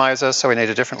optimizer, so we need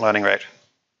a different learning rate.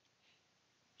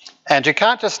 And you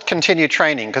can't just continue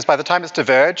training, because by the time it's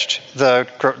diverged,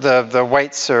 the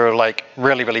weights are like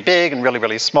really, really big and really,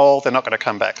 really small. They're not going to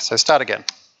come back. So start again.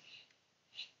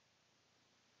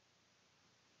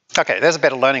 Okay, there's a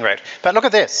better learning rate. But look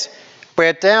at this.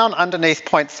 We're down underneath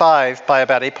 0.5 by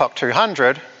about epoch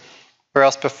 200,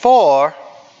 whereas before,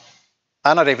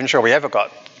 I'm not even sure we ever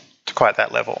got to quite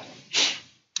that level.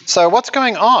 So what's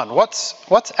going on?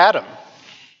 What's Atom?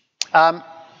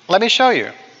 Let me show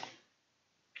you.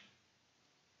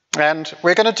 And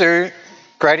we're going to do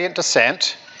gradient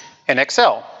descent in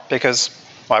Excel, because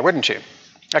why wouldn't you?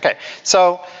 Okay,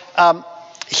 so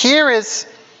here is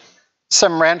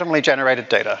some randomly generated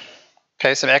data.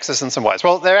 Okay, some X's and some Y's.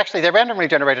 Well, they're randomly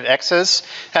generated X's,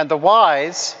 and the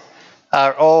Y's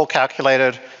are all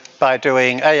calculated by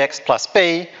doing AX plus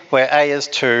B, where A is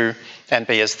 2 and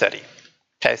B is 30.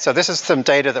 Okay, so this is some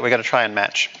data that we're going to try and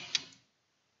match.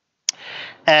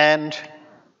 And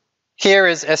here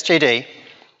is SGD.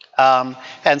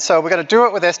 And so we're going to do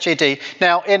it with SGD.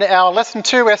 Now, in our lesson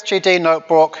 2 SGD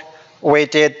notebook, we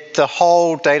did the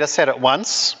whole data set at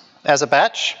once as a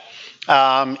batch.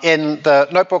 In the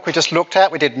notebook we just looked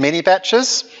at, we did mini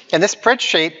batches. In this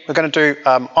spreadsheet, we're going to do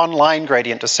online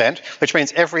gradient descent, which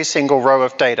means every single row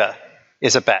of data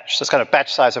is a batch. So it's kind of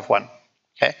batch size of 1.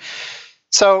 Okay.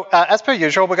 So as per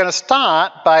usual, we're going to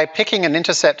start by picking an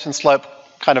intercept and slope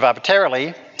kind of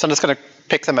arbitrarily. So I'm just going to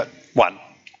pick them at 1.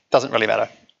 Doesn't really matter.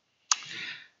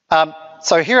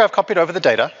 So here I've copied over the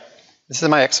data. This is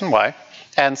my x and y.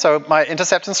 And so my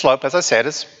intercept and slope, as I said,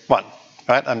 is 1.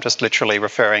 Right? I'm just literally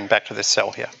referring back to this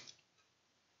cell here.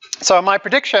 So my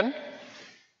prediction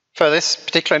for this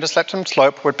particular intercept and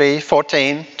slope would be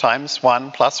 14 times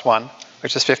 1 plus 1,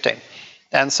 which is 15.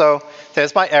 And so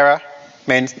there's my error,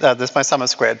 means there's my sum of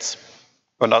squareds.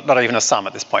 Well, not even a sum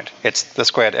at this point. It's the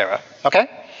squared error. Okay?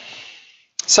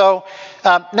 So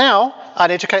now I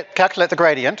need to calculate the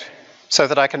gradient so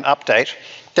that I can update.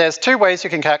 There's 2 ways you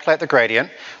can calculate the gradient.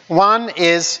 One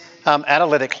is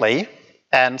analytically,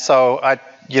 and so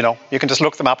you can just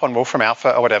look them up on Wolfram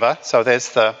Alpha or whatever. So there's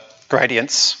the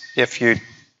gradients if you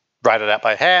write it out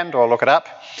by hand or look it up.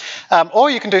 Or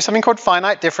you can do something called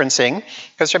finite differencing,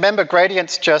 because remember,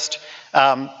 gradients just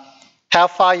how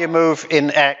far you move in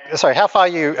how far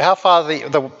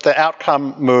the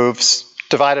outcome moves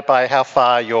divided by how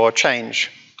far your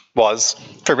change was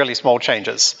for really small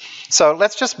changes. So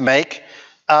let's just make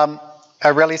a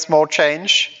really small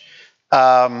change.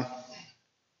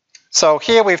 So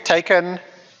here we've taken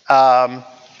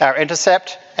our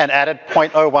intercept and added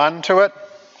 0.01 to it,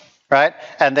 right?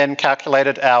 And then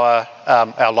calculated our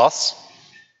loss.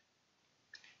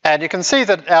 And you can see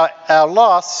that our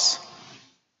loss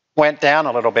went down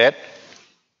a little bit,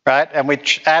 right? And we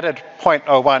added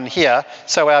 0.01 here.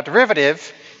 So our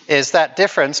derivative is that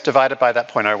difference divided by that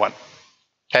 0.01.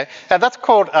 Okay, and that's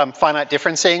called finite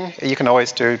differencing. You can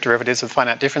always do derivatives with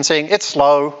finite differencing. It's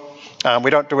slow. We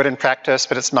don't do it in practice,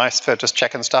 but it's nice for just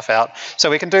checking stuff out. So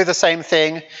we can do the same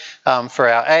thing for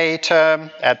our A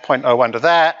term, add 0.01 to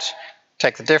that,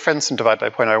 take the difference and divide by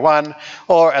 0.01.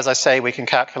 Or, as I say, we can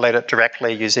calculate it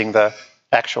directly using the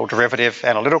actual derivative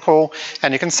analytical.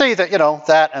 And you can see that,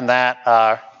 that and that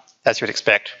are, as you'd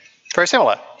expect, very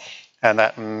similar. And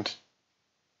that and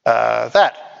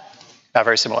that are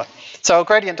very similar. So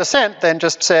gradient descent then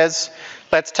just says,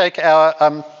 let's take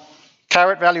our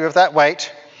current value of that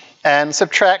weight and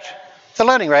subtract the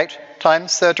learning rate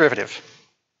times the derivative.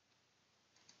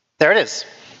 There it is,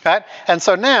 right? And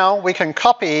so now we can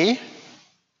copy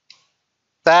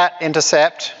that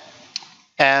intercept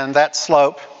and that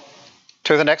slope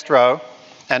to the next row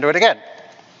and do it again.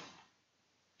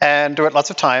 And do it lots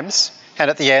of times. And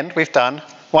at the end, we've done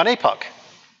 1 epoch.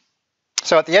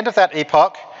 So at the end of that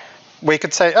epoch, we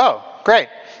could say, oh, great.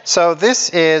 So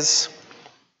this is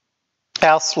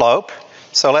our slope.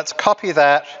 So let's copy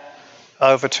that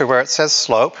over to where it says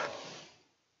slope.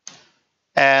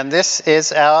 And this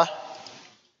is our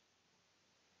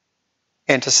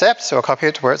intercept. So we'll copy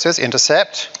it to where it says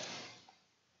intercept.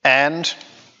 And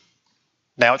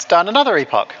now it's done another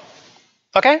epoch.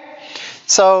 Okay?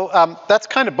 So that's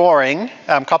kind of boring,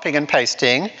 copying and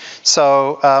pasting.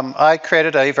 So I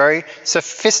created a very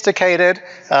sophisticated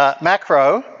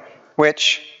macro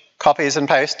which copies and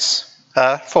pastes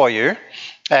for you.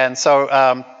 And so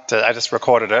I just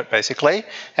recorded it, basically.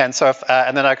 And so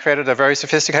and then I created a very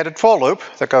sophisticated for loop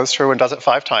that goes through and does it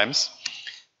 5 times.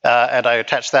 And I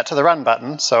attached that to the run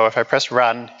button. So if I press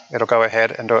run, it'll go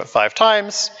ahead and do it 5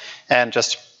 times and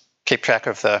just keep track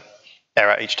of the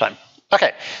error each time.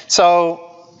 Okay,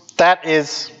 so that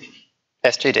is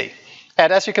SGD.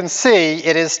 And as you can see,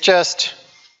 it is just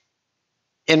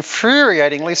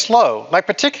infuriatingly slow. Like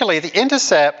particularly the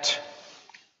intercept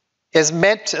is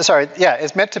meant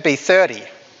to be 30.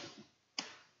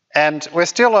 And we're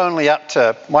still only up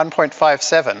to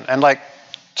 1.57. And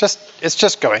it's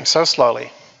just going so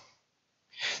slowly.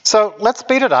 So let's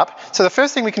speed it up. So the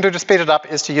first thing we can do to speed it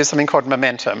up is to use something called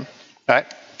momentum, right?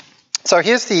 So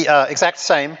here's the exact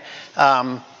same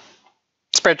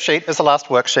spreadsheet as the last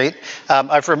worksheet.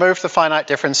 I've removed the finite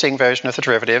differencing version of the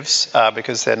derivatives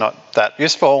because they're not that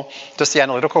useful, just the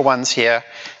analytical ones here.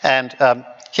 And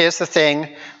here's the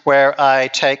thing where I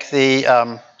take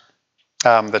the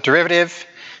derivative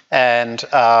and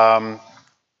I'm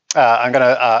going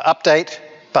to update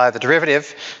by the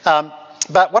derivative.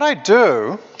 But what I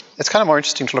do, it's kind of more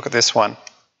interesting to look at this one,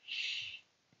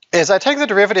 is I take the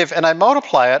derivative and I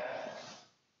multiply it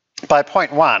by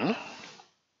 0.1.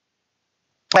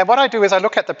 And what I do is I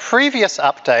look at the previous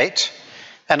update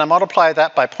and I multiply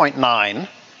that by 0.9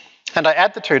 and I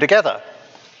add the two together.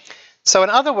 So in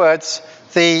other words,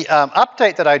 the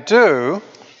update that I do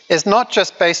is not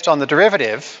just based on the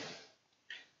derivative,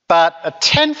 but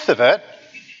 1/10 of it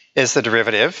is the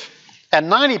derivative, and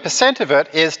 90% of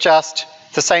it is just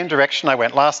the same direction I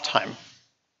went last time.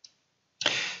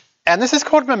 And this is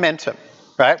called momentum,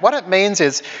 right? What it means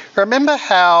is, remember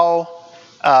how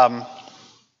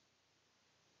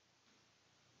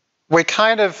we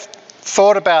kind of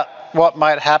thought about what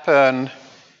might happen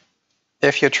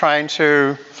if you're trying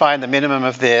to find the minimum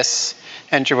of this,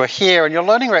 and you were here and your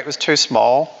learning rate was too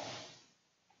small,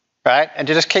 right? And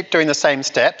you just keep doing the same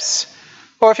steps.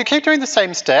 Or if you keep doing the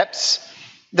same steps,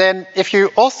 then if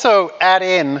you also add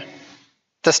in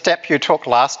the step you took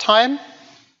last time,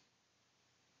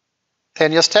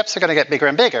 then your steps are going to get bigger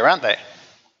and bigger, aren't they?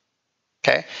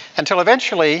 Okay, until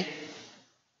eventually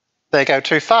they go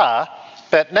too far.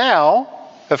 But now,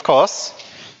 of course,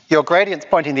 your gradient's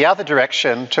pointing the other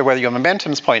direction to where your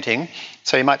momentum's pointing,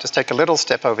 so you might just take a little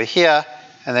step over here,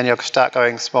 and then you'll start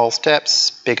going small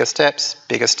steps, bigger steps,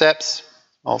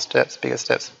 small steps, bigger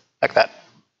steps, like that,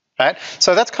 right?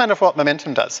 So that's kind of what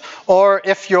momentum does. Or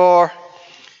if you're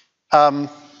kind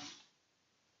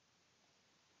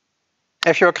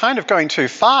of going too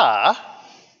far,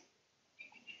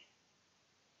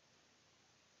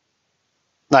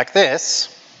 like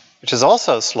this, which is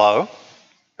also slow,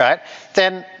 right,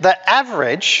 then the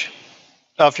average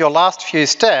of your last few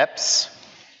steps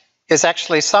is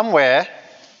actually somewhere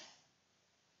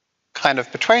kind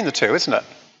of between the two, isn't it?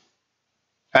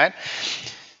 Right?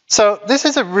 So this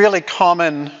is a really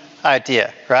common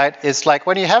idea, right? It's like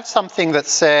when you have something that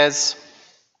says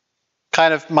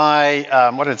kind of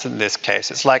my, what is it in this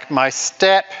case? It's like my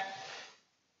step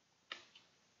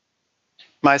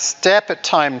at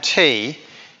time t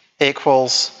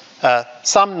equals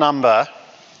some number.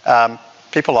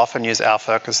 People often use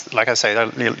alpha because, like I say,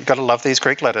 you've got to love these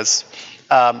Greek letters.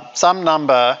 Some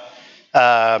number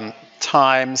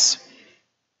times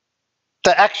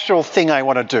the actual thing I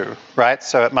want to do, right?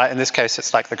 So it might, in this case,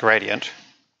 it's like the gradient,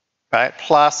 right?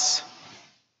 Plus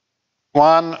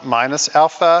 1 minus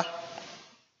alpha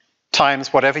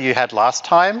times whatever you had last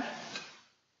time,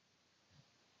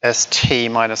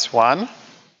 st minus 1.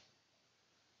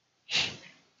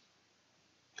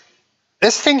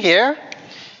 This thing here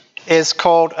is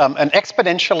called an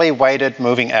exponentially weighted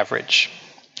moving average.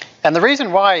 And the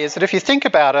reason why is that if you think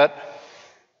about it,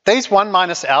 these 1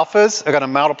 minus alphas are going to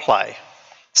multiply.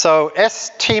 So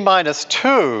st minus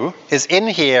 2 is in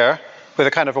here with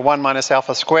a kind of a 1 minus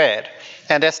alpha squared.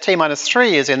 And st minus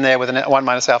 3 is in there with a 1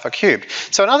 minus alpha cubed.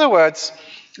 So in other words,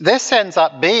 this ends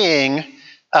up being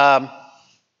the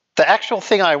actual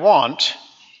thing I want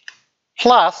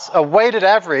plus a weighted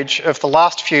average of the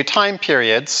last few time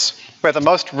periods where the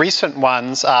most recent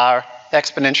ones are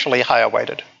exponentially higher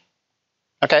weighted.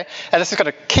 Okay? And this is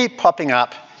going to keep popping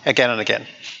up again and again.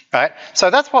 Right? So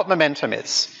that's what momentum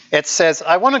is. It says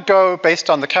I want to go based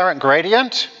on the current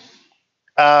gradient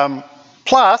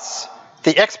plus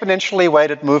the exponentially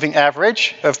weighted moving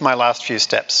average of my last few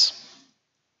steps.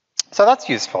 So that's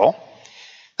useful.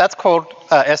 That's called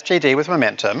SGD with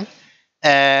momentum.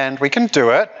 And we can do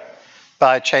it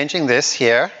by changing this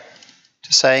here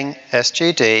to saying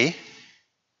SGD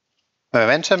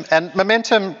momentum. And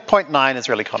momentum 0.9 is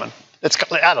really common. It's,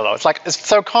 I don't know, it's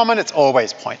so common it's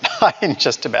always 0.9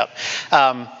 just about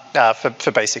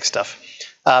for basic stuff.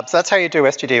 So that's how you do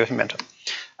SGD with momentum.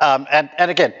 And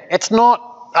again, it's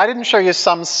not, I didn't show you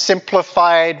some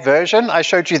simplified version. I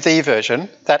showed you the version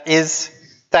that is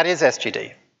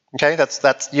SGD. Okay,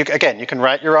 again, you can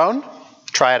write your own,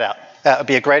 try it out. That would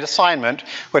be a great assignment,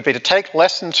 would be to take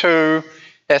lesson 2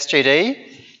 SGD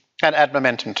and add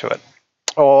momentum to it.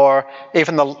 Or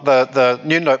even the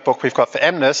new notebook we've got for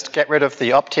MNIST, get rid of the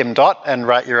optim dot and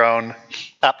write your own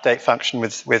update function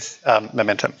with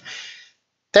momentum.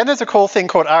 Then there's a cool thing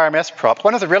called RMS prop.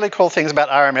 One of the really cool things about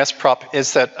RMS prop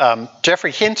is that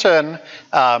Geoffrey Hinton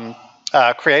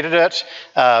created it,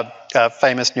 a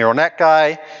famous neural net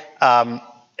guy.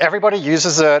 Everybody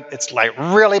uses it. It's like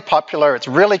really popular. It's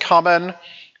really common.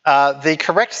 The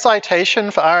correct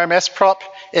citation for RMS prop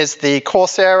is the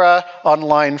Coursera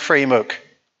online free MOOC.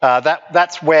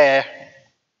 That's where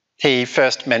he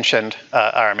first mentioned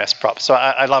RMS prop. So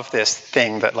I love this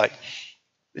thing that, like,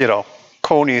 you know,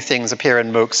 cool new things appear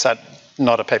in MOOCs,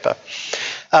 not a paper.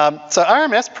 So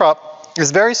RMS prop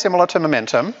is very similar to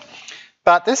momentum,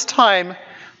 but this time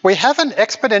we have an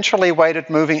exponentially weighted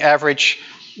moving average,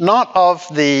 not of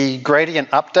the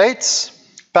gradient updates,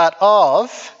 but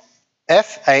of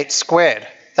f8 squared.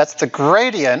 That's the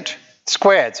gradient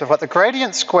squared. So I've got the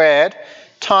gradient squared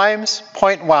times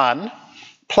 0.1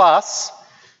 plus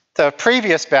the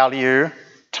previous value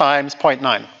times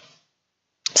 0.9.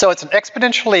 So it's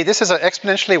this is an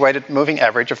exponentially weighted moving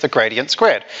average of the gradient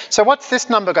squared. So what's this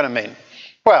number going to mean?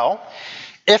 Well,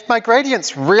 if my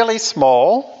gradient's really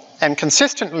small and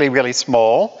consistently really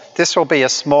small, this will be a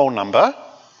small number.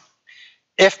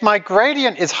 If my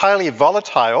gradient is highly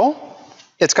volatile,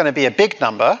 it's going to be a big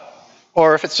number.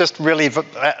 Or if it's just really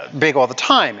big all the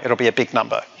time, it'll be a big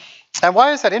number. And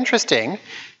why is that interesting?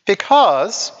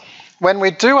 Because when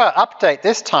we do our update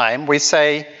this time, we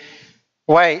say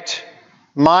weight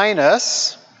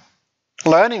minus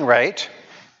learning rate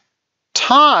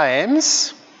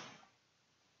times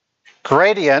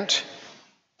gradient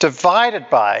divided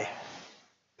by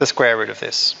the square root of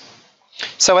this.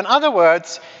 So in other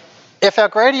words, if our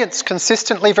gradient's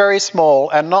consistently very small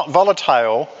and not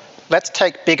volatile, let's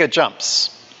take bigger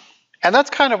jumps. And that's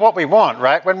kind of what we want,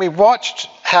 right? When we watched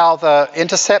how the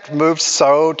intercept moved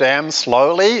so damn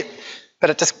slowly,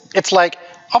 but it's like,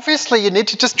 obviously you need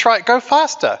to just go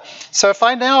faster. So if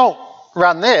I now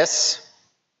run this,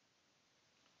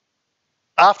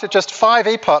 after just 5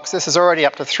 epochs, this is already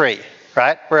up to 3,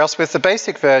 right? Whereas with the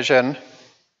basic version,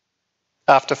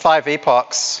 after 5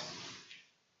 epochs,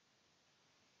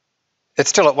 it's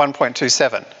still at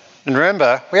 1.27. And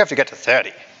remember, we have to get to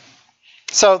 30.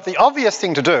 So the obvious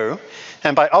thing to do,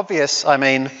 and by obvious I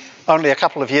mean only a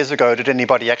couple of years ago did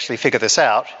anybody actually figure this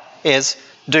out, is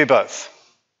do both,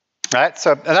 right?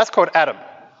 So, and that's called ATOM.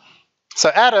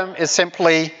 So ATOM is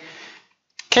simply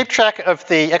keep track of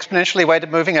the exponentially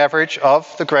weighted moving average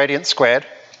of the gradient squared,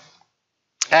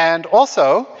 and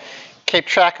also keep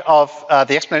track of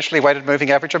the exponentially weighted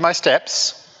moving average of my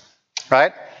steps,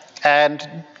 right?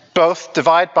 And both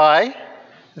divide by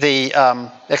the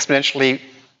exponentially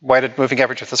weighted moving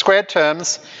average of the squared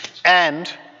terms, and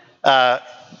take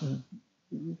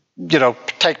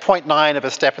 0.9 of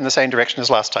a step in the same direction as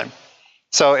last time.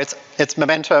 So it's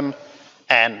momentum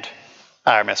and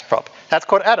RMS prop. That's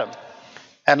called ATOM.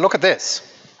 And look at this.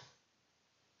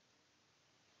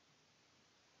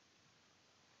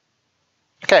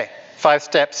 Okay, 5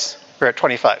 steps, we're at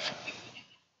 25.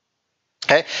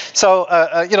 Okay, so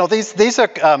these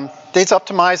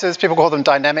optimizers, people call them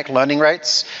dynamic learning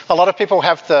rates. A lot of people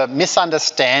have the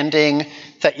misunderstanding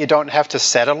that you don't have to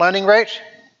set a learning rate.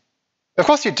 Of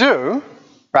course you do,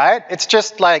 right? It's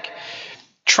just like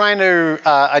trying to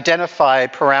identify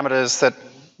parameters that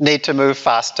need to move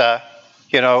faster,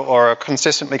 or are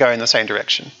consistently going in the same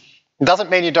direction. It doesn't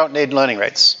mean you don't need learning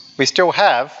rates. We still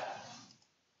have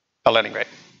a learning rate.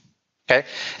 Okay,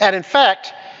 and in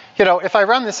fact, if I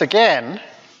run this again,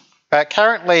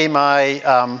 currently my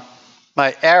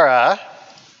error,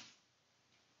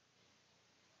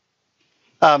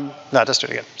 no, just do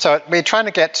it again. So we're trying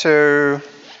to get to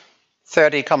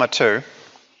 30,2.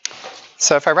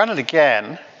 So if I run it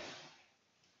again,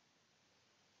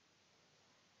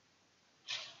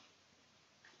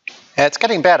 it's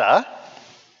getting better,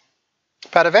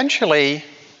 but eventually,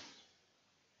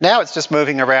 now it's just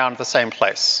moving around the same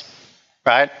place.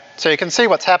 Right? So you can see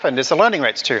what's happened is the learning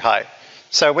rate's too high.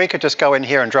 So we could just go in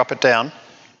here and drop it down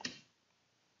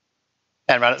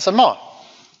and run it some more.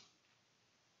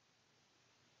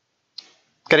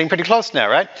 Getting pretty close now,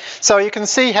 right? So you can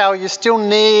see how you still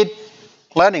need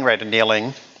learning rate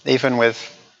annealing even with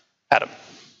ATOM.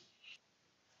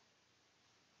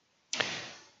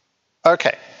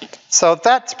 Okay, so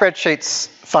that spreadsheet's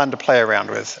fun to play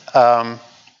around with.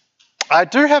 I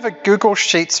do have a Google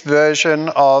Sheets version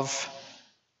of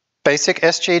basic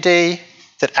SGD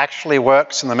that actually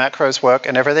works and the macros work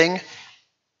and everything.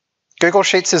 Google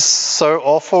Sheets is so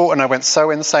awful and I went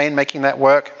so insane making that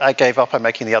work, I gave up on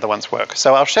making the other ones work.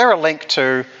 So I'll share a link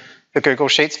to the Google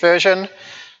Sheets version.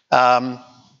 Oh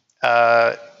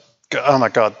my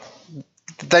God.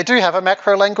 They do have a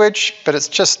macro language, but it's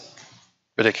just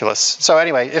ridiculous. So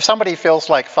anyway, if somebody feels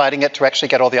like fighting it to actually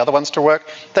get all the other ones to work,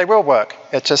 they will work.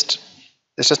 It's just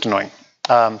annoying.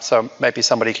 So maybe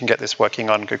somebody can get this working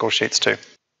on Google Sheets too.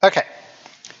 Okay,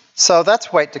 so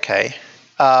that's weight decay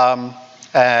and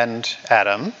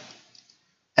ATOM.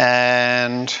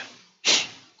 And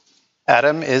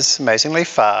ATOM is amazingly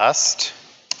fast.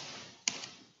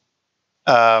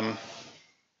 And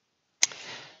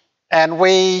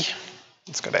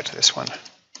let's go back to this one.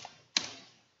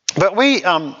 But we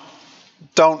don't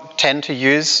tend to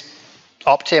use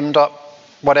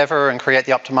optim.whatever and create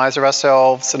the optimizer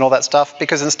ourselves and all that stuff,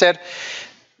 because instead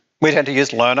we tend to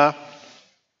use Learner.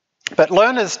 But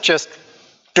Learner's just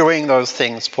doing those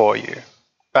things for you,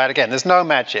 right? Again, there's no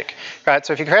magic, right?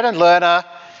 So if you create a Learner,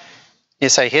 you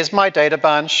say, here's my data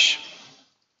bunch,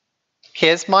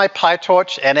 here's my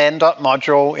PyTorch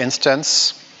nn.module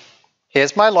instance,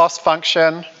 here's my loss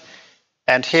function,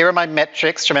 and here are my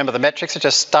metrics. Remember, the metrics are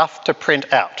just stuff to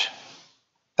print out,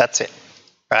 That's it,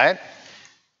 right?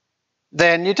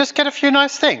 Then you just get a few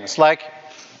nice things, like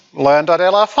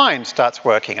learn.lrfind starts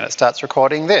working and it starts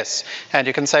recording this. And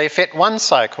you can say fit one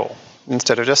cycle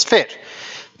instead of just fit.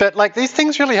 But like these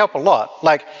things really help a lot.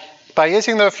 Like by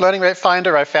using the learning rate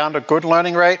finder, I found a good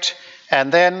learning rate.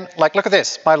 And then like look at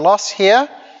this, my loss here,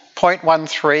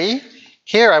 0.13.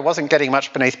 Here I wasn't getting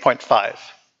much beneath 0.5.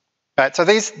 Right? So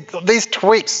these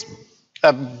tweaks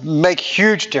make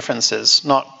huge differences,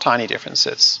 not tiny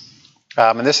differences.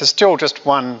 And this is still just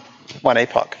one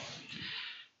epoch.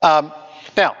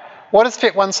 Now, what does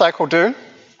fit one cycle do?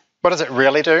 What does it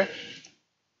really do?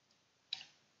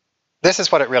 This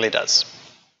is what it really does.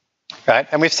 Right?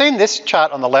 And we've seen this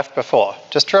chart on the left before.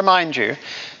 Just to remind you,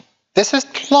 this is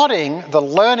plotting the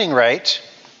learning rate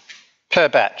per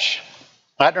batch.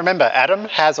 Right? Remember, Adam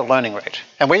has a learning rate.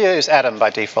 And we use Adam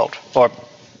by default, or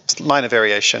minor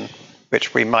variation,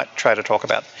 which we might try to talk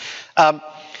about.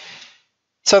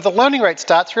 So the learning rate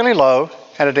starts really low,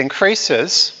 and it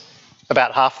increases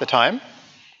about half the time,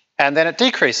 and then it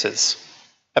decreases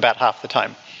about half the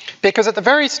time. Because at the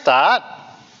very start,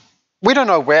 we don't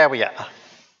know where we are,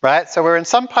 right? So we're in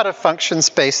some part of function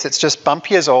space that's just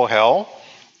bumpy as all hell,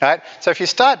 right? So if you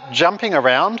start jumping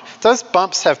around, those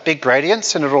bumps have big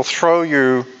gradients and it'll throw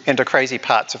you into crazy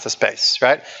parts of the space,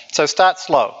 right? So start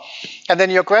slow. And then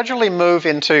you'll gradually move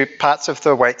into parts of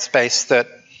the weight space that,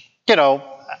 you know,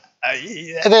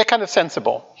 they're kind of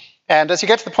sensible. And as you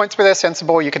get to the points where they're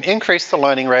sensible, you can increase the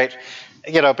learning rate,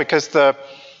 you know, because the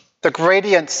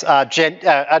gradients are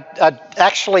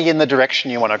actually in the direction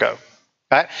you want to go.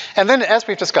 Right? And then, as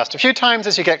we've discussed a few times,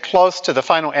 as you get close to the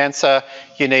final answer,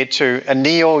 you need to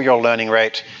anneal your learning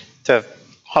rate to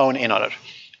hone in on it.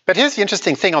 But here's the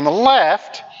interesting thing. On the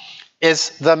left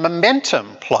is the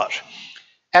momentum plot.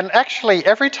 And actually,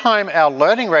 every time our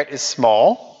learning rate is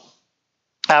small,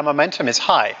 our momentum is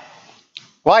high.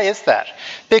 Why is that?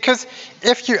 Because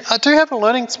if you do have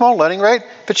a small learning rate,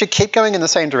 but you keep going in the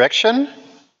same direction,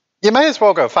 you may as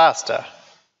well go faster.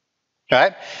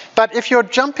 Right? But if you're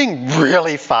jumping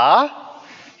really far,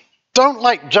 don't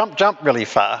like jump really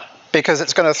far because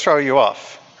it's going to throw you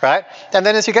off, right? And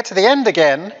then as you get to the end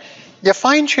again, you're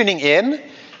fine-tuning in,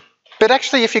 but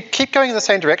actually if you keep going in the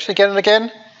same direction again and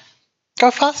again,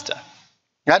 go faster,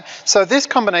 right? So this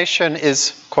combination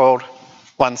is called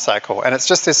one cycle, and it's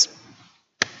just this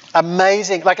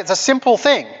amazing, like it's a simple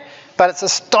thing, but it's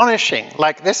astonishing.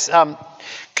 Like this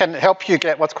can help you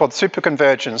get what's called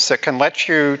superconvergence that can let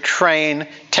you train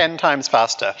 10 times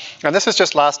faster. And this is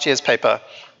just last year's paper.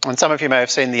 And some of you may have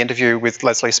seen the interview with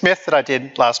Leslie Smith that I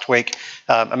did last week.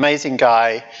 Amazing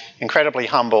guy, incredibly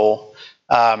humble.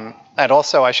 And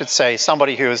also, I should say,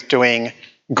 somebody who is doing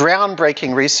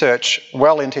groundbreaking research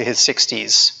well into his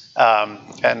 60s.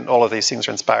 And all of these things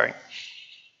are inspiring.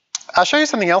 I'll show you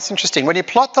something else interesting. When you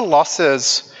plot the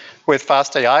losses with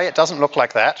FastAI, it doesn't look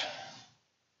like that.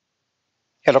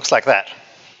 It looks like that.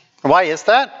 Why is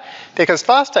that? Because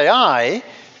FastAI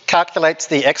calculates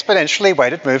the exponentially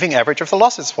weighted moving average of the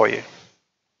losses for you.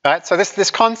 Right? So this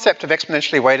concept of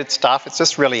exponentially weighted stuff, it's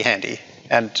just really handy.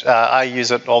 And I use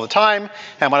it all the time.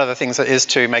 And one of the things is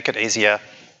to make it easier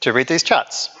to read these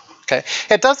charts. Okay?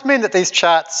 It does mean that these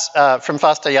charts from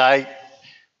FastAI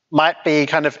might be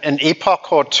kind of an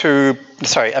epoch or two,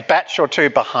 sorry, a batch or two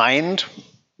behind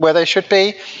where they should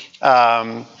be.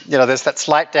 You know, there's that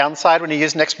slight downside when you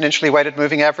use an exponentially weighted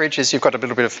moving average is you've got a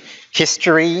little bit of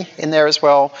history in there as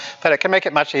well, but it can make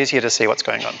it much easier to see what's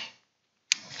going on.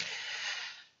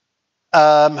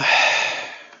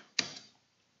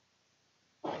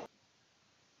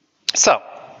 So,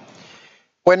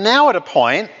 we're now at a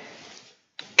point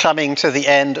coming to the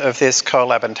end of this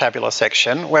Colab and tabular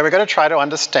section where we're going to try to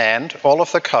understand all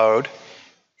of the code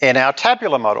in our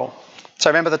tabular model.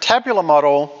 So remember the tabular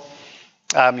model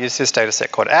uses this data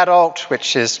set called adult,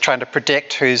 which is trying to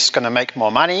predict who's going to make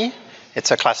more money.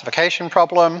 It's a classification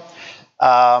problem.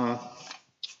 And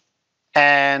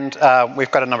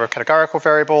we've got a number of categorical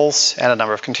variables and a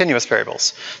number of continuous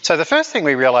variables. So the first thing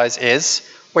we realize is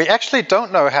we actually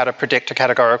don't know how to predict a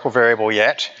categorical variable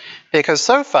yet, because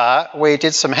so far we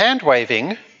did some hand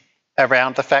waving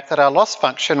around the fact that our loss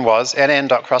function was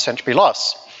nn.cross-entropy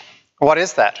loss. What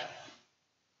is that?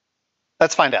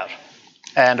 Let's find out.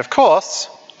 And of course,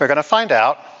 we're going to find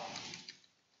out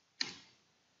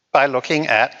by looking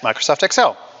at Microsoft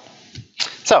Excel.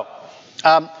 So,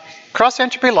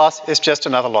 cross-entropy loss is just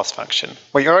another loss function.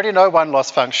 We already know one loss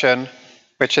function,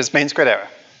 which is mean squared error,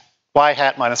 y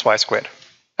hat minus y squared.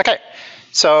 Okay,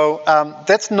 so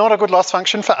that's not a good loss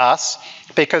function for us,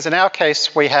 because in our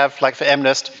case we have, like for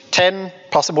MNIST, 10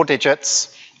 possible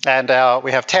digits, and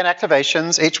we have 10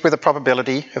 activations, each with a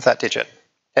probability of that digit.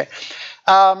 Okay.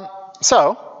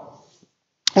 So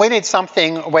we need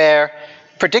something where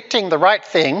predicting the right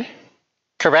thing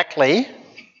correctly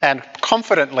and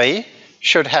confidently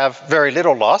should have very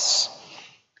little loss.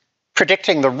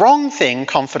 Predicting the wrong thing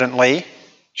confidently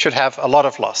should have a lot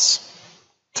of loss.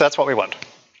 So that's what we want.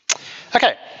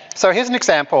 Okay, so here's an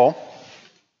example.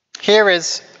 Here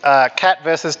is cat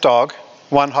versus dog,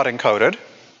 one hot encoded.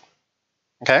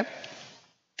 Okay,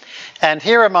 and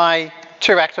here are my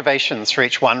two activations for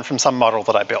each one from some model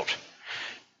that I built.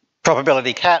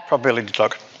 Probability cat, probability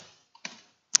dog.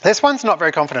 This one's not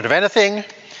very confident of anything.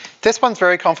 This one's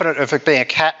very confident of it being a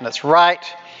cat and it's right.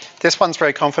 This one's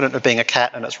very confident of being a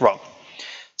cat and it's wrong.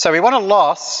 So we want a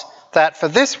loss that for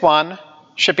this one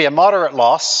should be a moderate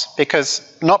loss,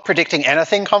 because not predicting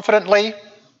anything confidently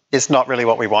is not really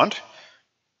what we want.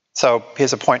 So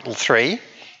here's a 0.3.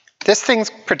 This thing's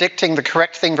predicting the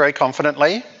correct thing very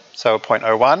confidently, so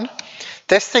 0.01.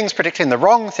 This thing's predicting the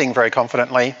wrong thing very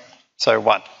confidently, so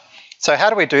 1. So how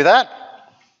do we do that?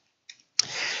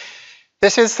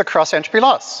 This is the cross-entropy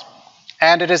loss,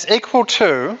 and it is equal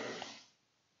to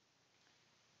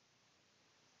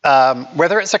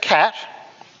whether it's a cat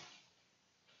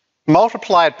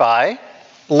multiplied by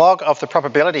log of the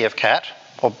probability of cat,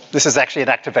 or this is actually an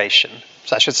activation,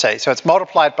 so I should say. So it's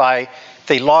multiplied by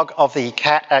the log of the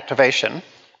cat activation,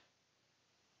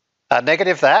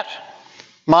 negative that,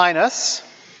 minus,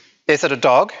 is it a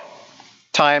dog,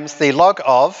 times the log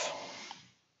of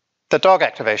the dog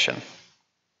activation.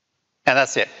 And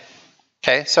that's it.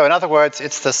 Okay, so in other words,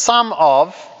 it's the sum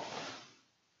of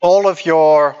all of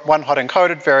your one hot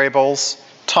encoded variables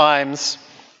times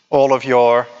all of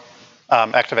your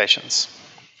activations.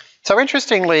 So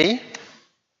interestingly,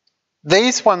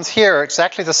 these ones here are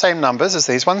exactly the same numbers as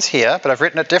these ones here, but I've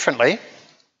written it differently.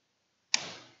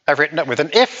 I've written it with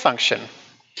an if function,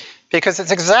 because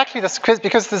it's exactly this,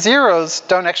 because the zeros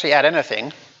don't actually add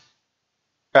anything,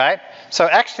 right? So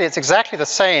actually it's exactly the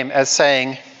same as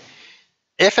saying,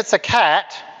 if it's a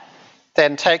cat,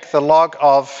 then take the log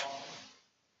of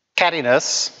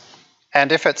cattiness,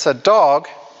 and if it's a dog,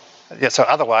 so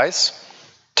otherwise,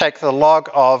 take the log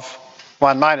of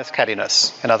 1 minus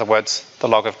cattiness, in other words, the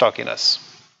log of dogginess.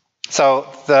 So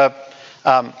the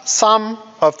sum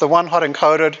of the one hot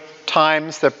encoded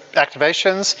times the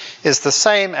activations is the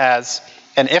same as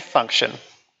an if function,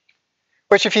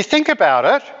 which if you think about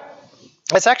it,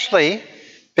 it's actually,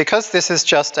 because this is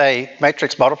just a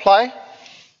matrix multiply,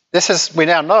 this is, we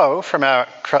now know from our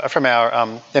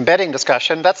embedding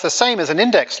discussion, that's the same as an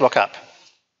index lookup.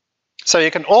 So you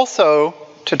can also,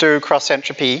 to do cross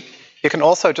entropy, you can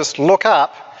also just look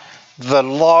up the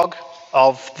log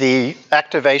of the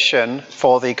activation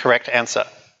for the correct answer.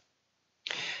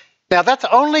 Now that's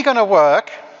only going to work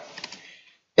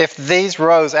if these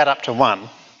rows add up to 1.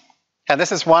 And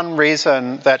this is one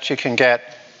reason that you can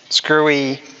get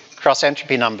screwy cross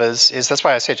entropy numbers, is that's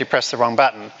why I said you press the wrong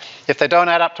button. If they don't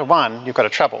add up to 1, you've got a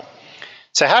trouble.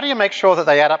 So how do you make sure that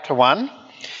they add up to 1?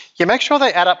 You make sure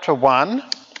they add up to 1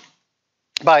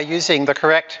 by using the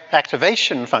correct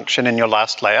activation function in your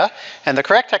last layer, and the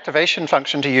correct activation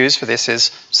function to use for this is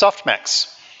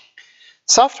softmax.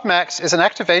 Softmax is an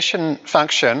activation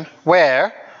function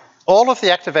where all of the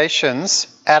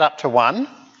activations add up to 1,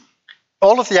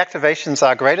 all of the activations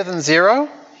are greater than 0,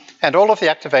 and all of the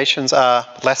activations are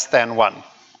less than 1.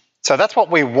 So that's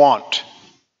what we want,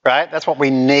 right? That's what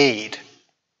we need.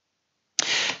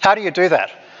 How do you do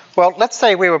that? Well, let's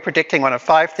say we were predicting one of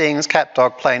 5 things: cat,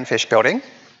 dog, plane, fish, building.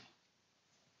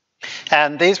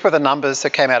 And these were the numbers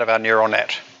that came out of our neural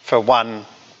net for one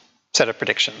set of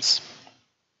predictions.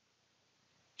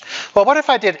 Well, what if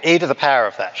I did e to the power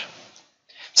of that?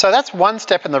 So that's one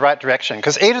step in the right direction,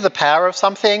 because e to the power of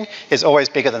something is always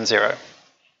bigger than 0.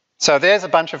 So there's a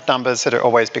bunch of numbers that are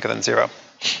always bigger than 0.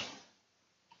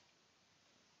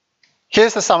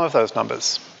 Here's the sum of those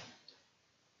numbers.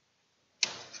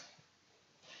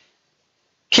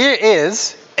 Here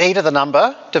is e to the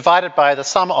number divided by the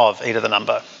sum of e to the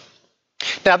number.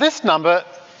 Now this number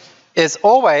is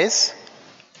always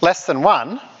less than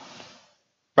 1,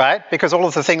 right? Because all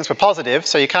of the things were positive,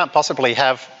 so you can't possibly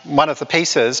have one of the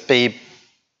pieces be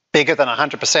bigger than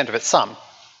 100% of its sum.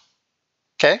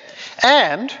 Okay?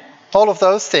 And all of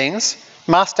those things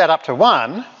must add up to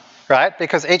 1, right?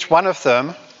 Because each one of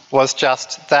them was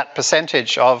just that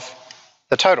percentage of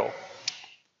the total.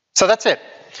 So that's it.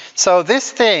 So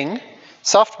this thing,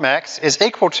 softmax, is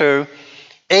equal to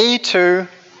e to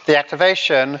the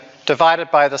activation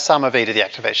divided by the sum of e to the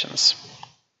activations.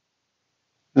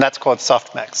 And that's called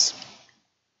softmax.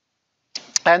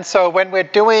 And so when we're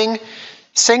doing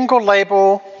single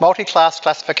label multi-class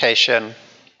classification,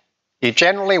 You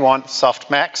generally want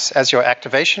softmax as your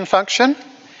activation function,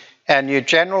 and you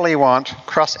generally want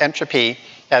cross entropy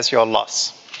as your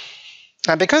loss.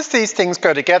 And because these things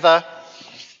go together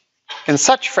in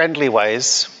such friendly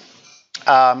ways,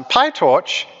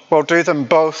 PyTorch will do them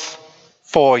both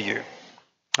for you.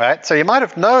 Right? So you might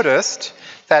have noticed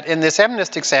that in this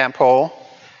MNIST example,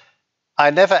 I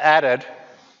never added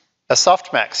a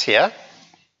softmax here.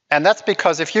 And that's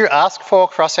because if you ask for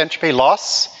cross entropy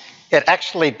loss, it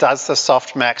actually does the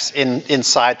softmax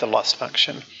inside the loss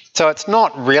function. So it's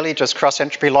not really just cross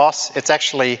entropy loss, it's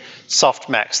actually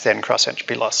softmax then cross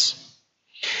entropy loss.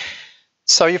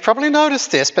 So you've probably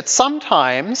noticed this, but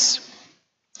sometimes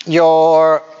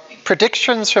your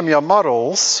predictions from your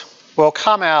models will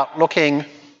come out looking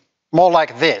more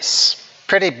like this,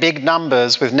 pretty big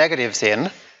numbers with negatives in,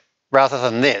 rather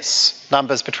than this,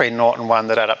 numbers between 0 and 1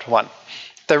 that add up to 1.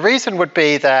 The reason would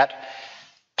be that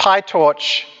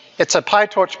PyTorch, it's a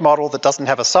PyTorch model that doesn't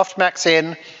have a softmax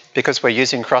in, because we're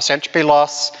using cross entropy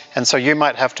loss, and so you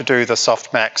might have to do the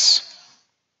softmax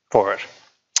for it.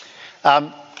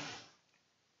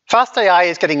 FastAI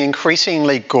is getting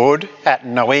increasingly good at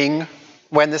knowing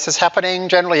when this is happening.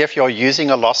 Generally, if you're using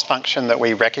a loss function that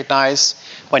we recognize,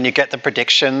 when you get the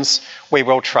predictions, we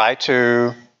will try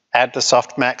to add the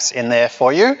softmax in there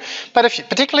for you. But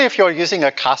particularly if you're using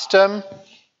a custom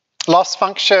loss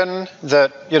function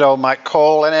that might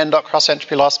call an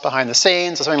n.crossentropy loss behind the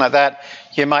scenes or something like that,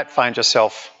 you might find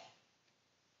yourself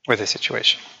with this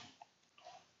situation.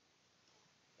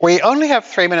 We only have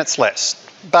 3 minutes left,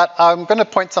 but I'm going to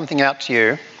point something out to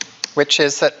you, which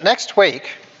is that next week,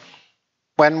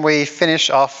 when we finish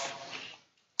off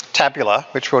tabular,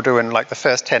 which we'll do in like the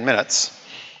first 10 minutes,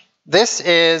 this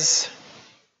is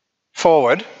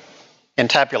forward in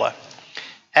tabular.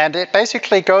 And it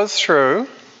basically goes through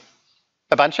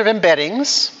a bunch of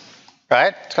embeddings,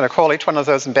 right? It's going to call each one of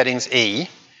those embeddings E,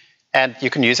 and you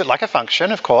can use it like a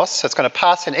function, of course. So it's going to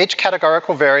pass in each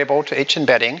categorical variable to each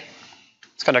embedding.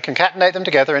 It's going to concatenate them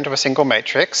together into a single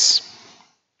matrix.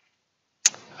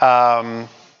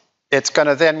 It's going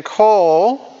to then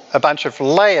call a bunch of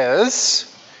layers,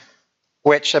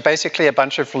 which are basically a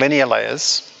bunch of linear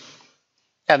layers.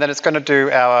 And then it's going to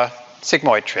do our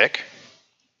sigmoid trick.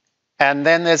 And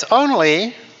then there's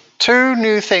only 2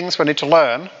 new things we need to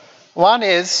learn. One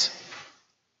is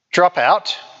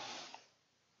dropout,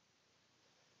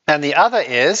 and the other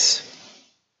is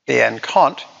the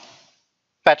n-cont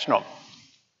batch norm.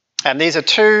 And these are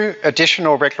 2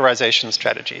 additional regularization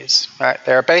strategies. Right?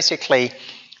 They're basically,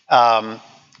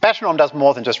 batch norm does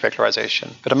more than just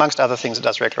regularization, but amongst other things it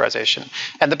does regularization.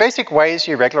 And the basic ways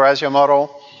you regularize your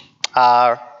model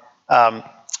are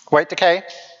weight decay,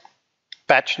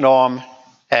 batch norm,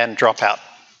 and dropout.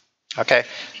 Okay,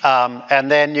 and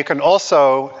then you can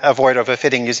also avoid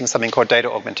overfitting using something called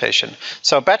data augmentation.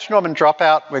 So batch norm and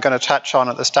dropout we're going to touch on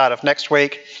at the start of next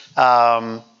week.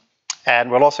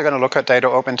 And we're also going to look at data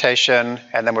augmentation,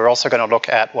 and then we're also going to look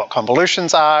at what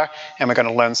convolutions are, and we're going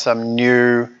to learn some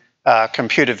new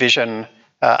computer vision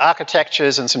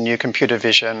architectures and some new computer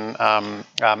vision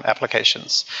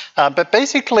applications. But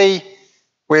basically,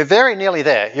 we're very nearly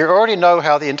there. You already know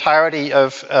how the entirety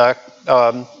of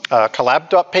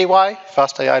collab.py,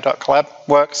 fastai.collab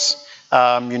works.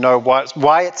 You know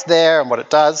why it's there and what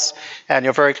it does, and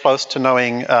you're very close to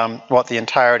knowing what the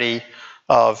entirety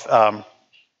of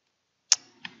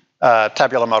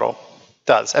tabular model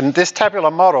does. And this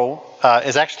tabular model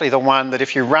is actually the one that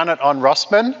if you run it on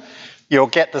Rossmann, you'll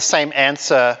get the same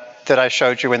answer that I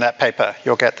showed you in that paper.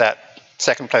 You'll get that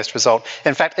second place result.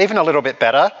 In fact, even a little bit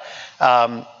better.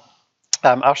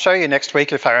 I'll show you next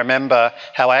week, if I remember,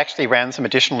 how I actually ran some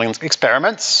additional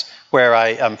experiments where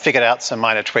I figured out some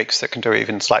minor tweaks that can do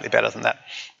even slightly better than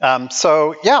that.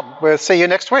 So yeah, we'll see you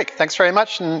next week. Thanks very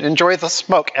much and enjoy the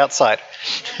smoke outside.